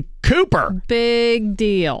flippin' Cooper. Big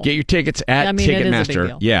deal. Get your tickets at it is a big Ticketmaster.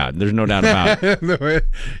 deal. Yeah, there's no doubt about it.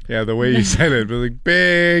 the way you said it, was like,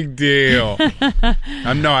 big deal.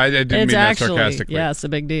 No, I didn't mean that sarcastically. Yes, a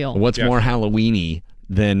big deal. What's more Halloween-y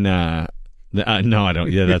than... no, I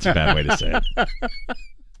don't. Yeah, that's a bad way to say it.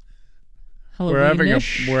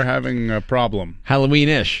 We're having a problem.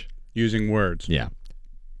 Halloween-ish. Using words. Yeah.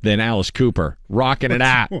 Then Alice Cooper rocking it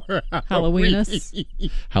out. Halloweenus.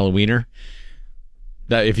 Halloweener.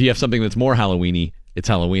 That if you have something that's more Halloweeny, it's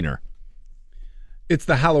Halloweener. It's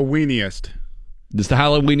the Halloweeniest. It's the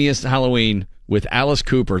Halloweeniest Halloween with Alice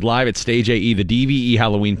Cooper live at Stage AE, the DVE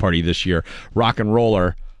Halloween party this year. Rock and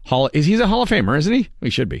roller. He's a Hall of Famer, isn't he?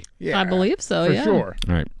 He should be. Yeah, I believe so. For yeah. sure.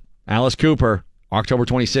 All right. Alice Cooper, October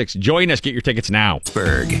 26th. Join us. Get your tickets now.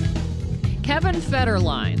 Kevin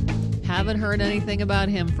Federline. Haven't heard anything about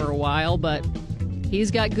him for a while, but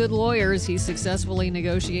he's got good lawyers. He successfully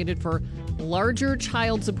negotiated for larger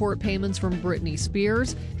child support payments from Britney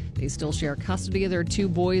Spears. They still share custody of their 2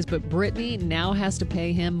 boys, but Britney now has to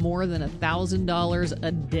pay him more than $1,000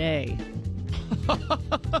 a day.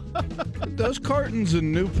 Those cartons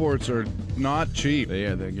in Newports are not cheap.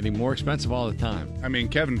 They're getting more expensive all the time. I mean,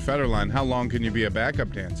 Kevin Federline, how long can you be a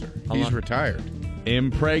backup dancer? He's retired.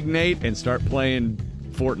 Impregnate and start playing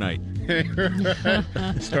Fortnite.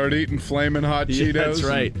 Start eating flaming hot Cheetos. Yeah, that's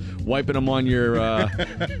right. Wiping them on your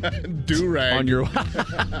do-rag. On your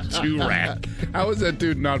do-rag. How is that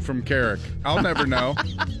dude not from Carrick? I'll never know.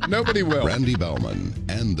 Nobody will. Randy Bellman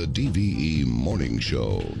and the DVE Morning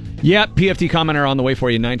Show. Yep, PFT commenter on the way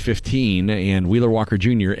for you, 9:15, and Wheeler Walker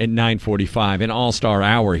Jr. at 9:45, an all-star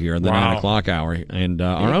hour here in the 9 o'clock hour. And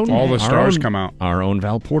all the stars come out. Our own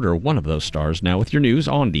Val Porter, one of those stars, now with your news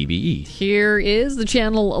on DVE. Here is the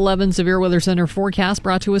Channel 11 Severe Weather Center forecast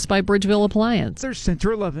brought to us by Bridgeville Appliance. There's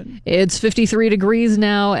Center 11. It's 53 degrees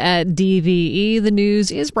now at DVE. The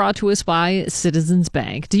news is brought to us by Citizens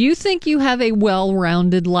Bank. Do you think you have a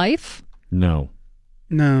well-rounded life? No.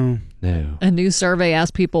 A new survey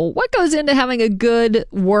asked people, what goes into having a good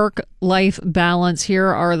work-life balance? Here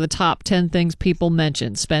are the top 10 things people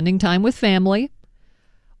mentioned. Spending time with family,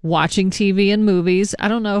 watching TV and movies. I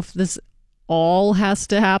don't know if this all has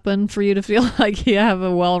to happen for you to feel like you have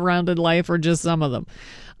a well-rounded life or just some of them.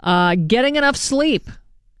 Getting enough sleep.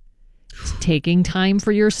 Taking time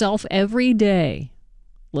for yourself every day.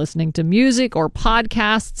 Listening to music or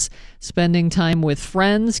podcasts, spending time with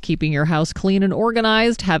friends, keeping your house clean and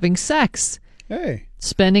organized, having sex. Hey.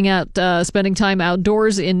 Spending time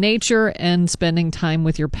outdoors in nature, and spending time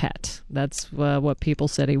with your pet. That's what people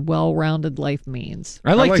said a well-rounded life means.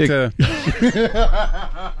 I like to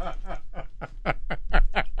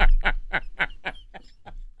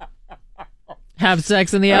have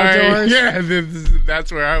sex in the outdoors. That's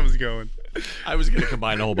where I was going. I was going to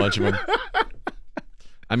combine a whole bunch of them.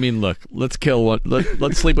 I mean, look, let's kill one.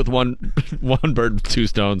 Let's sleep with one bird with 2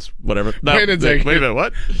 stones, whatever. No, wait a second. Wait a minute,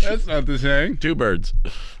 what? That's not the saying. 2 birds.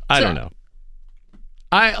 I don't know.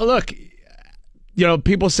 Look,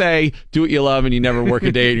 people say do what you love and you never work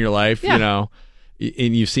a day in your life, and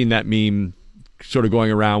you've seen that meme sort of going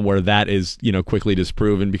around where that is, quickly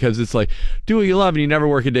disproven, because it's like, do what you love and you never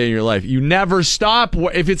work a day in your life. You never stop.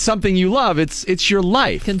 If it's something you love, it's your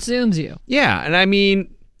life. Consumes you. Yeah, and I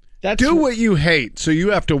mean... Do what you hate, so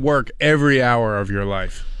you have to work every hour of your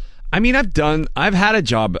life. I mean, I've had a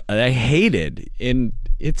job I hated in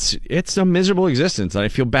it's a miserable existence. I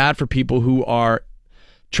feel bad for people who are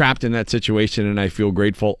trapped in that situation, and I feel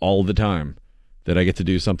grateful all the time that I get to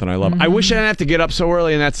do something I love. I wish I didn't have to get up so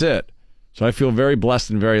early, and that's it. So I feel very blessed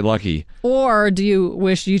and very lucky. Or do you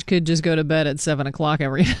wish you could just go to bed at 7 o'clock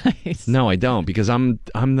every night? No, I don't, because I'm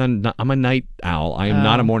a night owl. I am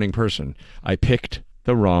not a morning person. I picked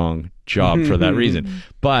the wrong job for that reason.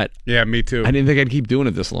 But yeah, me too. I didn't think I'd keep doing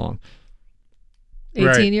it this long.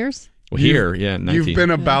 18 years? Well, here, yeah, 19. You've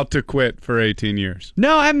been about to quit for 18 years.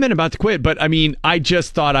 No, I haven't been about to quit, but I mean, I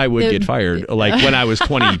just thought I would get fired, like when I was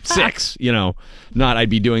 26, not I'd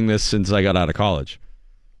be doing this since I got out of college.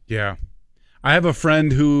 Yeah. I have a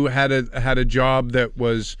friend who had a job that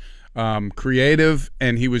was creative,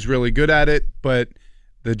 and he was really good at it, but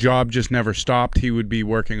the job just never stopped. He would be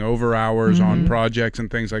working over hours on projects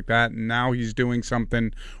and things like that, and now he's doing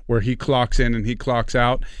something where he clocks in and he clocks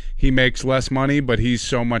out. He makes less money, but he's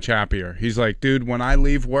so much happier. He's like, dude, when I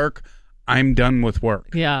leave work, I'm done with work.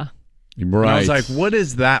 Yeah. Right. And I was like, what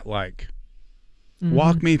is that like?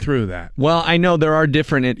 Walk me through that. Well, I know there are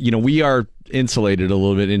different, we are insulated a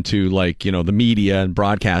little bit into the media and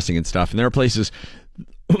broadcasting and stuff. And there are places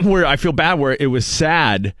where I feel bad, where it was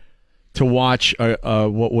sad to watch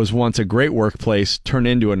what was once a great workplace turn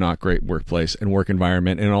into a not great workplace and work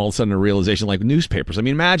environment, and all of a sudden a realization, like newspapers. I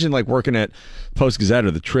mean, imagine like working at Post-Gazette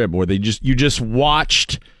or the Trib, where you just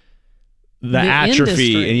watched the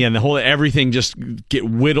atrophy industry. And the whole everything just get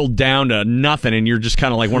whittled down to nothing, and you're just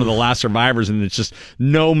kind of like one of the last survivors, and it's just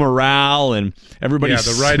no morale, and everybody's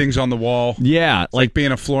the writing's on the wall. Yeah, it's like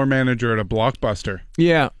being a floor manager at a Blockbuster.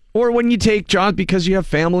 Yeah, or when you take jobs because you have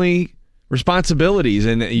family responsibilities,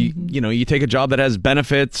 and you take a job that has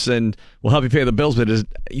benefits and will help you pay the bills, but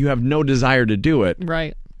you have no desire to do it.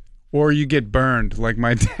 Right. Or you get burned, like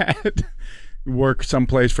my dad. Work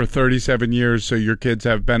someplace for 37 years so your kids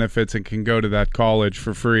have benefits and can go to that college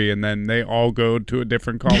for free, and then they all go to a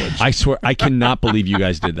different college. I swear, I cannot believe you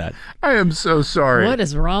guys did that. I am so sorry. What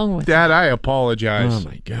is wrong with Dad, I apologize. Oh,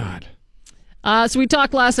 my God. So we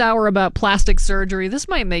talked last hour about plastic surgery. This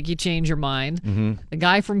might make you change your mind. A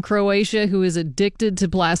guy from Croatia who is addicted to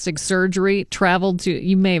plastic surgery traveled to,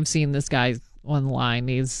 you may have seen this guy online.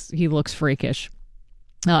 He looks freakish.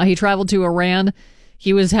 He traveled to Iran.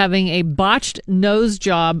 He was having a botched nose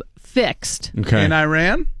job fixed. Okay. In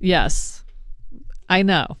Iran? Yes. I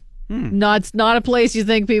know. It's not a place you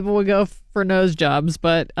think people would go for nose jobs,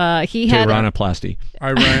 but he had Iranoplasty.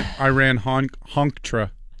 Iran Honktra.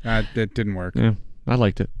 That didn't work. Yeah, I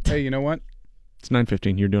liked it. Hey, you know what? It's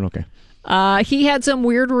 9:15. You're doing okay. He had some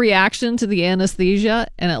weird reaction to the anesthesia,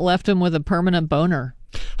 and it left him with a permanent boner.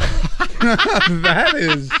 That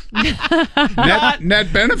is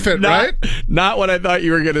net benefit, right? Not what I thought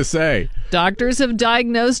you were going to say. Doctors have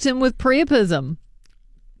diagnosed him with priapism.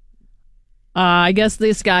 I guess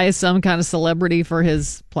this guy is some kind of celebrity for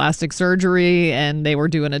his plastic surgery, and they were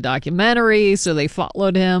doing a documentary, so they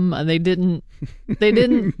followed him, and they didn't they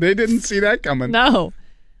didn't see that coming. No.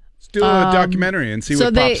 Let's do a documentary and see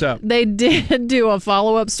what pops up. They did do a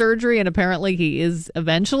follow-up surgery, and apparently he is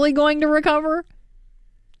eventually going to recover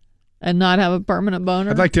and not have a permanent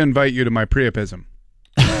boner. I'd like to invite you to my priapism.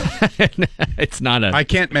 It's not I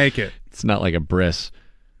can't make it. It's not like a bris.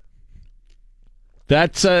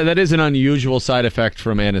 That is an unusual side effect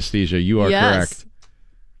from anesthesia. You are correct.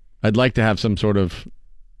 I'd like to have some sort of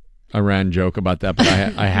Iran joke about that, but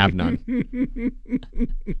I have none.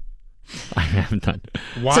 I have none.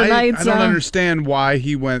 Why? I don't understand why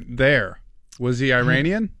he went there. Was he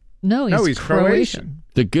Iranian? No, he's Croatian.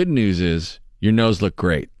 The good news is your nose looks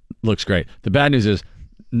great. The bad news is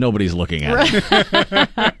nobody's looking at it.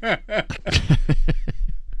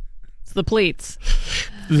 It's the pleats.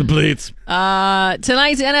 The pleats.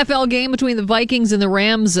 Tonight's NFL game between the Vikings and the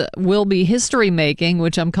Rams will be history-making,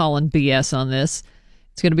 which I'm calling BS on this.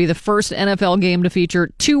 It's going to be the first NFL game to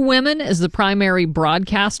feature two women as the primary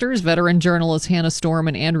broadcasters. Veteran journalists Hannah Storm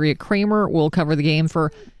and Andrea Kramer will cover the game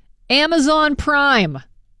for Amazon Prime.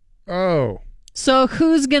 Oh. So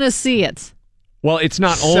who's going to see it? Well, it's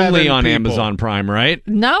not 7 only on people. Amazon Prime, right?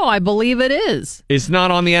 No, I believe it is. It's not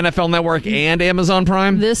on the NFL Network and Amazon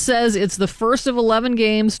Prime? This says it's the first of 11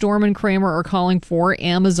 games Storm and Kramer are calling for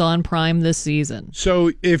Amazon Prime this season. So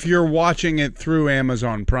if you're watching it through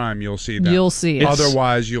Amazon Prime, you'll see that. You'll see it.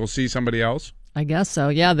 Otherwise, you'll see somebody else? I guess so.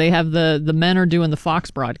 Yeah, they have the men are doing the Fox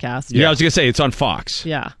broadcast. Yeah, I was going to say, it's on Fox.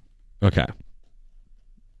 Yeah. Okay.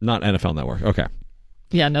 Not NFL Network. Okay.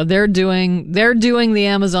 Yeah, no, they're doing the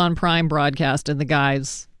Amazon Prime broadcast, and the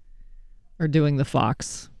guys are doing the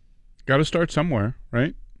Fox. Got to start somewhere,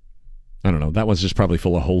 right? I don't know. That one's just probably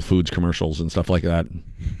full of Whole Foods commercials and stuff like that.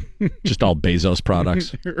 Just all Bezos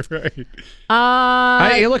products. Right.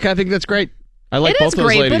 Hey, look, I think that's great. I like It both is those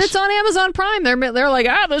great, ladies. but it's on Amazon Prime. They're like,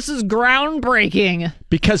 this is groundbreaking.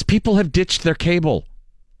 Because people have ditched their cable.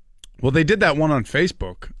 Well, they did that one on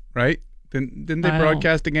Facebook, right? Didn't they I don't-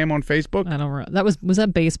 broadcast a game on Facebook? I don't remember. That was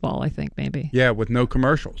that baseball, I think, maybe. Yeah, with no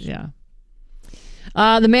commercials. Yeah.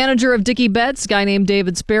 The manager of Dickie Betts, a guy named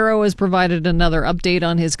David Sparrow, has provided another update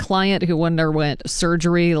on his client who underwent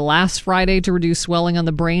surgery last Friday to reduce swelling on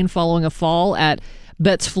the brain following a fall at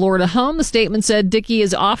Betts' Florida home. The statement said Dickie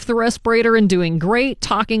is off the respirator and doing great,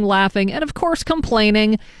 talking, laughing, and of course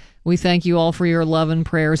complaining. We thank you all for your love and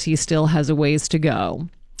prayers. He still has a ways to go.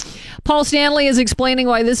 Paul Stanley is explaining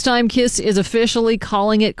why this time Kiss is officially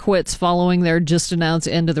calling it quits following their just-announced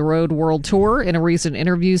end-of-the-road world tour. In a recent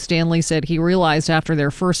interview, Stanley said he realized after their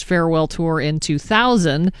first farewell tour in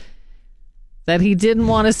 2000 that he didn't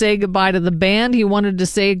want to say goodbye to the band. He wanted to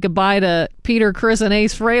say goodbye to Peter, Chris, and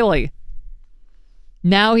Ace Frehley.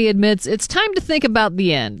 Now he admits it's time to think about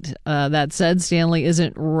the end. That said, Stanley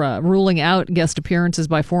isn't ruling out guest appearances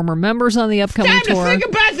by former members on the upcoming tour. Think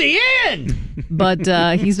about the end.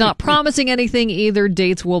 But he's not promising anything either.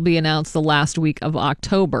 Dates will be announced the last week of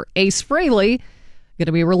October. Ace Frehley going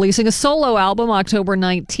to be releasing a solo album October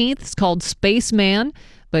 19th. It's called Spaceman,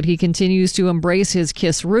 but he continues to embrace his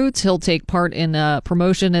Kiss roots. He'll take part in a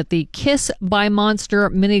promotion at the Kiss by Monster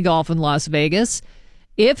mini golf in Las Vegas.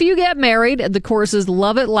 If you get married at the course's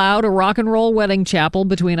Love It Loud, a rock and roll wedding chapel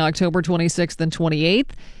between October 26th and 28th,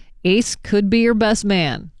 Ace could be your best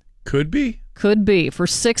man. Could be? Could be for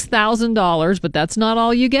 $6,000, but that's not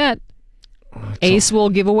all you get. Ace will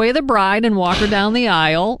give away the bride and walk her down the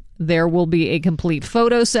aisle. There will be a complete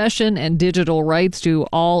photo session and digital rights to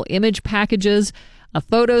all image packages, a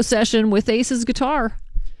photo session with Ace's guitar,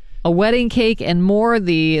 a wedding cake, and more.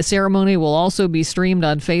 The ceremony will also be streamed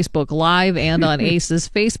on Facebook Live and on Ace's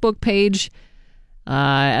Facebook page.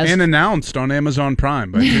 And announced on Amazon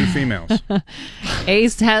Prime by two females.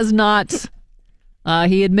 Ace has not,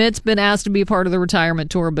 he admits, been asked to be part of the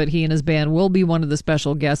retirement tour, but he and his band will be one of the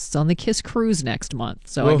special guests on the Kiss Cruise next month.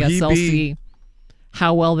 So I guess they'll see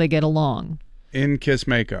how well they get along. In Kiss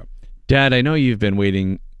makeup. Dad, I know you've been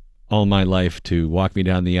waiting all my life to walk me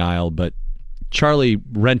down the aisle, but Charlie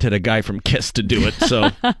rented a guy from Kiss to do it,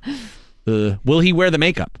 so will he wear the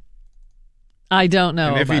makeup? I don't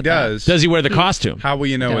know. And if he does, does he wear the costume? How will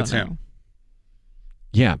you know it's him?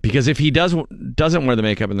 Yeah, because if he doesn't wear the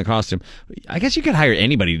makeup and the costume, I guess you could hire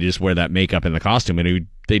anybody to just wear that makeup and the costume, and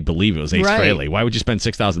they'd believe it was Ace Frehley. Why would you spend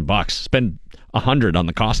 $6,000? Spend $100 on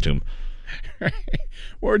the costume,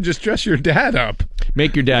 or just dress your dad up.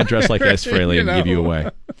 Make your dad dress like Ace Frehley and give you away.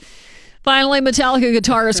 Finally, Metallica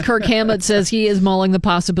guitarist Kirk Hammett says he is mulling the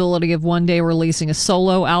possibility of one day releasing a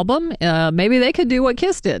solo album. Maybe they could do what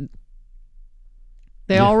Kiss did.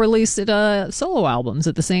 They all released solo albums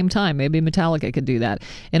at the same time. Maybe Metallica could do that.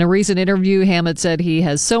 In a recent interview, Hammett said he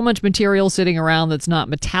has so much material sitting around that's not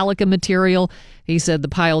Metallica material. He said the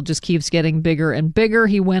pile just keeps getting bigger and bigger.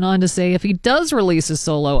 He went on to say if he does release a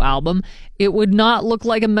solo album, it would not look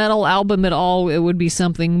like a metal album at all. It would be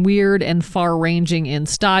something weird and far-ranging in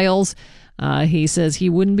styles. He says he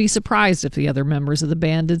wouldn't be surprised if the other members of the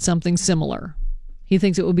band did something similar. He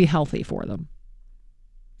thinks it would be healthy for them.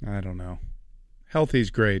 I don't know. Healthy's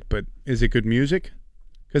great, but is it good music?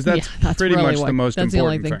 Because that's pretty really much the most that's important the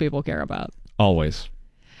only thing thing people care about. Always.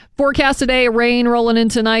 Forecast today, rain rolling in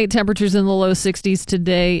tonight. Temperatures in the low 60s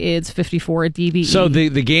today. It's 54 at DVE. So the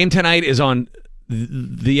game tonight is on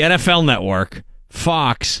the NFL Network,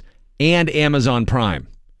 Fox, and Amazon Prime.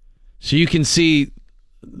 So you can see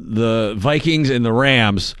the Vikings and the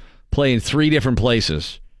Rams play in 3 different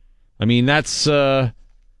places. I mean, that's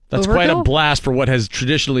quite a blast for what has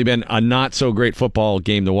traditionally been a not-so-great football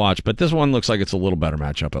game to watch. But this one looks like it's a little better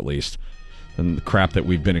matchup, at least, than the crap that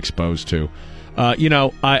we've been exposed to.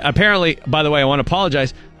 Apparently, by the way, I want to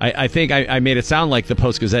apologize. I think I made it sound like the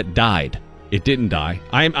Post-Gazette died. It didn't die.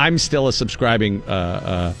 I'm still a subscriber.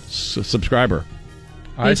 I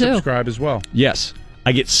subscribe as well. Yes.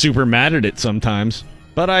 I get super mad at it sometimes,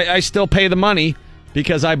 but I still pay the money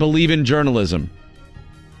because I believe in journalism.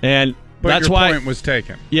 And But that's your why point was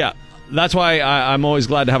taken. Yeah, that's why I'm always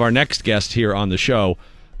glad to have our next guest here on the show,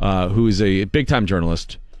 who is a big-time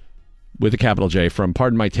journalist with a capital J from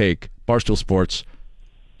Pardon My Take, Barstool Sports.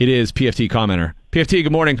 It is PFT commenter. PFT,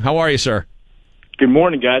 good morning. How are you, sir? Good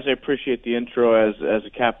morning, guys. I appreciate the intro as a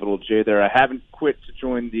capital J there. I haven't quit to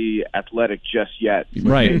join the Athletic just yet.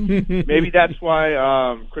 Right. Maybe that's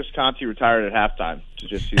why Chris Conte retired at halftime.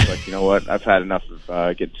 He's like, you know what? I've had enough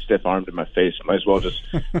of getting stiff-armed in my face. Might as well just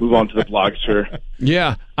move on to the blogosphere.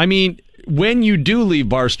 Yeah. I mean, when you do leave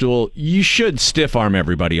Barstool, you should stiff arm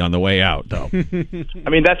everybody on the way out, though. I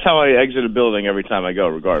mean, that's how I exit a building every time I go,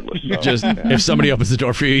 regardless. So. Just if somebody opens the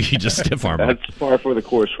door for you, you just stiff arm them. That's par for the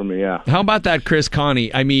course for me. Yeah. How about that, Chris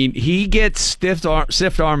Connie? I mean, he gets stiff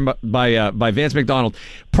arm by Vance McDonald.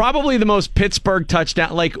 Probably the most Pittsburgh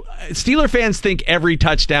touchdown. Like, Steeler fans think every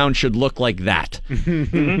touchdown should look like that.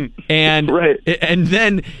 And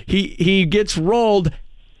then he gets rolled,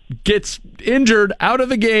 gets injured out of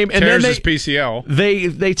the game, and tears then his PCL.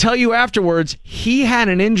 They tell you afterwards he had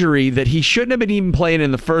an injury that he shouldn't have been even playing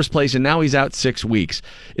in the first place, and now he's out 6 weeks.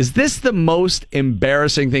 Is this the most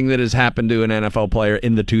embarrassing thing that has happened to an NFL player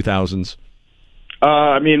in the 2000s?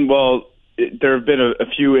 I mean, well, there have been a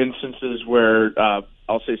few instances where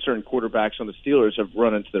I'll say certain quarterbacks on the Steelers have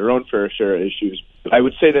run into their own fair share of issues. I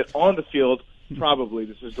would say that on the field, probably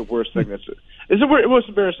this is the worst thing it's the most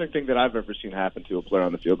embarrassing thing that I've ever seen happen to a player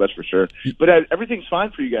on the field, that's for sure. But everything's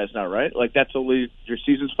fine for you guys now, right? Like, that's totally, your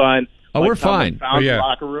season's fine. Oh, we're fine. Found the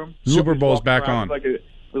locker room. Super Bowl's back on. With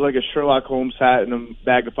like a Sherlock Holmes hat and a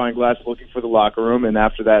magnifying glass looking for the locker room, and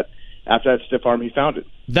after that stiff arm, he found it.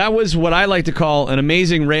 That was what I like to call an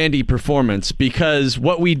amazing Randy performance, because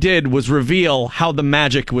what we did was reveal how the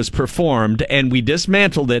magic was performed, and we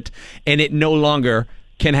dismantled it, and it no longer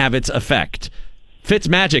can have its effect.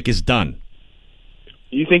 Fitzmagic is done.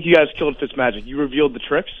 You think you guys killed Fitzmagic? You revealed the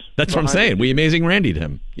tricks? That's what I'm saying. We amazing Randy'd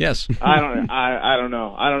him. Yes. I don't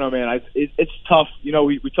know, man. It's tough. You know,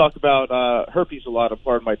 we talk about herpes a lot.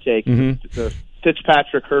 Pardon my take. The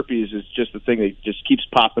Fitzpatrick herpes is just the thing that just keeps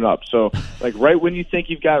popping up. So, like, right when you think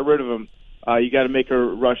you've got rid of him, you got to make a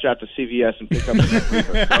rush out to CVS and pick up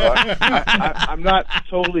the so I'm not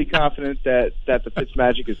totally confident that the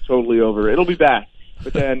Fitzmagic is totally over. It'll be back.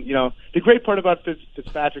 But then, you know, the great part about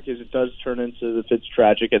Fitzpatrick is it does turn into the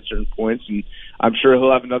Fitztragic at certain points, and I'm sure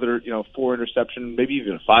he'll have another, 4 interception, maybe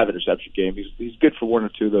even a 5 interception game. He's good for 1 or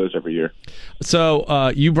 2 of those every year. So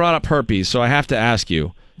you brought up herpes, so I have to ask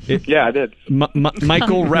you. Yeah, I did.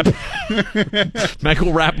 Michael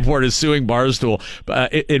Rappaport is suing Barstool.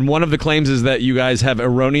 In one of the claims is that you guys have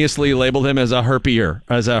erroneously labeled him as a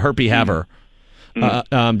herpy haver.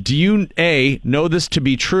 Do you, A, know this to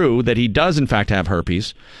be true, that he does in fact have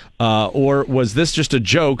herpes, or was this just a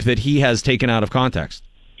joke that he has taken out of context?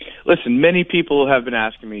 Listen, many people have been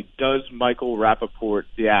asking me, does Michael Rappaport,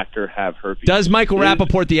 the actor, have herpes? Does Michael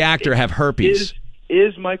Rappaport, the actor, have herpes?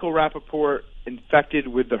 Is Michael Rappaport infected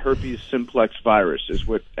with the herpes simplex virus, is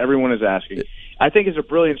what everyone is asking. I think it's a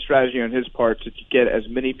brilliant strategy on his part to get as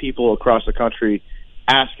many people across the country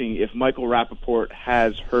asking if Michael Rappaport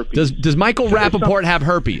has herpes. Does Michael Rappaport have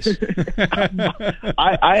herpes?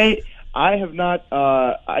 I have not.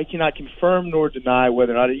 I cannot confirm nor deny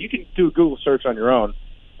whether or not. You can do a Google search on your own,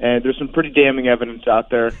 and there's some pretty damning evidence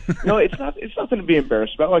out there. It's nothing to be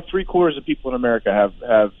embarrassed about. Like 3/4 of people in America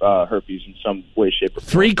have herpes in some way, shape, or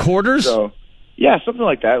form. 3/4? So, yeah, something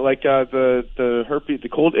like that. Like the herpes, the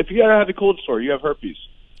cold. If you ever had a cold sore, you have herpes.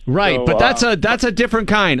 Right, so, but that's a different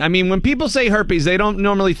kind. I mean, when people say herpes, they don't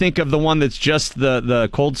normally think of the one that's just the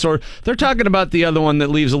cold sore. They're talking about the other one that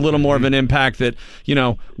leaves a little more of an impact that,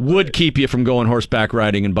 would keep you from going horseback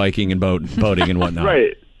riding and biking and boating and whatnot.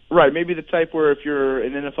 Right. Maybe the type where if you're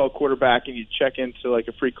an NFL quarterback and you check into like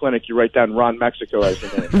a free clinic, you write down Ron Mexico as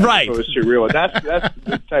the name. Right. So it's real. That's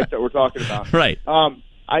the type that we're talking about. Right.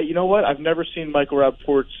 You know what? I've never seen Michael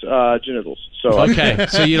Rappaport's genitals. So okay,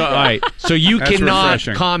 so you don't. All right, so you That's cannot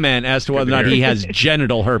refreshing. comment as to whether or not he has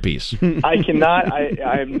genital herpes. I cannot.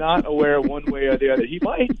 I am not aware one way or the other. He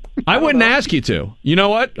might. I wouldn't ask you to. You know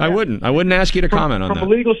what? I wouldn't. I wouldn't ask you to comment on From that. a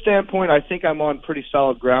legal standpoint, I think I'm on pretty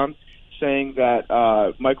solid ground saying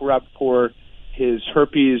that Michael Rappaport, his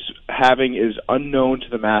herpes having is unknown to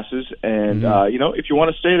the masses, and if you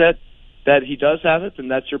want to say that he does have it, then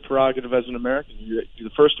that's your prerogative as an American.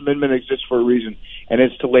 The First Amendment exists for a reason, and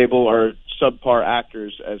it's to label our subpar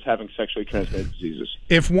actors as having sexually transmitted diseases.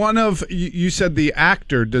 If one of, you said the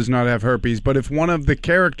actor does not have herpes, but if one of the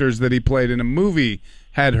characters that he played in a movie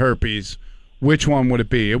had herpes, which one would it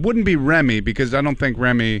be? It wouldn't be Remy, because I don't think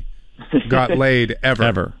Remy got laid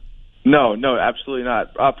ever. No, absolutely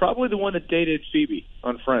not. Probably the one that dated Phoebe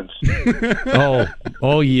on Friends.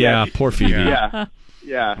 Oh yeah, poor Phoebe.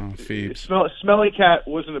 Yeah. Oh, Phoebe. Smelly Cat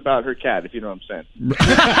wasn't about her cat, if you know what I'm saying.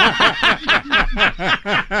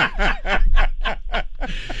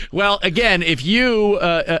 Well, again, if you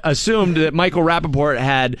assumed that Michael Rappaport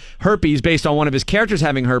had herpes based on one of his characters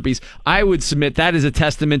having herpes, I would submit that is a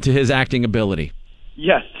testament to his acting ability.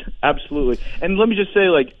 Yes, absolutely. And let me just say,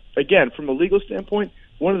 again, from a legal standpoint,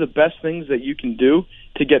 one of the best things that you can do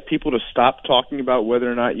to get people to stop talking about whether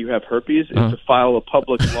or not you have herpes is to file a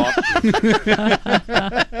public lawsuit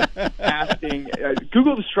asking.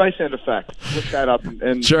 Google the Streisand effect. Look that up,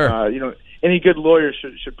 and Sure. any good lawyer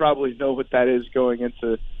should probably know what that is going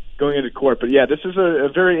into court. But yeah, this is a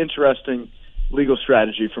very interesting legal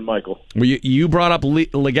strategy for Michael. Well, you brought up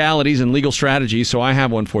legalities and legal strategies, so I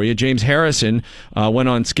have one for you. James Harrison went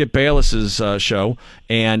on Skip Bayless's show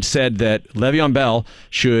and said that Le'Veon Bell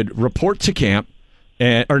should report to camp,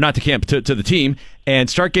 or not to camp, to the team, and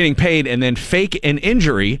start getting paid and then fake an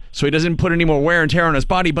injury so he doesn't put any more wear and tear on his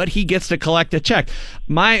body, but he gets to collect a check.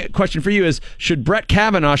 My question for you is, should Brett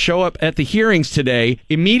Kavanaugh show up at the hearings today,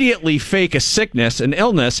 immediately fake a sickness, an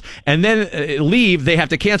illness, and then leave? They have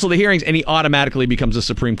to cancel the hearings, and he automatically becomes a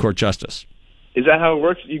Supreme Court justice. Is that how it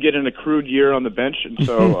works? You get an accrued year on the bench, and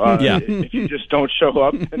so if you just don't show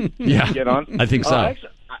up, then you get on? I think so. Actually,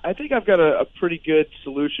 I think I've got a pretty good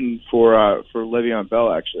solution for Le'Veon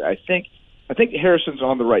Bell, actually. I think Harrison's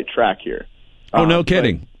on the right track here. Oh, no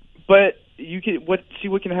kidding. But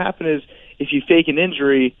what can happen is if you fake an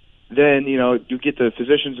injury, then you get the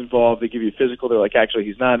physicians involved. They give you a physical. They're like, actually,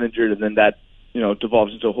 he's not injured, and then that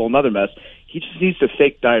devolves into a whole other mess. He just needs to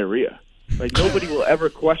fake diarrhea. Like nobody will ever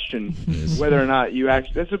question whether or not you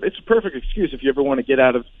actually. It's a perfect excuse if you ever want to get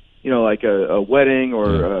out of like a wedding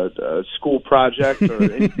or a school project or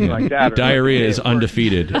anything like that. Diarrhea is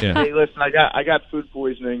undefeated. Yeah. Hey, listen, I got food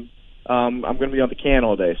poisoning. I'm going to be on the can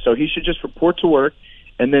all day. So he should just report to work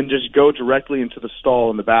and then just go directly into the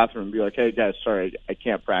stall in the bathroom and be like, hey, guys, sorry, I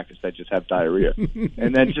can't practice. I just have diarrhea.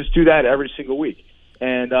 And then just do that every single week.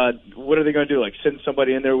 And what are they going to do? Like send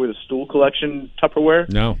somebody in there with a stool collection Tupperware?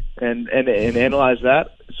 No. And analyze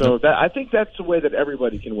that? So I think that's the way that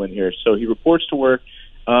everybody can win here. So he reports to work,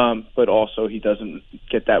 but also he doesn't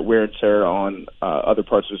get that wear and tear on other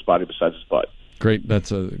parts of his body besides his butt. Great.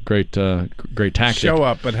 That's a great tactic. Show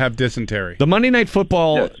up, but have dysentery. The Monday Night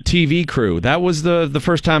Football TV crew. That was the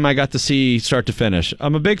first time I got to see start to finish.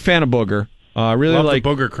 I'm a big fan of Booger. I really like the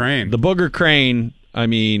Booger Crane. The Booger Crane. I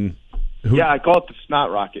mean, I call it the Snot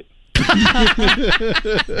Rocket.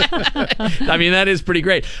 I mean, that is pretty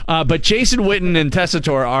great. But Jason Witten and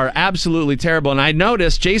Tessitore are absolutely terrible. And I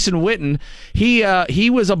noticed Jason Witten, he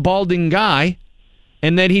was a balding guy.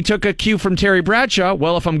 And then he took a cue from Terry Bradshaw.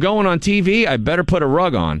 Well, if I'm going on TV, I better put a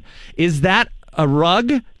rug on. Is that a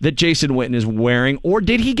rug that Jason Witten is wearing, or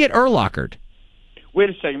did he get Urlachered? Wait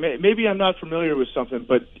a second. Maybe I'm not familiar with something,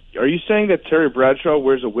 but are you saying that Terry Bradshaw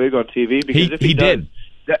wears a wig on TV? Because he did. He did.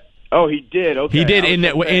 Okay. He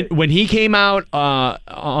did. When he came out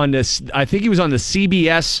on this, I think he was on the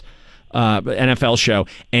CBS NFL show,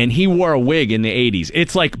 and he wore a wig in the 80s.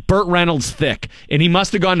 It's like Burt Reynolds thick, and he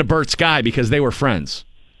must have gone to Burt Sky because they were friends.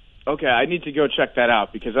 Okay, I need to go check that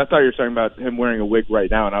out because I thought you were talking about him wearing a wig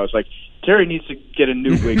right now, and I was like, Terry needs to get a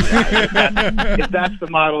new wig if that's the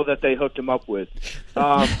model that they hooked him up with.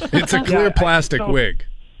 It's a clear plastic wig.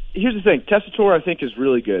 Here's the thing. Tessitore, I think, is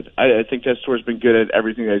really good. I think Tessitore's been good at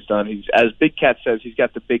everything that he's done. As Big Cat says, he's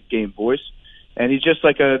got the big game voice. And he's just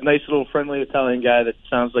like a nice little friendly Italian guy that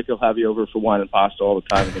sounds like he'll have you over for wine and pasta all the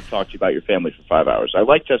time and then talk to you about your family for 5 hours. I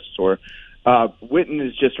like Tessitore. Witten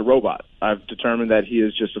is just a robot. I've determined that he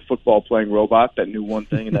is just a football-playing robot that knew one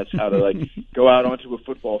thing, and that's how to go out onto a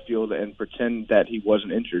football field and pretend that he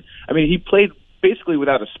wasn't injured. I mean, he played basically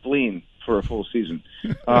without a spleen for a full season.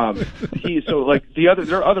 There are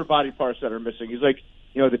other body parts that are missing. He's like,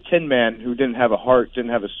 the Tin Man who didn't have a heart,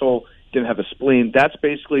 didn't have a soul, didn't have a spleen. That's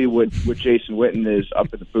basically what Jason Witten is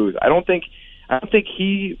up in the booth. I don't think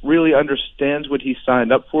he really understands what he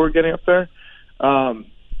signed up for getting up there.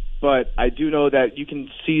 But I do know that you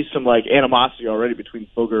can see some animosity already between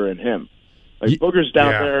Booger and him. Booger's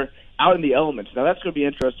down there out in the elements. Now that's going to be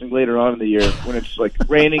interesting later on in the year when it's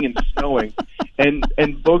raining and snowing, and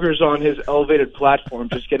Booger's on his elevated platform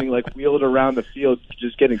just getting wheeled around the field,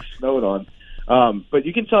 just getting snowed on. But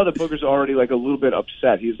you can tell that Booger's already a little bit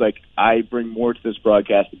upset. He's like, I bring more to this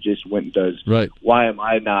broadcast than Jason Witten does. Right. Why am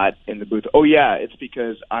I not in the booth? Oh yeah, it's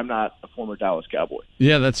because I'm not a former Dallas Cowboy.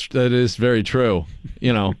 Yeah, that is very true.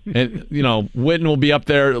 And Witten will be up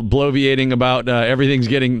there bloviating about everything's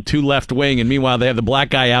getting too left wing, and meanwhile they have the black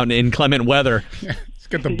guy out in inclement weather. Let's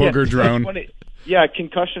get the Booger drone. Yeah,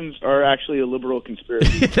 concussions are actually a liberal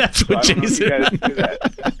conspiracy. That's what Jason.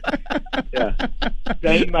 Yeah,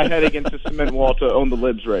 banging my head against a cement wall to own the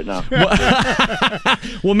libs right now.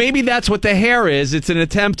 Well, maybe that's what the hair is. It's an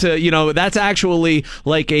attempt to, that's actually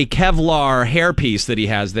like a Kevlar hairpiece that he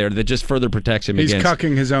has there that just further protects him. He's against.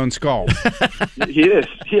 cucking his own skull. He is.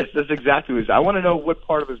 Yes, that's exactly what it is. I want to know what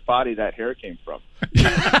part of his body that hair came from. Is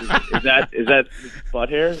that butt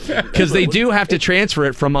hair? Because they do have to transfer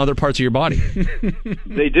it from other parts of your body.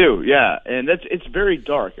 They do, yeah, and it's very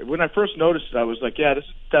dark. When I first noticed it, I was like, yeah, this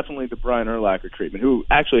is definitely the Brian Urlacher treatment, who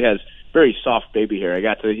actually has very soft baby hair.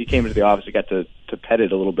 He came into the office, I got to pet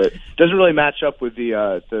it a little bit. Doesn't really match up with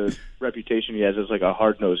the reputation he has as like a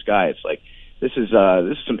hard-nosed guy. It's like, this is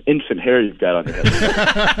some infant hair you've got on your head.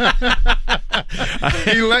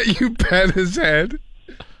 He let you pet his head?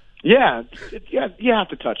 Yeah, you have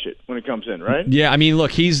to touch it when it comes in, right? Yeah, I mean,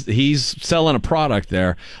 look, he's selling a product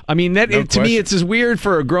there. I mean, to me, question. it's as weird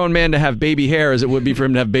for a grown man to have baby hair as it would be for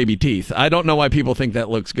him to have baby teeth. I don't know why people think that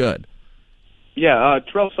looks good. Yeah,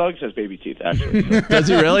 Terrell Suggs has baby teeth, actually. So. Does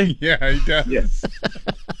he really? Yeah, he does. Yes.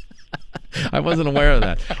 I wasn't aware of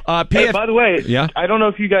that. Hey, by the way, yeah? I don't know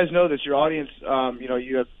if you guys know this. Your audience,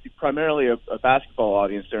 you have primarily a basketball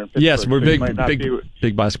audience there in Pittsburgh. Yes, we're so you might not be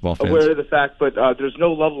big basketball fans. aware of the fact, but there's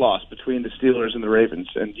no love lost between the Steelers and the Ravens,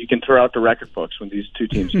 and you can throw out the record books when these two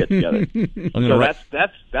teams get together. So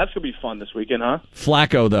that's gonna be fun this weekend, huh?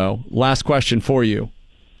 Flacco, though, last question for you: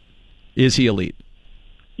 is he elite?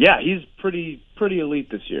 Yeah, he's pretty elite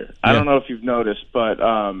this year. I don't know if you've noticed, but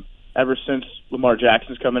ever since Lamar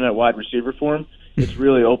Jackson's come in at wide receiver for him, it's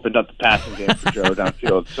really opened up the passing game for Joe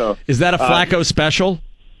downfield. So is that a Flacco special?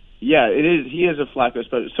 Yeah, it is. He is a Flacco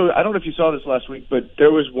special. So I don't know if you saw this last week, but there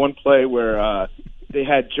was one play where they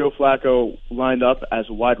had Joe Flacco lined up as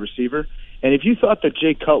a wide receiver, and if you thought that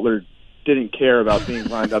Jay Cutler didn't care about being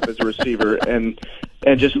lined up as a receiver and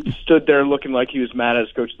just stood there looking like he was mad at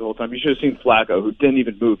his coach the whole time, you should have seen Flacco, who didn't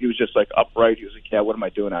even move. He was just like upright. He was like, yeah, what am I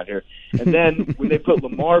doing out here? And then when they put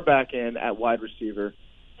Lamar back in at wide receiver,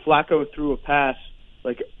 Flacco threw a pass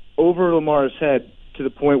like over Lamar's head to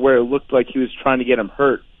the point where it looked like he was trying to get him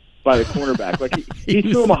hurt by the cornerback. Like he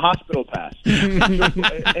threw him a hospital pass.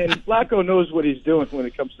 And Flacco knows what he's doing when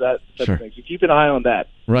it comes to that type of thing. So keep an eye on that.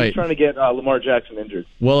 Right. He's trying to get Lamar Jackson injured.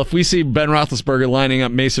 Well, if we see Ben Roethlisberger lining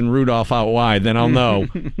up Mason Rudolph out wide, then I'll know.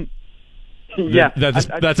 Yeah.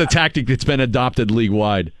 That's a tactic that's been adopted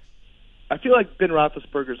league-wide. I feel like Ben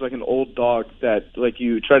Roethlisberger's like an old dog that like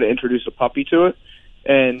you try to introduce a puppy to it,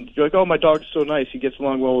 and you're like, oh, my dog's so nice. He gets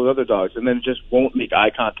along well with other dogs. And then it just won't make eye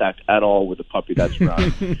contact at all with the puppy that's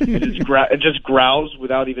around. It just growls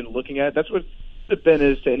without even looking at it. That's what Ben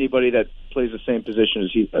is to anybody that plays the same position as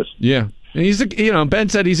he does. Yeah. And he's Ben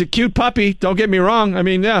said he's a cute puppy. Don't get me wrong. I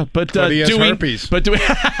mean, yeah. But he has herpes.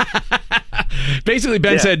 Basically,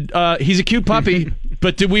 Ben said he's a cute puppy,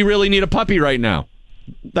 but do we really need a puppy right now?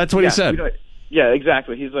 That's what he said. Yeah,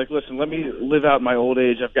 exactly. He's like, listen, let me live out my old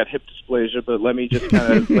age. I've got hip dysplasia, but let me just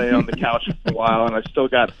kind of lay on the couch for a while, and I've still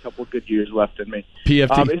got a couple good years left in me.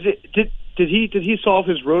 PFT. Did he solve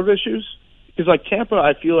his road issues? Because like Tampa,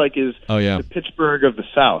 I feel like is the Pittsburgh of the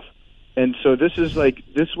South, and so this was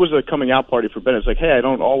a coming out party for Ben. It's like, hey, I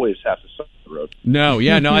don't always have to suffer the road. No,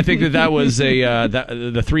 I think that was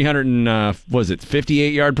the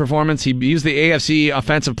 358-yard performance. He was the AFC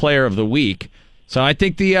Offensive Player of the Week. So I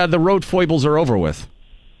think the road foibles are over with.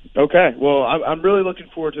 Okay, well, I'm really looking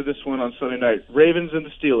forward to this one on Sunday night. Ravens and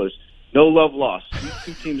the Steelers. No love lost. These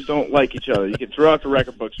two teams don't like each other. You can throw out the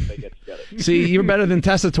record books when they get together. See, you're better than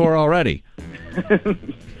Tessitore already. I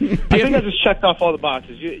think I just checked off all the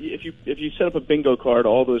boxes. If you set up a bingo card,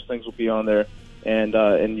 all those things will be on there,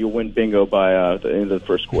 and you'll win bingo by the end of the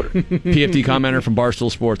first quarter. PFT commenter from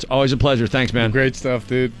Barstool Sports. Always a pleasure. Thanks, man. Great stuff,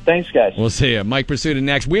 dude. Thanks, guys. We'll see you. Mike Pursuta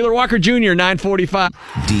next. Wheeler Walker Jr., 9:45.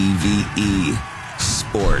 DVE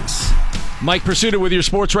Sports. Mike Pursuta with your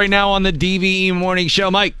sports right now on the DVE Morning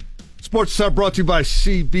Show. Mike. Sports brought to you by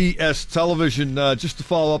CBS Television. Just to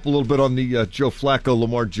follow up a little bit on the Joe Flacco,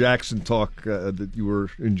 Lamar Jackson talk that you were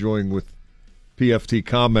enjoying with PFT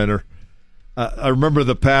commenter. I remember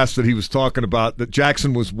the pass that he was talking about, that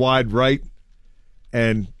Jackson was wide right,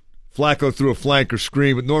 and Flacco threw a flanker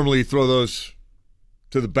screen, but normally you throw those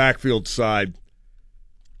to the backfield side.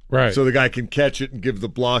 Right. So the guy can catch it and give the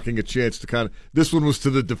blocking a chance to kind of – this one was to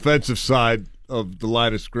the defensive side of the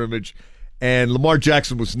line of scrimmage, and Lamar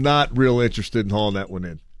Jackson was not real interested in hauling that one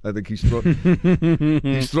in. I think he's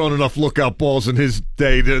thrown enough lookout balls in his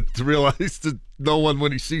day to realize to know one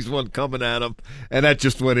when he sees one coming at him, and that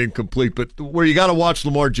just went incomplete. But where you got to watch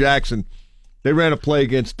Lamar Jackson, they ran a play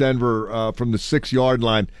against Denver from the 6-yard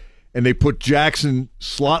line, and they put Jackson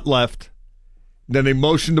slot left. Then they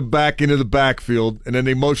motioned him back into the backfield, and then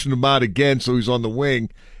they motioned him out again so he's on the wing,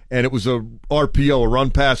 and it was a RPO, a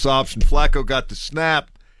run-pass option. Flacco got the snap,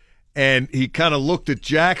 and he kind of looked at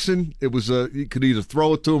Jackson. It was he could either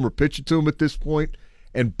throw it to him or pitch it to him at this point,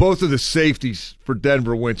 and both of the safeties for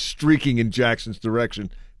Denver went streaking in Jackson's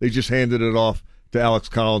direction. They just handed it off to Alex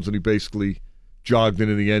Collins, and he basically jogged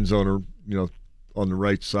into the end zone or on the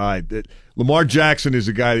right side. Lamar Jackson is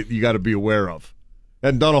a guy that you got to be aware of.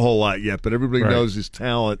 Hadn't done a whole lot yet, but everybody Right. knows his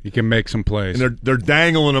talent. He can make some plays. And they're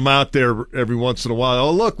dangling him out there every once in a while.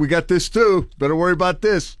 Oh, look, we got this too. Better worry about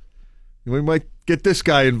this. We might get this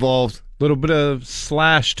guy involved. A little bit of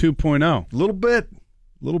Slash 2.0. A little bit.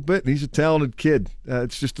 And he's a talented kid.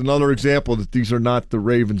 It's just another example that these are not the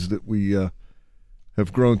Ravens that we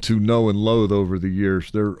have grown to know and loathe over the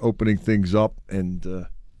years. They're opening things up, and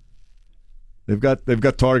they've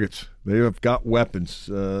got targets. They have got weapons.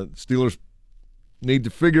 Steelers need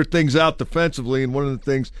to figure things out defensively, and one of the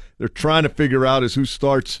things they're trying to figure out is who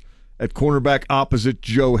starts at cornerback opposite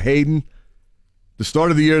Joe Hayden. The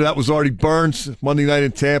start of the year, that was Artie Burns. Monday night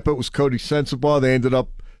in Tampa, it was Cody Sensabaugh. They ended up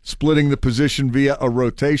splitting the position via a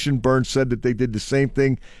rotation. Burns said that they did the same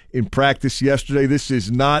thing in practice yesterday. This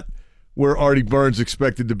is not where Artie Burns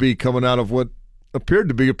expected to be coming out of what appeared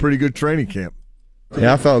to be a pretty good training camp.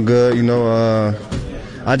 Yeah, I felt good.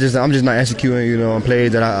 I'm just not executing, on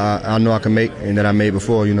plays that I know I can make and that I made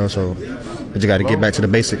before, so I just got to get back to the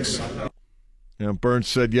basics. Burns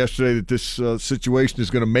said yesterday that this situation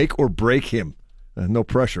is going to make or break him. No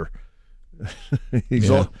pressure. He's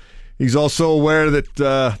also aware that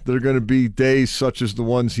there are going to be days such as the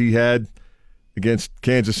ones he had against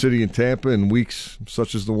Kansas City and Tampa, and weeks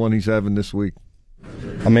such as the one he's having this week.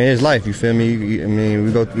 I mean, it's life. You feel me? I mean,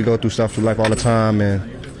 we go through stuff through life all the time, and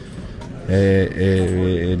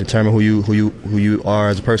it determines who you are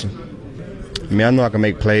as a person. I mean, I know I can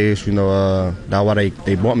make plays. That's why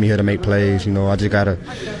they want me here to make plays. I just gotta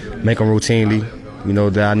make them routinely.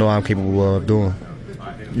 That I know I'm capable of doing.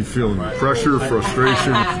 You feeling pressure,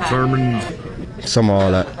 frustration, determined? Some of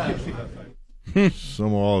all that. Some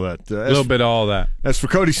of all that. A little bit of all that. As for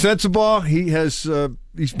Cody Sensabaugh,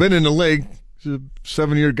 he's been in the league. He's a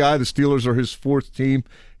 7-year guy. The Steelers are his fourth team.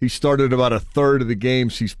 He started about a third of the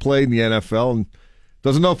games he's played in the NFL and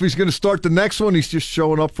doesn't know if he's going to start the next one. He's just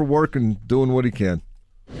showing up for work and doing what he can.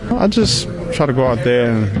 I just try to go out there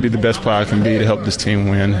and be the best player I can be to help this team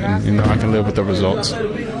win, and I can live with the results.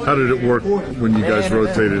 How did it work when you guys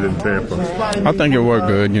rotated in Tampa? I think it worked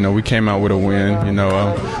good. We came out with a win.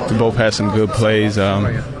 We both had some good plays.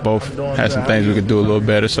 Both had some things we could do a little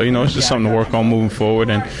better. So, it's just something to work on moving forward,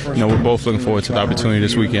 and we're both looking forward to the opportunity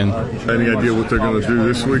this weekend. Any idea what they're going to do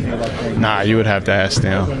this week? Nah, you would have to ask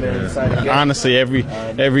them. Honestly, every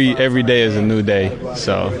day is a new day.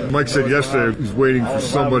 So Mike said yesterday he's waiting for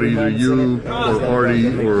somebody, either you or Artie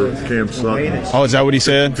or Cam Sutton. Oh, is that what he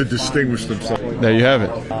said? To distinguish themselves. There you have it.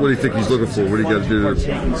 What do you think he's looking for? What do you got to do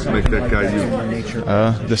to make that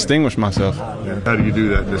guy you? Distinguish myself. How do you do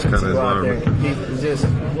that in this kind of environment?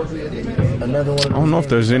 I don't know if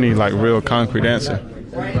there's any real concrete answer.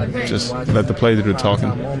 Just let the player do the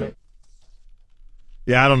talking.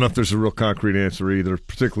 Yeah, I don't know if there's a real concrete answer either.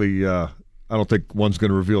 Particularly, I don't think one's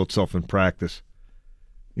going to reveal itself in practice.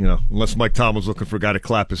 Unless Mike Tomlin's looking for a guy to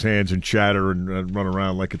clap his hands and chatter and run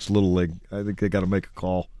around like it's Little League. I think they got to make a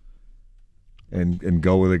call and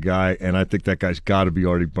go with a guy, and I think that guy's got to be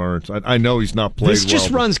Artie Burns. I know he's not played well. This just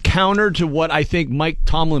runs counter to what I think Mike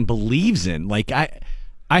Tomlin believes in. I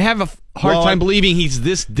have a hard time believing he's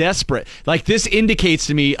this desperate. This indicates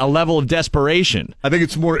to me a level of desperation. I think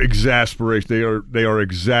it's more exasperation. They are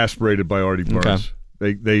exasperated by Artie Burns.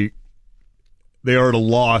 Okay. They are at a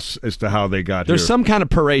loss as to how they got There's here. some kind of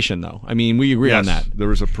peration, though. I mean, we agree on that.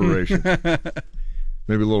 There is a peration.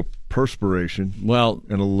 Maybe a little perspiration. Well,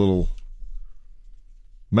 and a little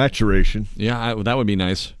maturation. Yeah, that would be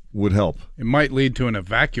nice. Would help. It might lead to an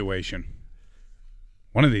evacuation.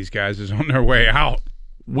 One of these guys is on their way out.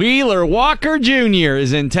 Wheeler Walker Jr.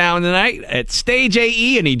 is in town tonight at Stage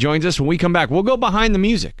AE, and he joins us when we come back. We'll go behind the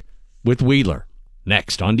music with Wheeler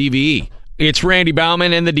next on DVE. It's Randy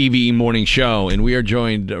Baumann and the DVE Morning Show, and we are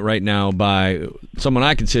joined right now by someone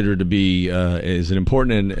I consider to be as an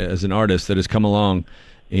important as an artist that has come along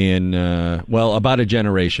in about a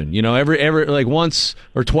generation. Every once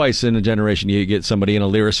or twice in a generation you get somebody in a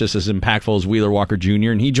lyricist as impactful as Wheeler Walker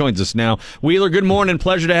Jr., and he joins us now. Wheeler, good morning.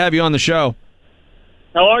 Pleasure to have you on the show.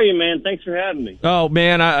 How are you, man? Thanks for having me. Oh,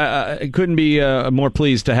 man, I couldn't be more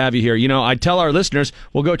pleased to have you here. I tell our listeners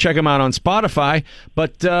we'll go check them out on Spotify,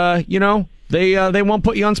 but, they won't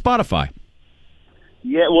put you on Spotify.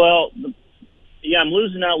 Yeah, well, I'm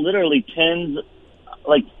losing out literally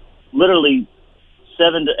literally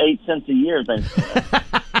 7 to 8 cents a year.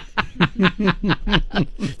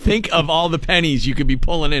 Think of all the pennies you could be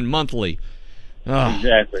pulling in monthly. Oh.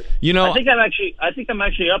 Exactly. I think I'm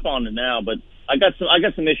actually up on it now, but I got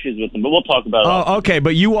some issues with them, but we'll talk about it. Oh, okay,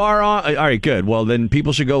 but you are on. All right, good. Well, then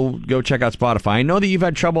people should go check out Spotify. I know that you've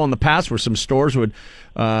had trouble in the past where some stores would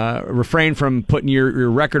refrain from putting your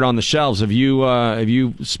record on the shelves. Have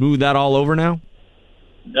you smoothed that all over now?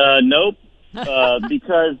 Nope.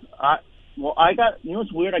 because I got, you know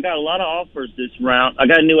what's weird? I got a lot of offers this round. I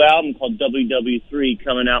got a new album called WW3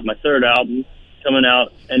 coming out, my third album coming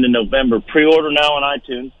out end of November. Pre-order now on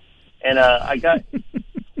iTunes. And I got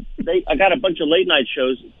a bunch of late night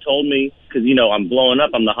shows told me, because, you know, I'm blowing up.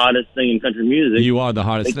 I'm the hottest thing in country music. You are the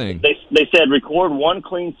hottest thing. They said, record one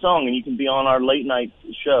clean song and you can be on our late night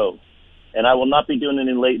show. And I will not be doing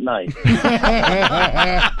any late night.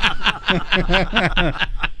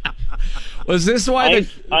 Was this why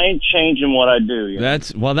I ain't changing what I do. You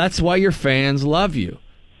know? That's why your fans love you.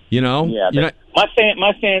 You know? Yeah. My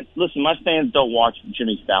fans don't watch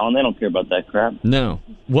Jimmy Fallon. They don't care about that crap. No.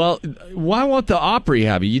 Well, why won't the Opry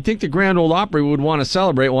have you? You'd think the Grand Ole Opry would want to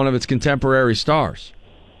celebrate one of its contemporary stars.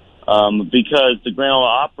 Because the Grand Ole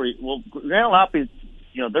Opry,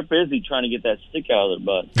 you know, they're busy trying to get that stick out of their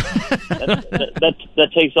butt.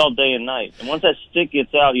 that takes all day and night. And once that stick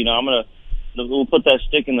gets out, you know, we'll put that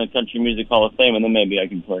stick in the Country Music Hall of Fame, and then maybe I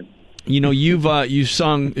can play. You know, you've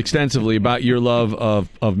sung extensively about your love of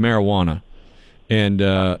marijuana,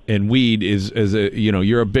 and weed is a, you know,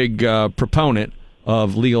 you're a big proponent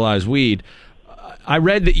of legalized weed. I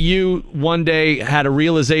read that you one day had a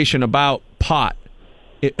realization about pot,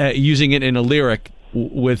 using it in a lyric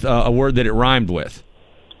with a word that it rhymed with.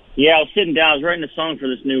 Yeah, I was sitting down. I was writing a song for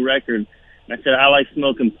this new record, and I said, I like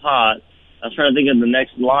smoking pot. I was trying to think of the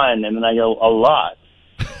next line, and then I go, a lot.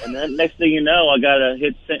 And then next thing you know, I got a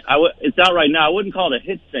hit. It's out right now. I wouldn't call it a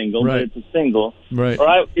hit single, right. But it's a single. Right.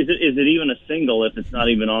 Or is it even a single if it's not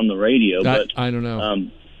even on the radio? I don't know.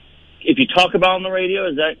 If you talk about it on the radio,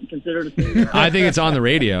 is that considered a single? I think it's on the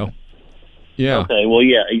radio. Yeah. Okay. Well,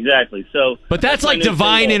 yeah, exactly. So, but that's like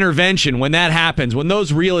divine intervention when that happens. When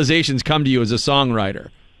those realizations come to you as a songwriter.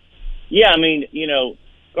 Yeah, I mean, you know,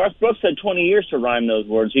 Garth Brooks had 20 years to rhyme those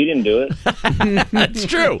words. He didn't do it. That's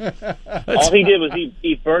true. All he did was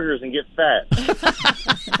eat burgers and get fat.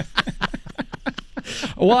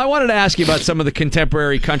 Well, I wanted to ask you about some of the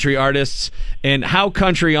contemporary country artists and how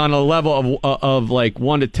country on a level of like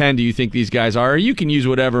 1 to 10 do you think these guys are? Or you can use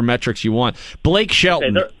whatever metrics you want. Blake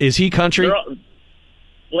Shelton, is he country?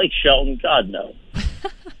 Blake Shelton, God, no.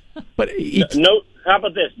 But no. How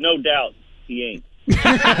about this? No doubt he ain't.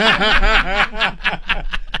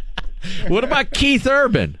 What about Keith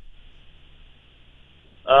Urban?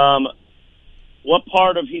 What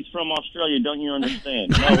part of he's from Australia don't you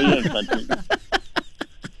understand? No, he ain't country.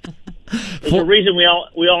 There's a reason we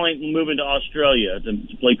all ain't moving to Australia to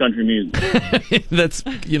play country music. That's,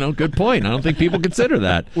 you know, good point. I don't think people consider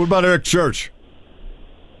that. What about Eric Church?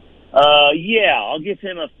 Yeah, I'll give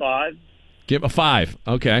him a 5. Give a 5.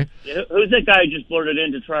 Okay. Yeah, who's that guy who just blurted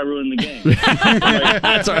in to try to ruin the game?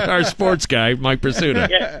 That's our sports guy, Mike Pursuta.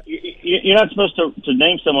 Yeah, you're not supposed to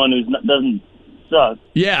name someone who doesn't suck.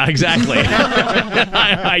 Yeah, exactly.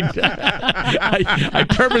 I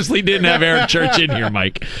purposely didn't have Eric Church in here,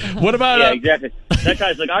 Mike. What about? Yeah, exactly. That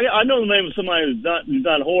guy's like, I know the name of somebody who's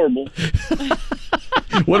not horrible.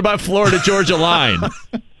 What about Florida Georgia Line?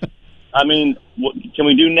 I mean, can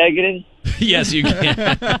we do negative? Yes, you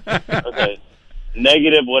can. Okay.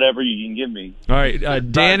 Negative, whatever you can give me. All right,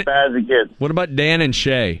 Dan. Not as bad as it gets. What about Dan and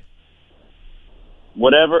Shay?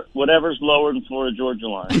 Whatever's lower than Florida Georgia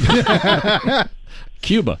Line.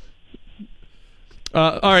 Cuba.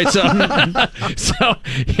 All right, so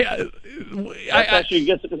yeah, that's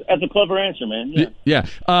a clever answer, man. Yeah.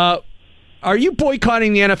 Are you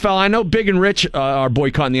boycotting the NFL? I know Big and Rich are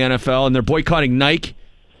boycotting the NFL, and they're boycotting Nike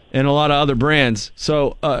and a lot of other brands.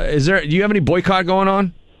 So, do you have any boycott going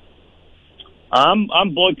on?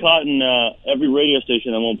 I'm boycotting every radio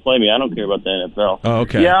station that won't play me. I don't care about the NFL. Oh,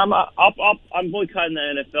 okay. Yeah, I'm boycotting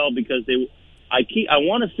the NFL because I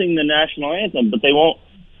want to sing the national anthem, but they won't.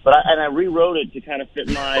 But I rewrote it to kind of fit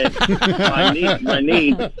my needs,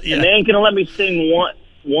 Yeah. and they ain't gonna let me sing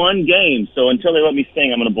one game. So until they let me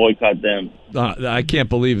sing, I'm gonna boycott them. I can't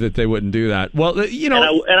believe that they wouldn't do that. Well, you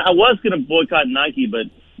know, and I was gonna boycott Nike, but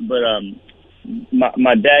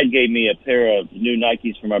my dad gave me a pair of new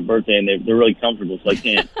Nikes for my birthday, and they're really comfortable, so I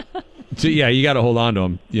can't. So yeah, you got to hold on to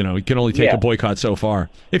them. You know, you can only take a boycott so far.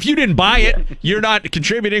 If you didn't buy it, you're not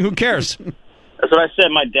contributing. Who cares? That's what I said.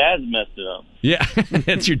 My dad's messed it up. Yeah,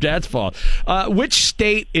 it's your dad's fault. Which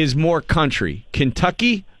state is more country,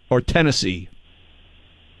 Kentucky or Tennessee?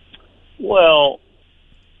 Well,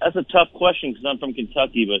 that's a tough question because I'm from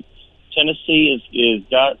Kentucky, but Tennessee is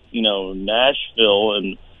got, you know, Nashville,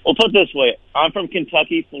 and we'll put it this way: I'm from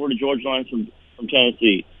Kentucky, Florida Georgia Line's from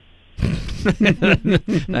Tennessee.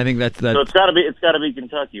 I think that's that. So it's got to be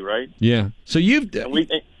Kentucky, right? Yeah. So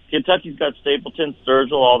Kentucky's got Stapleton,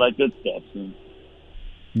 Sturgill, all that good stuff.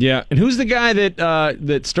 Yeah, and who's the guy that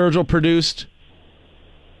Sturgill produced?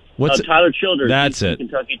 Tyler Childers. That's he's it. From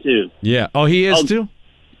Kentucky too. Yeah. Oh, he is too?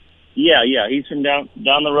 Yeah. He's from down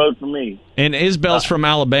the road from me. And Isbell's from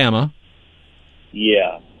Alabama.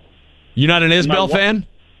 Yeah. You not an Isbell fan?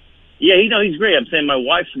 Yeah, he's great. I'm saying my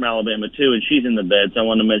wife's from Alabama too, and she's in the bed, so I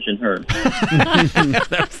wanted to mention her.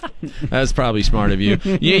 That's probably smart of you.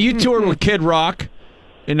 Yeah, you toured with Kid Rock,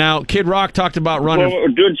 and now Kid Rock talked about running. Well, we're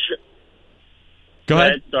doing Go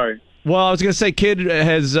ahead. Sorry. Well, I was going to say, Kid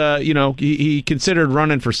has, he considered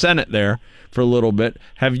running for Senate there for a little bit.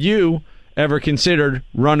 Have you ever considered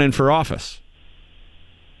running for office?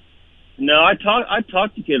 No, I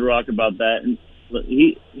talked to Kid Rock about that, and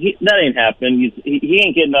he that ain't happening. He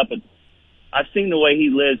ain't getting up at. I've seen the way he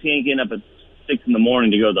lives. He ain't getting up at 6 in the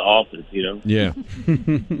morning to go to the office. Yeah.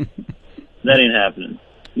 That ain't happening.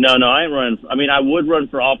 No, I ain't running. I mean, I would run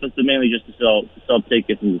for office, but mainly just to sell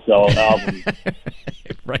tickets and to sell albums.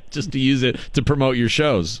 Right, just to use it to promote your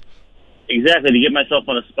shows. Exactly, to get myself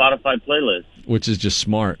on a Spotify playlist. Which is just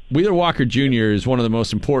smart. Wheeler Walker Jr. is one of the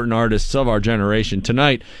most important artists of our generation.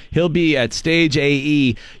 Tonight, he'll be at Stage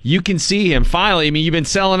AE. You can see him finally. I mean, you've been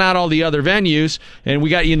selling out all the other venues, and we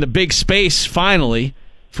got you in the big space finally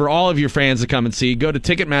for all of your fans to come and see. Go to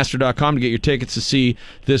Ticketmaster.com to get your tickets to see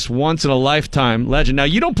this once-in-a-lifetime legend. Now,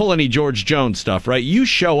 you don't pull any George Jones stuff, right? You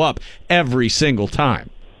show up every single time.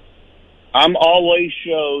 I'm always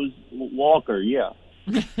shows Walker, yeah.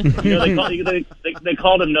 They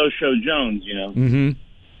called him No Show Jones, Mm-hmm.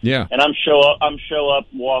 Yeah. And I'm show up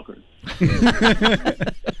Walker.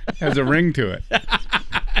 Has a ring to it.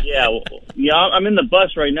 Yeah, I'm in the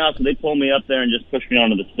bus right now, so they pull me up there and just push me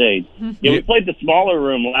onto the stage. Yeah, we played the smaller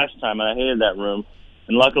room last time, and I hated that room.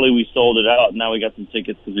 And luckily we sold it out, and now we got some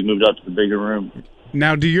tickets because we moved out to the bigger room.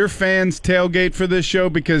 Now, do your fans tailgate for this show?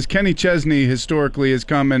 Because Kenny Chesney historically has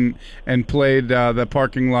come and played the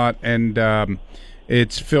parking lot, and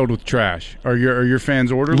it's filled with trash. Are your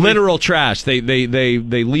fans orderly? Literal trash. They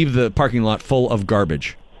leave the parking lot full of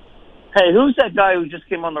garbage. Hey, who's that guy who just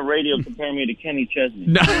came on the radio comparing me to Kenny Chesney?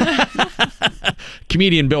 No.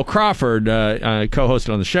 Comedian Bill Crawford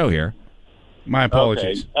co-hosted on the show here. My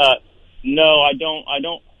apologies. Okay. No, I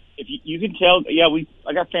don't. If you can tell,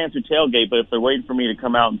 I got fans who tailgate, but if they're waiting for me to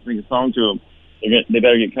come out and sing a song to them, they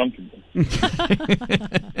better get comfortable.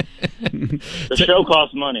 The show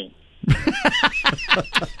costs money.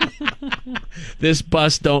 This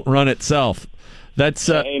bus don't run itself. That's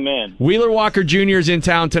amen. Wheeler Walker Jr. is in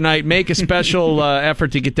town tonight. Make a special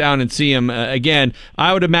effort to get down and see him. Again,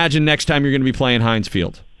 I would imagine next time you're going to be playing Heinz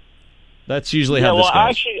Field. That's usually how this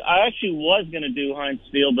goes. I actually was going to do Heinz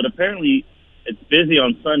Field, but apparently it's busy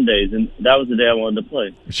on Sundays, and that was the day I wanted to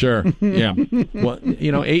play. Sure, yeah. Well,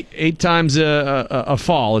 8 times a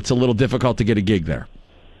fall, it's a little difficult to get a gig there.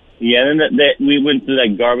 Yeah, and then we went through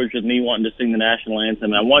that garbage with me wanting to sing the national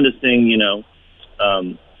anthem, and I wanted to sing,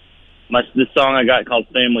 this song I got called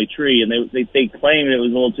Family Tree, and they claimed it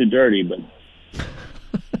was a little too dirty, but...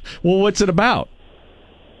 Well, what's it about?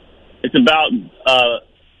 It's about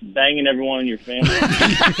banging everyone in your family.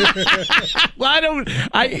 Well, I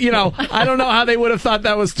don't know how they would have thought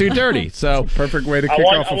that was too dirty. So perfect way to kick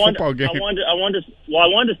off a football game. I wanted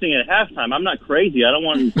to sing it at halftime. I'm not crazy. I don't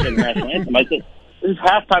want to sing the national anthem. I said, this is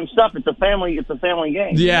halftime stuff. It's a family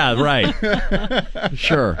game. Yeah, right.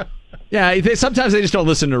 Sure. Yeah, sometimes they just don't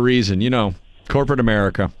listen to reason. Corporate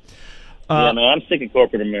America. Yeah, man, I'm sick of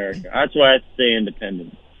corporate America. That's why I have to stay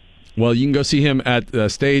independent. Well, you can go see him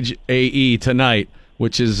at Stage AE tonight,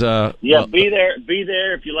 which is be there. Be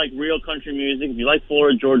there if you like real country music. If you like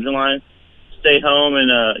Florida Georgia Line, stay home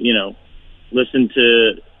and listen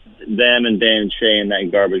to them and Dan and Shay and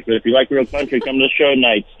that garbage. But if you like real country, come to the show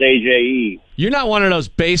tonight. Stage AE. You're not one of those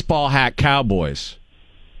baseball hat cowboys.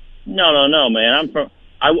 No, man.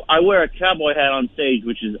 I wear a cowboy hat on stage,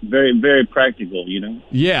 which is very, very practical.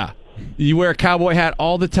 Yeah, you wear a cowboy hat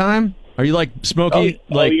all the time. Are you like Smokey,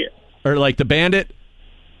 or like the Bandit?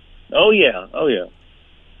 Oh yeah.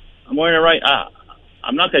 I'm wearing it right.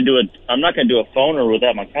 I'm not gonna do a phoner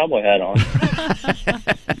without my cowboy hat on.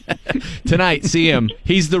 Tonight, see him.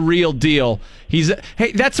 He's the real deal.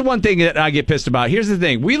 Hey, that's the one thing that I get pissed about. Here's the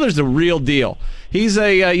thing: Wheeler's the real deal. He's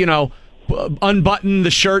a unbutton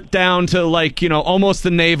the shirt down to almost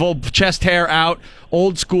the navel, chest hair out,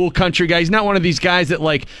 old school country guy. He's not one of these guys that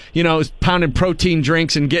is pounding protein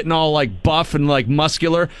drinks and getting all buff and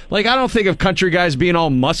muscular. I don't think of country guys being all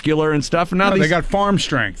muscular and stuff. And now they got farm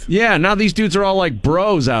strength. Yeah, now these dudes are all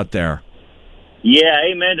bros out there. Yeah,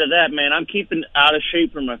 amen to that, man. I'm keeping out of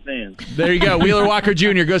shape for my fans. There you go. Wheeler Walker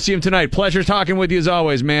Jr. Go see him tonight. Pleasure talking with you as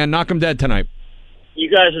always, man. Knock him dead tonight. You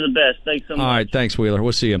guys are the best. Thanks so much. All right, thanks, Wheeler.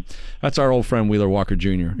 We'll see you. That's our old friend Wheeler Walker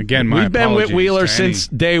Jr. Again, we've been with Wheeler since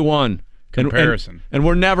day one. comparison. And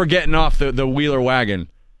we're never getting off the Wheeler wagon.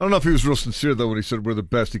 I don't know if he was real sincere, though, when he said we're the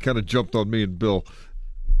best. He kind of jumped on me and Bill.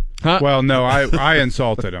 Huh? Well, no, I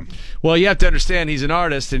insulted him. Well, you have to understand he's an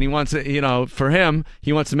artist, and he wants to, for him,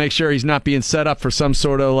 he wants to make sure he's not being set up for some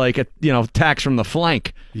sort of attacks from the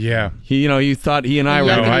flank. Yeah. You thought he and I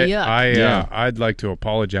were. No, I'd like to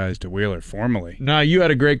apologize to Wheeler formally. No, you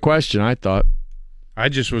had a great question, I thought. I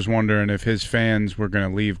just was wondering if his fans were going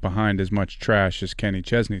to leave behind as much trash as Kenny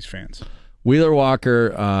Chesney's fans. Wheeler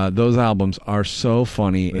Walker, those albums are so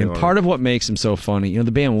funny. And part of what makes them so funny,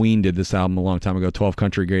 the band Ween did this album a long time ago, 12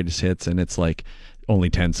 Country Greatest Hits, and it's like only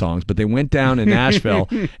 10 songs. But they went down in Nashville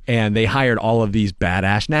and they hired all of these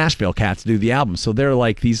badass Nashville cats to do the album. So they're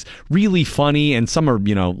like these really funny, and some are,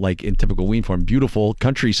 like in typical Ween form, beautiful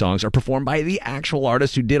country songs are performed by the actual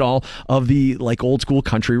artists who did all of the like old school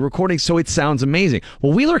country recordings. So it sounds amazing.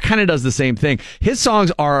 Well, Wheeler kind of does the same thing. His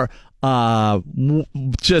songs are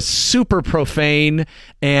just super profane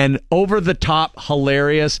and over the top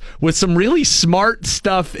hilarious with some really smart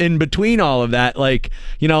stuff in between all of that. Like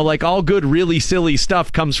all good really silly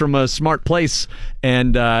stuff comes from a smart place,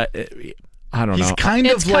 and I don't know. He's kind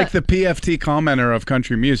of like the PFT commenter of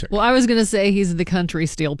country music. Well, I was going to say he's the country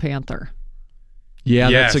Steel Panther. Yeah,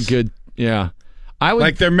 Yes. that's a good. Yeah, I would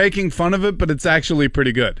like they're making fun of it, but it's actually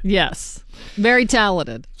pretty good. Yes, very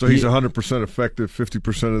talented. So he's 100% effective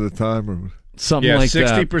 50% of the time? Or? Something like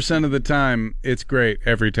 60% of the time, it's great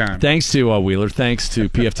every time. Thanks to Wheeler. Thanks to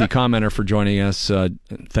PFT commenter for joining us.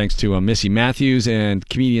 Thanks to Missy Matthews and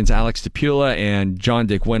comedians Alex DePula and John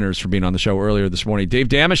Dick Winters for being on the show earlier this morning. Dave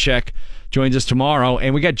Damashek joins us tomorrow,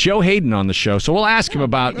 and we got Joe Hayden on the show. So we'll ask him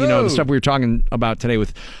about the stuff we were talking about today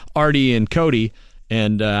with Artie and Cody,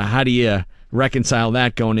 and how do you reconcile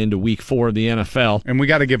that going into week 4 of the NFL. And we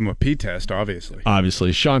got to give him a P-test, obviously.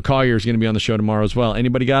 Obviously. Sean Collier is going to be on the show tomorrow as well.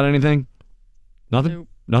 Anybody got anything? Nothing?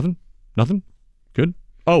 Nope. Nothing? Good?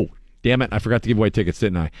 Oh, damn it. I forgot to give away tickets,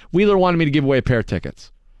 didn't I? Wheeler wanted me to give away a pair of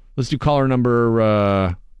tickets. Let's do caller number,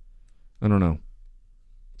 I don't know,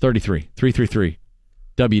 33, 333,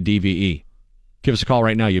 WDVE. Give us a call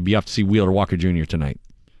right now. You'll be off to see Wheeler Walker Jr. tonight.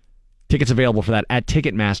 Tickets available for that at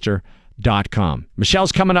Ticketmaster.com.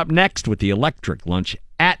 Michelle's coming up next with the Electric Lunch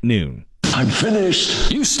at noon. I'm finished.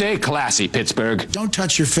 You stay classy, Pittsburgh. Don't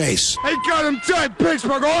touch your face. Hey, got him tight,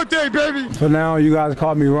 Pittsburgh all day, baby. For now, you guys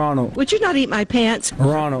call me Ronald. Would you not eat my pants?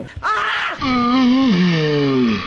 Ronald. Ah!